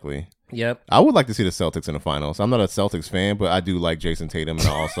 most likely. Yep. I would like to see the Celtics in the finals. I'm not a Celtics fan, but I do like Jason Tatum, and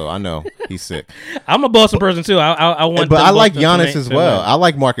I know he's sick. I'm a Boston person too. I want, but I like Giannis as well. I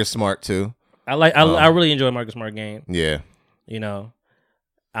like Marcus Smart too. I really enjoy Marcus Smart game. Yeah. You know,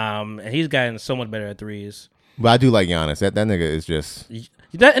 and he's gotten so much better at threes. But I do like Giannis. That nigga is just.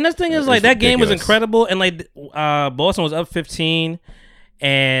 And the thing is, like, that game was incredible, and like Boston was up 15,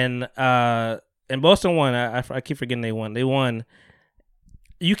 and Boston won. I keep forgetting they won. They won.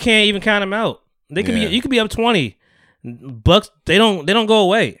 You can't even count them out. They could be. You could be up 20. Bucks. They don't go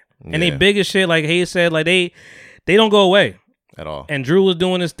away, and they big as shit. Like Haze said, like they don't go away at all. And Drew was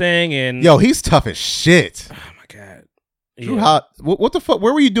doing his thing, and yo, he's tough as shit. Oh my god, Drew, what the fuck?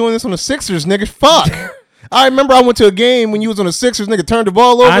 Where were you doing this on the Sixers, nigga? Fuck. I remember I went to a game when you was on the Sixers, nigga turned the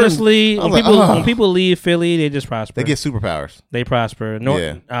ball over. Honestly, when people leave Philly, they just prosper. They get superpowers. They prosper.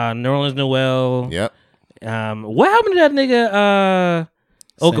 Nerlens Noel. Yep. What happened to that nigga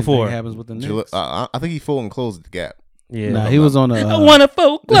Okafor? Happens with the Knicks. I think he folded and closed the gap. Yeah. Nah, he was on a... I want to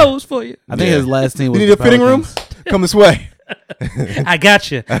fold clothes for you. I think his last team was You need a fitting room? Come this way. I got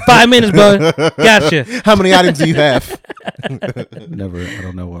you. 5 minutes, bud. Got you. How many items do you have? I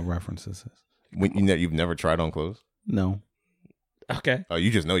don't know what reference this is. You've never tried on clothes? No. Okay. Oh,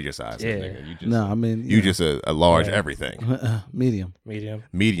 you just know your size. Yeah. Nigga. You just, no, I mean... You just a large everything. Medium.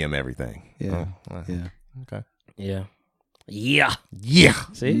 Medium everything. Yeah. Yeah. Okay. Yeah.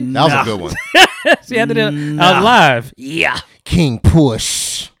 See? That was a good one. See, I did it. I was live. Yeah. King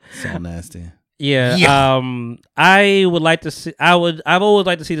Push. So nasty. Yeah. I would like to see. I've always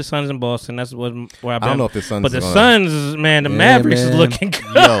liked to see the Suns in Boston. That's where I've been. I don't know if the Suns. But the Suns, man, the Mavericks is looking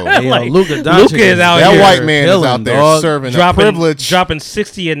good. Like, Luka is out here. That white man is out there serving privilege, dropping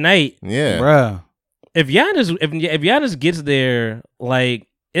 60 a night. Yeah, bruh. If Giannis gets there, like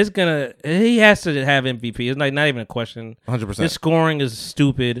he has to have MVP. It's like not even a question. 100%. His scoring is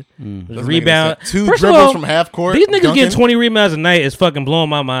stupid. His rebound, 2 dribbles from half court. These niggas getting 20 rebounds a night is fucking blowing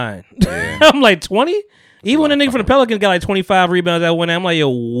my mind. Yeah. I'm like 20. Even when the nigga from the Pelicans got like 25 rebounds that one night, I'm like, yo,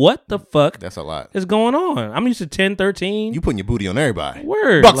 what the fuck? That's a lot. Is going on? I'm used to 10, 13. You putting your booty on everybody.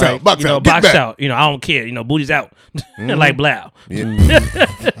 Word. Box out. Box out. You know, I don't care. You know, booty's out. Like blow. Yeah.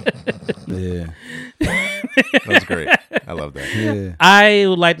 Yeah. That's great. I love that. Yeah. I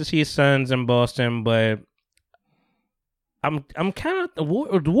would like to see Suns in Boston, but I'm kind of the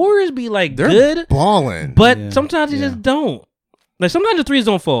Warriors be like they're good balling, but sometimes they just don't. Like sometimes the threes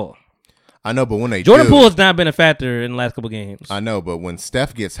don't fall. I know, but when they Jordan Poole has not been a factor in the last couple games. I know, but when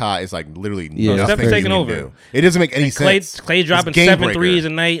Steph gets hot, it's like literally Steph's nothing taking you over. can do. It doesn't make any sense. Clay dropping 7 threes a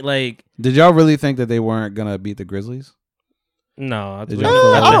night. Like, did y'all really think that they weren't gonna beat the Grizzlies? No, I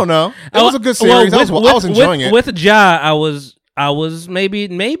don't know. It was a good series. I was enjoying it. With Ja, I was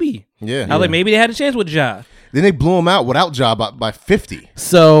maybe. Yeah, I was like maybe they had a chance with Ja. Then they blew him out without Ja by 50.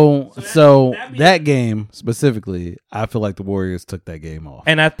 So that game specifically, I feel like the Warriors took that game off.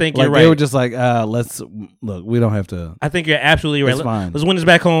 And I think like you're right. They were just like, let's look. We don't have to. I think you're absolutely right. It's fine. Let's win this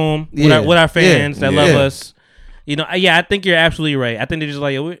back home with our fans that love us. You know, I think you're absolutely right. I think they're just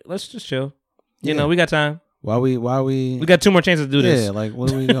like, let's just chill. You know, we got time. Why we got 2 more chances to do this. Yeah, like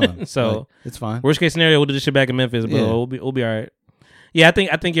what are we doing? So like, it's fine. Worst case scenario, we'll do this shit back in Memphis, but we'll be all right. Yeah, I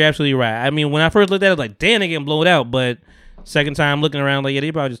think you're absolutely right. I mean, when I first looked at it, I was like, damn, they getting blown out. But second time looking around, like, yeah,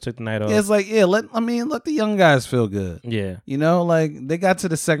 they probably just took the night off. Yeah, it's like, let the young guys feel good. Yeah. You know, like they got to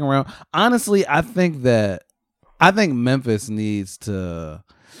the second round. Honestly, I think Memphis needs to,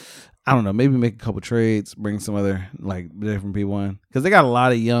 I don't know, maybe make a couple trades, bring some other like different people in, because they got a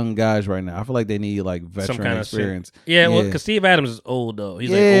lot of young guys right now. I feel like they need like veteran experience. Yeah, well, because Steve Adams is old though. He's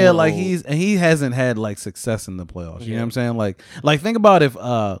old. He hasn't had like success in the playoffs. You know what I'm saying? Like think about if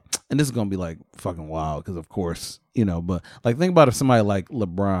and this is gonna be like fucking wild because of course you know, but like think about if somebody like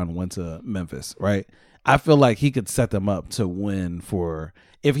LeBron went to Memphis, right? I feel like he could set them up to win for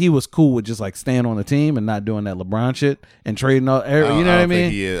if he was cool with just like staying on the team and not doing that LeBron shit and trading all. You know what I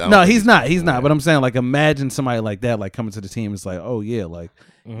mean? No, he's not. He's not. But I'm saying like imagine somebody like that like coming to the team. It's like, oh yeah, like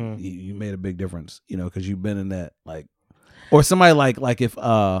you made a big difference, you know, because you've been in that like, or somebody like if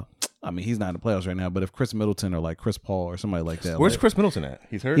I mean he's not in the playoffs right now, but if Chris Middleton or like Chris Paul or somebody like that. Where's like, Chris Middleton at?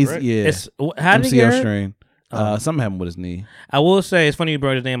 He's hurt, right? Yeah. How did he MCL get strain. Something happened with his knee. I will say it's funny you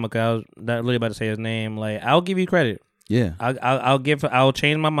brought his name up. I was literally about to say his name. Like I'll give you credit. Yeah, I'll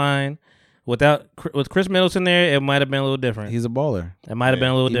change my mind. With Chris Middleton there, it might have been a little different. He's a baller. It might have been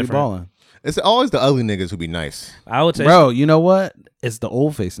a little different. Balling. It's always the ugly niggas who be nice. I would say, bro. You know what? It's the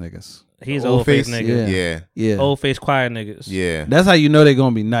old face niggas. He's old face niggas. Yeah. Old face quiet niggas. Yeah. That's how you know they're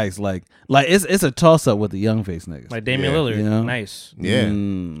gonna be nice. Like it's a toss up with the young face niggas. Like Damian Lillard. You know? Nice. Yeah.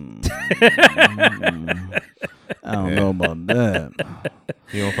 I don't know about that.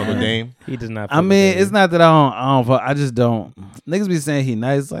 You don't fuck with Dame? He does not. I mean, it's not that I don't fuck. I just don't. Niggas be saying he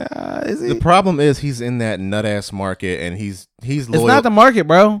nice. Like, is he? The problem is he's in that nut ass market, and he's loyal. It's not the market,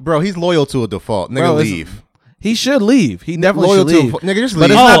 bro. Bro, he's loyal to a default. Nigga, leave. He should leave. He definitely loyal should leave. Nigga, just leave.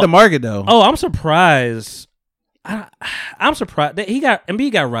 But it's not the market though. Oh, I'm surprised. I'm surprised that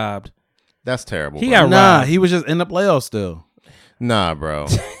Embiid got robbed. That's terrible. He got robbed. Nah, he was just in the playoffs still. Nah, bro.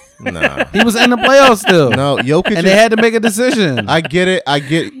 Nah. He was in the playoffs still. No, Jokic. And they had to make a decision. I get it.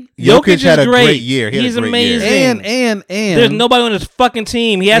 Jokic had a great year. He's amazing. And there's nobody on his fucking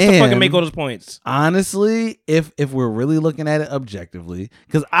team. He has to fucking make all those points. Honestly, if we're really looking at it objectively,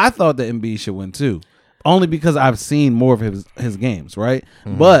 because I thought that Embiid should win too. Only because I've seen more of his games, right?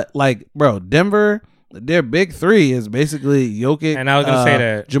 Mm-hmm. But like, bro, Denver, their big three is basically Jokic, and I was gonna say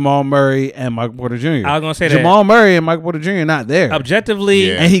that Jamal Murray and Michael Porter Jr. I was gonna say Jamal Murray and Michael Porter Jr. are not there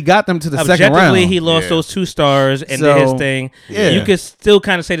objectively, and he got them to the second round. Objectively, he lost those 2 stars and did his thing. Yeah. You could still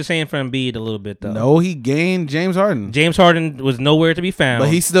kind of say the same for Embiid a little bit though. No, he gained James Harden. James Harden was nowhere to be found, but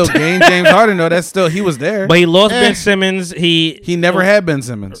he still gained James Harden. though. That's still he was there. But he lost Ben Simmons. He never had Ben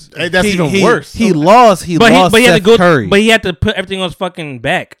Simmons. Hey, that's even worse. He lost. He lost. He had to go. Curry. But he had to put everything on his fucking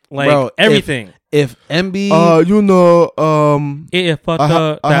back, like bro, everything. If Embiid,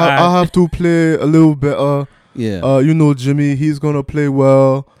 I have to play a little better. Yeah. Jimmy, he's gonna play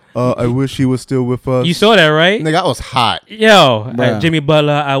well. I wish he was still with us. You saw that, right? Nigga, I was hot. Yo, Jimmy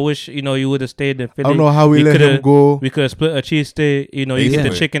Butler, I wish you would have stayed in Philly. I don't know how we let him go. We could have split a cheesesteak. You get the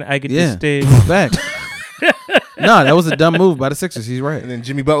chicken, I get the steak. Back. No, that was a dumb move by the Sixers. He's right. And then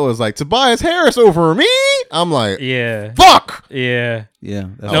Jimmy Butler was like, Tobias Harris over me? I'm like, yeah. Fuck! Yeah. Yeah.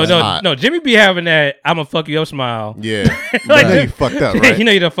 No. Jimmy be having that I'm going to fuck you up smile. Yeah. Like, you fucked up, right? You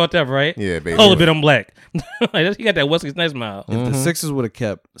know you done fucked up, right? Yeah, baby. Hold a bit on black. He got that Wesley Snipes smile. If the Sixers would have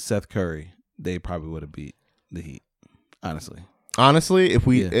kept Seth Curry, they probably would have beat the Heat. Honestly, if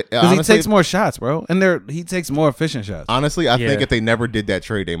we because he takes more shots, bro, and he takes more efficient shots. Honestly, I think if they never did that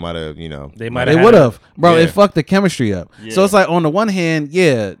trade, they might have, they would have, bro. It fucked the chemistry up. Yeah. So it's like on the one hand,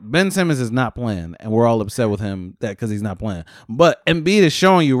 Ben Simmons is not playing, and we're all upset with him because he's not playing. But Embiid is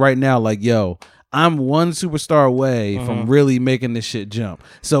showing you right now, like, yo, I'm one superstar away from really making this shit jump.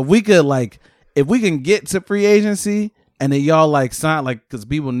 So if we can get to free agency. And then y'all sign because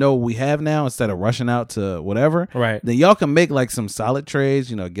people know what we have now instead of rushing out to whatever. Right. Then y'all can make some solid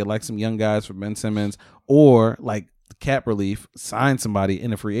trades. Get some young guys for Ben Simmons or cap relief, sign somebody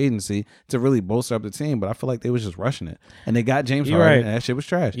in a free agency to really bolster up the team. But I feel like they was just rushing it, and they got James Harden, and that shit was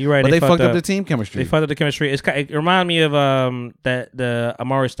trash. You're right. But they fucked up the team chemistry. They fucked up the chemistry. It reminded me of the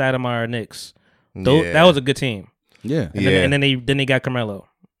Amari Stoudemire Knicks. That was a good team. Yeah. And then they got Carmelo.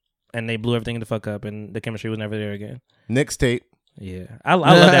 And they blew everything the fuck up, and the chemistry was never there again. Knicks tape. Yeah, I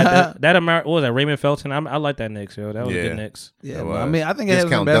love that. What was that? Raymond Felton. I like that Knicks, yo. That was a good Knicks. Yeah, I mean, I think it has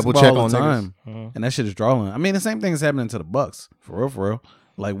been basketball all the time, and that shit is drawing. I mean, the same thing is happening to the Bucks for real.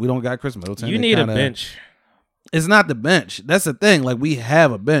 Like we don't got Chris Middleton. You need a bench. It's not the bench. That's the thing. Like we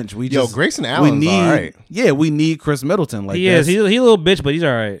have a bench. Grayson Allen's all right. Yeah, we need Chris Middleton. Like he is. He's a little bitch, but he's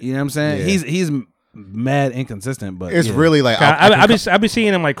all right. You know what I'm saying? Yeah. He's mad inconsistent, but it's really like I be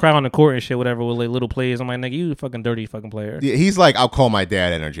seeing him cry on the court and shit, whatever, with little plays. I'm like, nigga, you fucking dirty fucking player. Yeah, he's like, I'll call my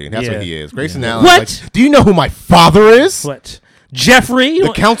dad energy. That's what he is. Grayson Allen. What? Do you know who my father is? What? Jeffrey?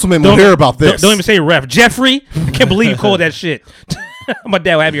 The councilman will hear about this. Don't even say ref. Jeffrey? I can't believe you called that shit. My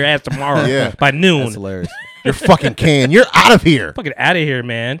dad will have your ass tomorrow by noon. That's hilarious. You're fucking canned. You're out of here. Fucking out of here,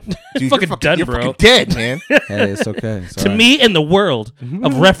 man. Dude, fucking done, you're bro. Fucking dead, man. Hey, it's okay. To me, in the world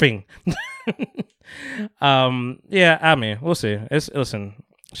of reffing. Yeah, I mean, we'll see. Listen,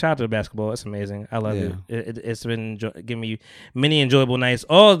 shout out to the basketball. It's amazing. I love it. It's been giving me many enjoyable nights.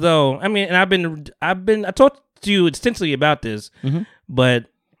 Although, I mean, and I talked to you extensively about this, but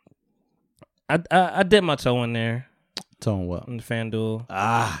I dipped my toe in there. Toe in what? In the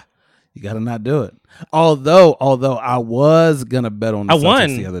FanDuel. You gotta not do it. Although I was gonna bet on the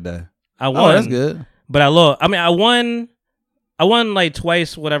Celtics the other day. I won. Oh, that's good. But I lost. I mean, I won like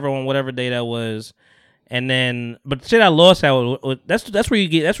twice, whatever on whatever day that was, and then but the shit I lost that's where you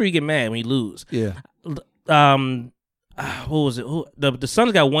get mad when you lose. Yeah. What was it? The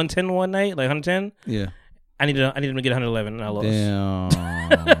Suns got 110 one night, like 110. Yeah. I needed them to get 111, and I lost.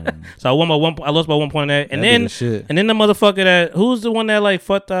 Damn. So I lost by 1 point on that, and then the motherfucker who's the one that like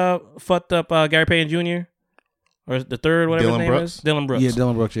fucked up Gary Payton Jr. or the third, whatever his name is, Dylan Brooks. Yeah,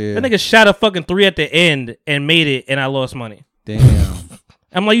 Dylan Brooks. Yeah. That nigga shot a fucking 3 at the end and made it, and I lost money. Damn.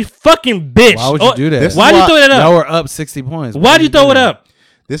 I'm like, you fucking bitch. Why would you do that? Why'd you throw that up? Y'all were up 60 points. Why'd you throw it up?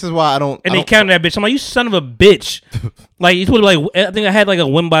 This is why I don't. And they counted that bitch. I'm like, you son of a bitch. Like, you would like, I think I had like a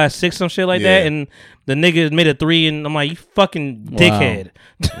win by 6, some shit like that, and the nigga made a 3, and I'm like, you fucking dickhead.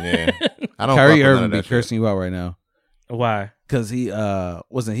 Yeah. I don't. Kyrie Irving be cursing you out right now. Why? Because he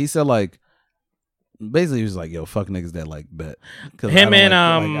he said like, basically he was like, yo, fuck niggas that like bet. Him and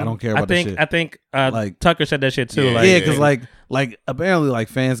I don't care about this shit. I think like Tucker said that shit too. Yeah, because like apparently like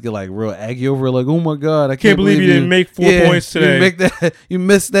fans get like real aggy over it, like, oh my god, I can't believe you didn't make 4 points today. You make that, you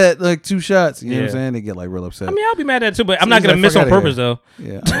missed that like 2 shots. You know what I'm saying? They get like real upset. I mean, I'll be mad at that too, but I'm not gonna miss on purpose though.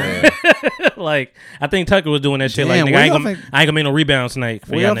 Yeah. Like I think Tucker was doing that shit. Like I ain't gonna make no rebounds tonight.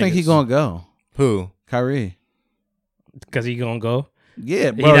 Where y'all think he gonna go? Who? Kyrie. Because he gonna go.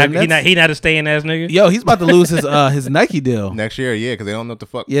 Yeah, bro. He not a staying ass nigga. Yo, he's about to lose his Nike deal next year. Yeah, because they don't know what the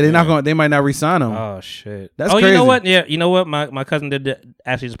fuck. Yeah, they're not going. They might not re-sign him. Oh shit. That's crazy. You know what? Yeah, you know what? My cousin did that,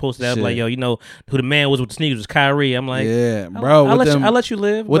 actually just posted that. Like, yo, you know who the man was with the sneakers was Kyrie. I'm like, yeah, bro. I'll let you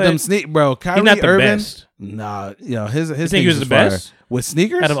live with them bro. Kyrie he's not the Irving. Best. Nah, yo, his you think he was the best with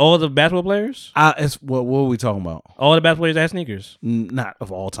sneakers out of all the basketball players. What are we talking about? All the basketball players had sneakers. Not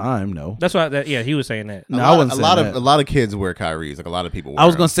of all time, no. That's why. He was saying that. No, I wouldn't say that. A lot of kids wear Kyries. Like a lot of people. I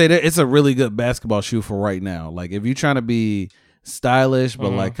was gonna say that it's a really good basketball shoe for right now. Like if you're trying to be stylish but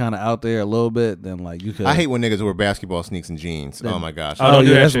like kind of out there a little bit, then like you could. I hate when niggas wear basketball sneaks and jeans. Oh my gosh. Oh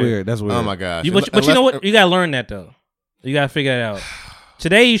yeah, that's weird. That's weird. Oh my gosh. But you know what? You gotta learn that though. You gotta figure it out.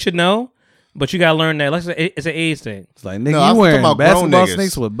 Today you should know. But you gotta learn that. Like it's an age thing. It's like nigga, you wearing basketball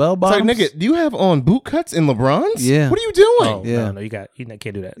sneaks with bell bottoms. It's like nigga, do you have on boot cuts in LeBrons? Yeah. What are you doing? Oh, yeah. No, you can't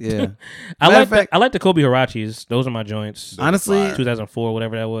do that. Yeah. I like the Kobe Hirachis. Those are my joints. Honestly, 2004,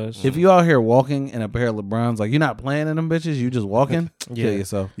 whatever that was. If you out here walking in a pair of LeBrons, like you're not playing in them bitches, you just walking. Yeah. Kill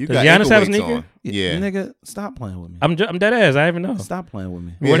yourself. You Does got Giannis have a ankle weights sneaker? on. Yeah. Nigga, stop playing with me. I'm dead ass. I even know. Stop playing with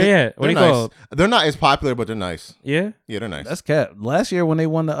me. Where they at? What are they called? They're not as popular, but they're nice. Yeah? Yeah, they're nice. That's cap. Last year when they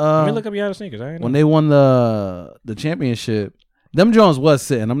won the Let me look up Giannis sneakers. I ain't know. when they won the championship, them Jones was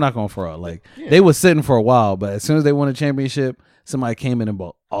sitting. I'm not going for fraud. Like they was sitting for a while, but as soon as they won the championship, somebody came in and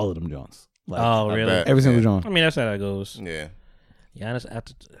bought all of them Jones. Like, oh really? Every single Jones. I mean that's how that goes. Yeah. Giannis,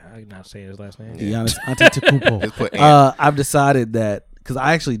 I'm not saying his last name. Giannis Antetokounmpo. I've decided that because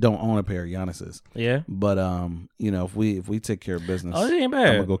I actually don't own a pair of Giannis's. Yeah. But you know, if we take care of business, it ain't bad.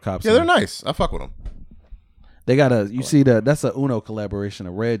 I'm gonna go cop. Yeah, they're nice. I fuck with them. They got that's a Uno collaboration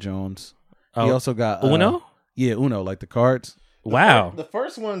of Red Jones. He also got Uno. Yeah, Uno, like the cards. Wow. The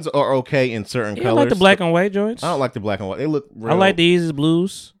first ones are okay in certain You colors. like the black and white joints? I don't like the black and white. They look real. I like the Easy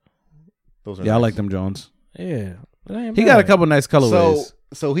Blues. Those are I nice. like them Jones. Yeah. He got a couple nice colorways.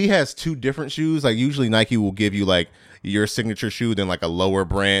 So he has 2 different shoes. Like usually Nike will give you like your signature shoe, then like a lower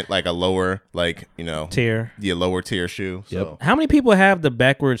brand, like a lower tier. Yeah, lower tier shoe. Yep. So. How many people have the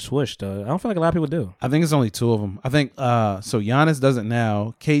backward swoosh though? I don't feel like a lot of people do. I think it's only 2 of them. I think so Giannis does it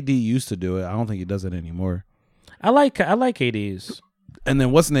now. KD used to do it. I don't think he does it anymore. I like KD's. And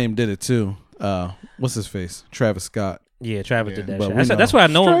then what's name did it too? What's his face? Travis Scott. Yeah, Travis did that But shit. That's what I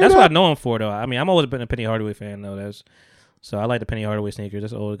know him. That's what I know him for though. I mean, I'm always been a Penny Hardaway fan though. So I like the Penny Hardaway sneakers.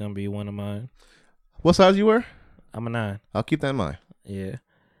 That's always gonna be one of mine. What size you wear? I'm a 9. I'll keep that in mind. Yeah.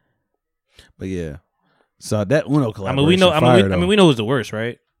 But yeah. So that Uno collaboration. I mean we know who's the worst,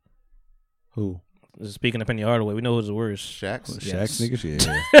 right? Who? Speaking of Penny Hardaway, we know who's the worst. Shaq's. Shaq sneakers, yeah.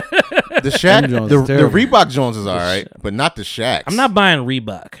 The Shaq, the Reebok Jones is all right, but not the Shaqs. I'm not buying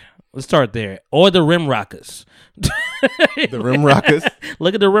Reebok. Let's start there. Or the Rim Rockers. The Rim Rockers?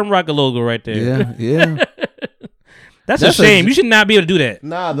 Look at the Rim Rocker logo right there. Yeah. That's a shame. You should not be able to do that.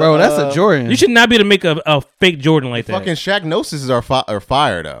 Nah, bro, that's a Jordan. You should not be able to make a fake Jordan like that. Fucking Shaq Gnosis are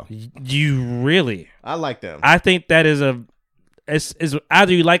fire though. You really? I like them. I think that is it's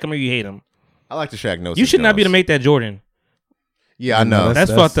either you like them or you hate them. I like the Shaq Gnosis. You should not be able to make that Jordan. Yeah, I know.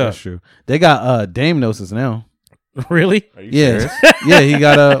 That's fucked up. That's true. They got Dame Gnosis now. Really? Are you Yeah, serious? yeah. He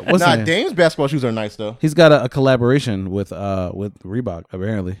got a what's Nah, his name? Dame's basketball shoes are nice though. He's got a collaboration with Reebok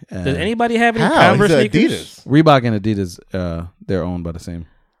apparently. Does anybody have any How? Converse He's sneakers? Adidas. Reebok and Adidas, they're owned by the same.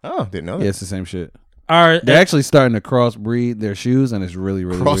 Oh, didn't know that. Yeah, it's the same shit. They're actually starting to crossbreed their shoes, and it's really,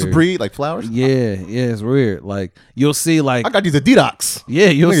 really Crossbreed weird. like flowers. Yeah, it's weird. Like you'll see, like I got these Adidas. Yeah,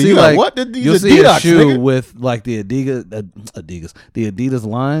 you'll Nigga, see you got like what? you'll These see a Adidas, shoe nigga? with like the Adidas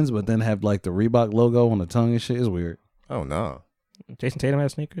lines, but then have like the Reebok logo on the tongue and shit. It's weird. Oh no, Jason Tatum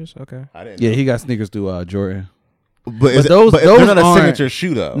has sneakers. Okay, I didn't. Yeah, he got sneakers through Jordan. But those they're not a aren't- signature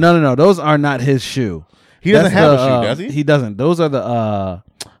shoe though. No, those are not his shoe. He doesn't That's have a shoe, does he? He doesn't. Those are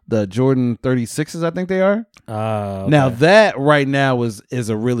the Jordan 36s, I think they are. Okay. Now that right now is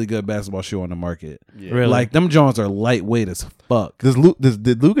a really good basketball shoe on the market. Yeah. Really? Like them Jones are lightweight as fuck.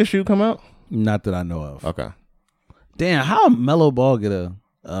 Did Luka's shoe come out? Not that I know of. Okay. Damn, how Melo Ball get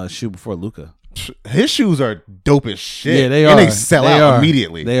a shoe before Luka? His shoes are dope as shit. Yeah, they and are. they sell They out are.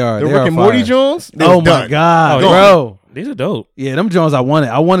 immediately. They are. The They Rick are and Morty fire. Jones. They Oh was my done. god, Oh, bro! These are dope. Yeah, them Jones I wanted.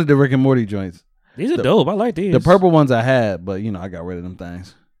 I wanted the Rick and Morty joints. These are dope. I like these. The purple ones I had, but I got rid of them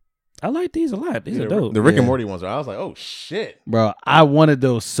things. I like these a lot. These Yeah, are dope. The Rick and Morty ones. I was like, oh shit, Bro, I wanted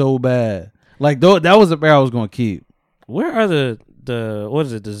those so bad. Like that was the pair I was gonna keep. Where are the what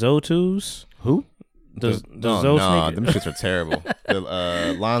is it? The Zo2s? Who? The no, Zo nah, sneakers? them shits are terrible.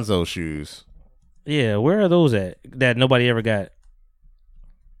 The Lonzo shoes. Yeah, where are those at? That nobody ever got.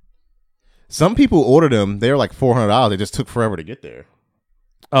 Some people ordered them. They were like $400. They just took forever to get there.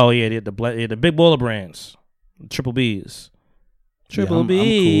 Oh yeah, the big bowler brands, Triple B's. Triple I'm cool.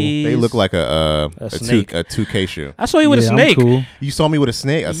 B's. They look like a snake. 2K shoe. I saw you with a I'm snake. cool. You saw me with a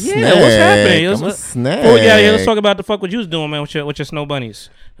snake. A Yeah, snake. what's happening? I'm a snake. Oh yeah, let's talk about the fuck what you was doing, man, with your snow bunnies.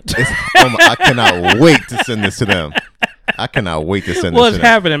 I cannot wait to send this to them. I cannot wait to send this What's to them.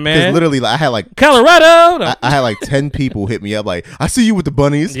 happening, man? Because literally, I had like Colorado. I had like 10 people hit me up like, I see you with the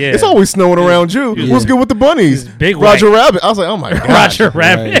bunnies. Yeah. It's always snowing around you. Yeah. What's good with the bunnies? Big Roger white. Rabbit. I was like, oh my god. Roger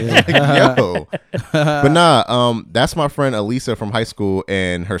Rabbit. Right, yeah. Like, yo. But nah, that's my friend Elisa from high school,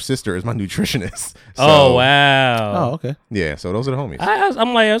 and her sister is my nutritionist. So, Oh wow. Oh, okay. yeah, so those are the homies.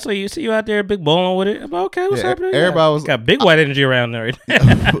 I'm like, I saw you see you out there big bowling with it. I'm like, okay, what's Yeah, happening? everybody was- got big white energy around there.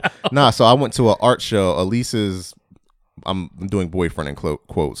 Nah, so I went to an art show. Elisa's, I'm doing boyfriend in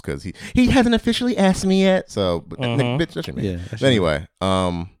quotes because he hasn't officially asked me yet. So, but nigga, bitch, that's your man. Yeah, that's But anyway,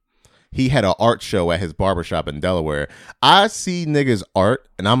 he had an art show at his barbershop in Delaware. I see niggas art,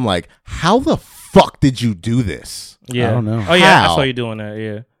 and I'm like, how the fuck did you do this? Yeah. I don't know. Oh yeah, How? I saw you doing that.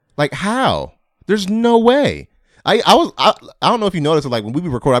 Yeah. Like, how? There's no way. I don't know if you noticed, like when we be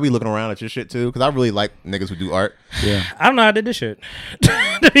recording, I be looking around at your shit too because I really like niggas who do art. Yeah. I don't know how I did this shit.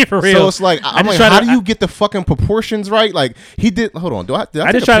 To be for real. So it's like I'm like, just tried how to- do you get the fucking proportions right? Like he did. Hold on, I take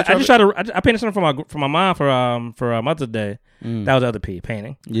just a tried. picture I of just it? tried to. I painted something for my mom for Mother's Day. That was the other P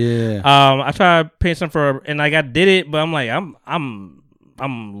painting. Yeah. I tried to paint something for her, and like I did it, but I'm like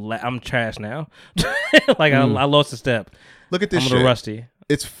I'm trash now. Like I lost a step. Look at this I'm a shit. little rusty.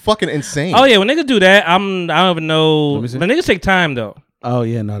 It's fucking insane. Oh yeah, when niggas do that, I don't even know. Let me see. But niggas take time though. Oh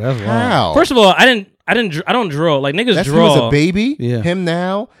yeah, no, that's wrong. How? First of all, I don't draw like niggas That's draw. him as a baby. Yeah. Him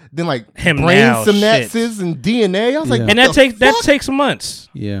now. Then like Him brain now, synapses and DNA. I was like, Yeah. what And that the fuck? takes months.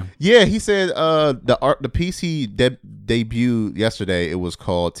 Yeah. Yeah, he said the piece he debuted yesterday, it was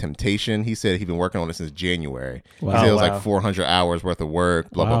called Temptation. He said he'd been working on it since January. Wow. He said it was Oh, wow. like 400 hours worth of work,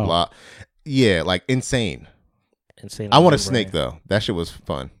 blah, Wow. blah, blah. Yeah, like insane. Insane. I want a brain. snake, though. That shit was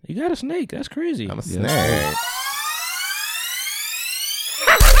fun. You got a snake. That's crazy. I'm a Yeah. snake.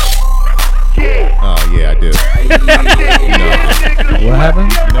 Oh, yeah, I do. What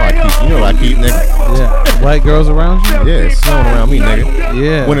happened? You know I keep, nigga. Yeah. White girls around you? Yeah, it's snowing around me, nigga.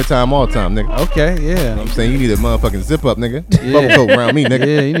 Yeah. Wintertime all the time, nigga. Okay, yeah. I'm saying you need a motherfucking zip up, nigga. Yeah. Bubble coat around me, nigga.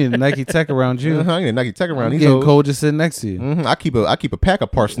 Yeah, you need a Nike Tech around you. Uh-huh, you need a Nike Tech around I'm these getting hoes. cold just sitting next to you. Mm-hmm. I keep a pack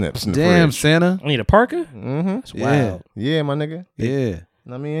of parsnips in the Damn, fridge. Santa. I need a parka. Mm-hmm. That's Yeah. wild. Yeah, my nigga. Yeah.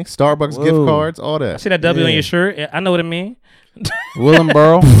 I mean, Starbucks gift Whoa. cards, all I that. see that W on Yeah. your shirt. Yeah, I know what it means.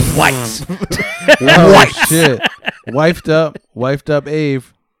 Willingboro. White. Oh, shit. Wifed up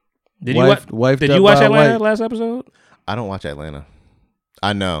Aeve. Did Wifed you up watch by Atlanta white. last episode? I don't watch Atlanta.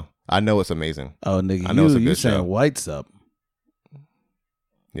 I know it's amazing. Oh, nigga, I know it's a you good saying show. whites up.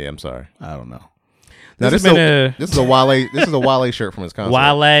 Yeah, I'm sorry. I don't know. Now This this, has this is a Wale. This is a Wale shirt from his concert.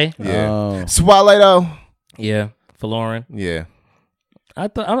 Wale. Yeah, Oh. it's Wale though. Yeah, for Lauren. Yeah, I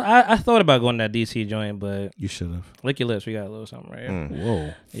thought about going to that DC joint, but you should have. Lick your lips. We got a little something right here.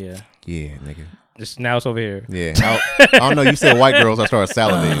 Whoa. Yeah. Yeah, nigga. Just now it's over here. Yeah. I don't know. You said white girls. I started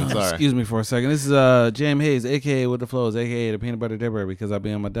salivating. Sorry. Excuse me for a second. This is James Haze, a.k.a. With the Flows, a.k.a. the Peanut Butter Dipper, because I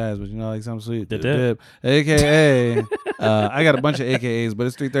be on my diets, but you know, like something sweet. The dip. A.k.a. I got a bunch of AKAs, but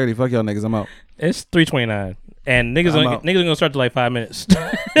it's 3:30. Fuck y'all niggas. I'm out. It's 3:29. And niggas are gonna start to like 5 minutes.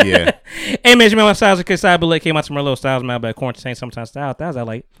 Yeah. Hey man, my styles of Kid Bullet came out to Merlot styles, man, but quarantine sometimes style. That was I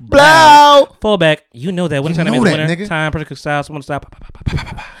like blow fallback. You know that. What's that winter nigga? Time particular styles. Someone stop.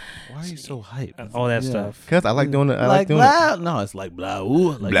 Why are you so hype? All that stuff. Cause I like doing it. I like doing blow. it. No, it's like blow.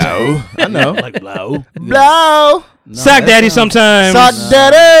 Like blow. I know. Like blow. Blow. No, sock daddy sometimes. Sock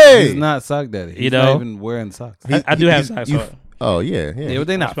daddy. He's not sock daddy. He's you know? not even wearing socks. I do have socks. Oh yeah. Yeah, but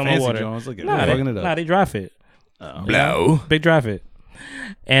they not fancy Jones. Look at fucking it up. Nah, they dry fit. Blow. Big dry fit.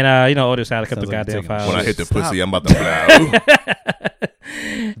 And you know, Otis had to cut the goddamn file. When I hit the pussy, I'm about to blow.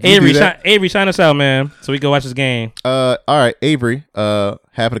 Aevry, sign us out, man. So we go watch this game. All right, Aevry,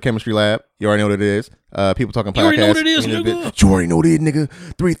 half of the chemistry lab. You already know what it is. People talking podcast. You already know what it is, nigga. You already know what it is, nigga.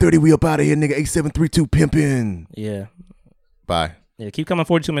 3:30, we up out of here, nigga. 8732 pimpin'. Yeah. Bye. Yeah, keep coming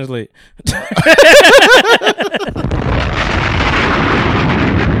 42 minutes late.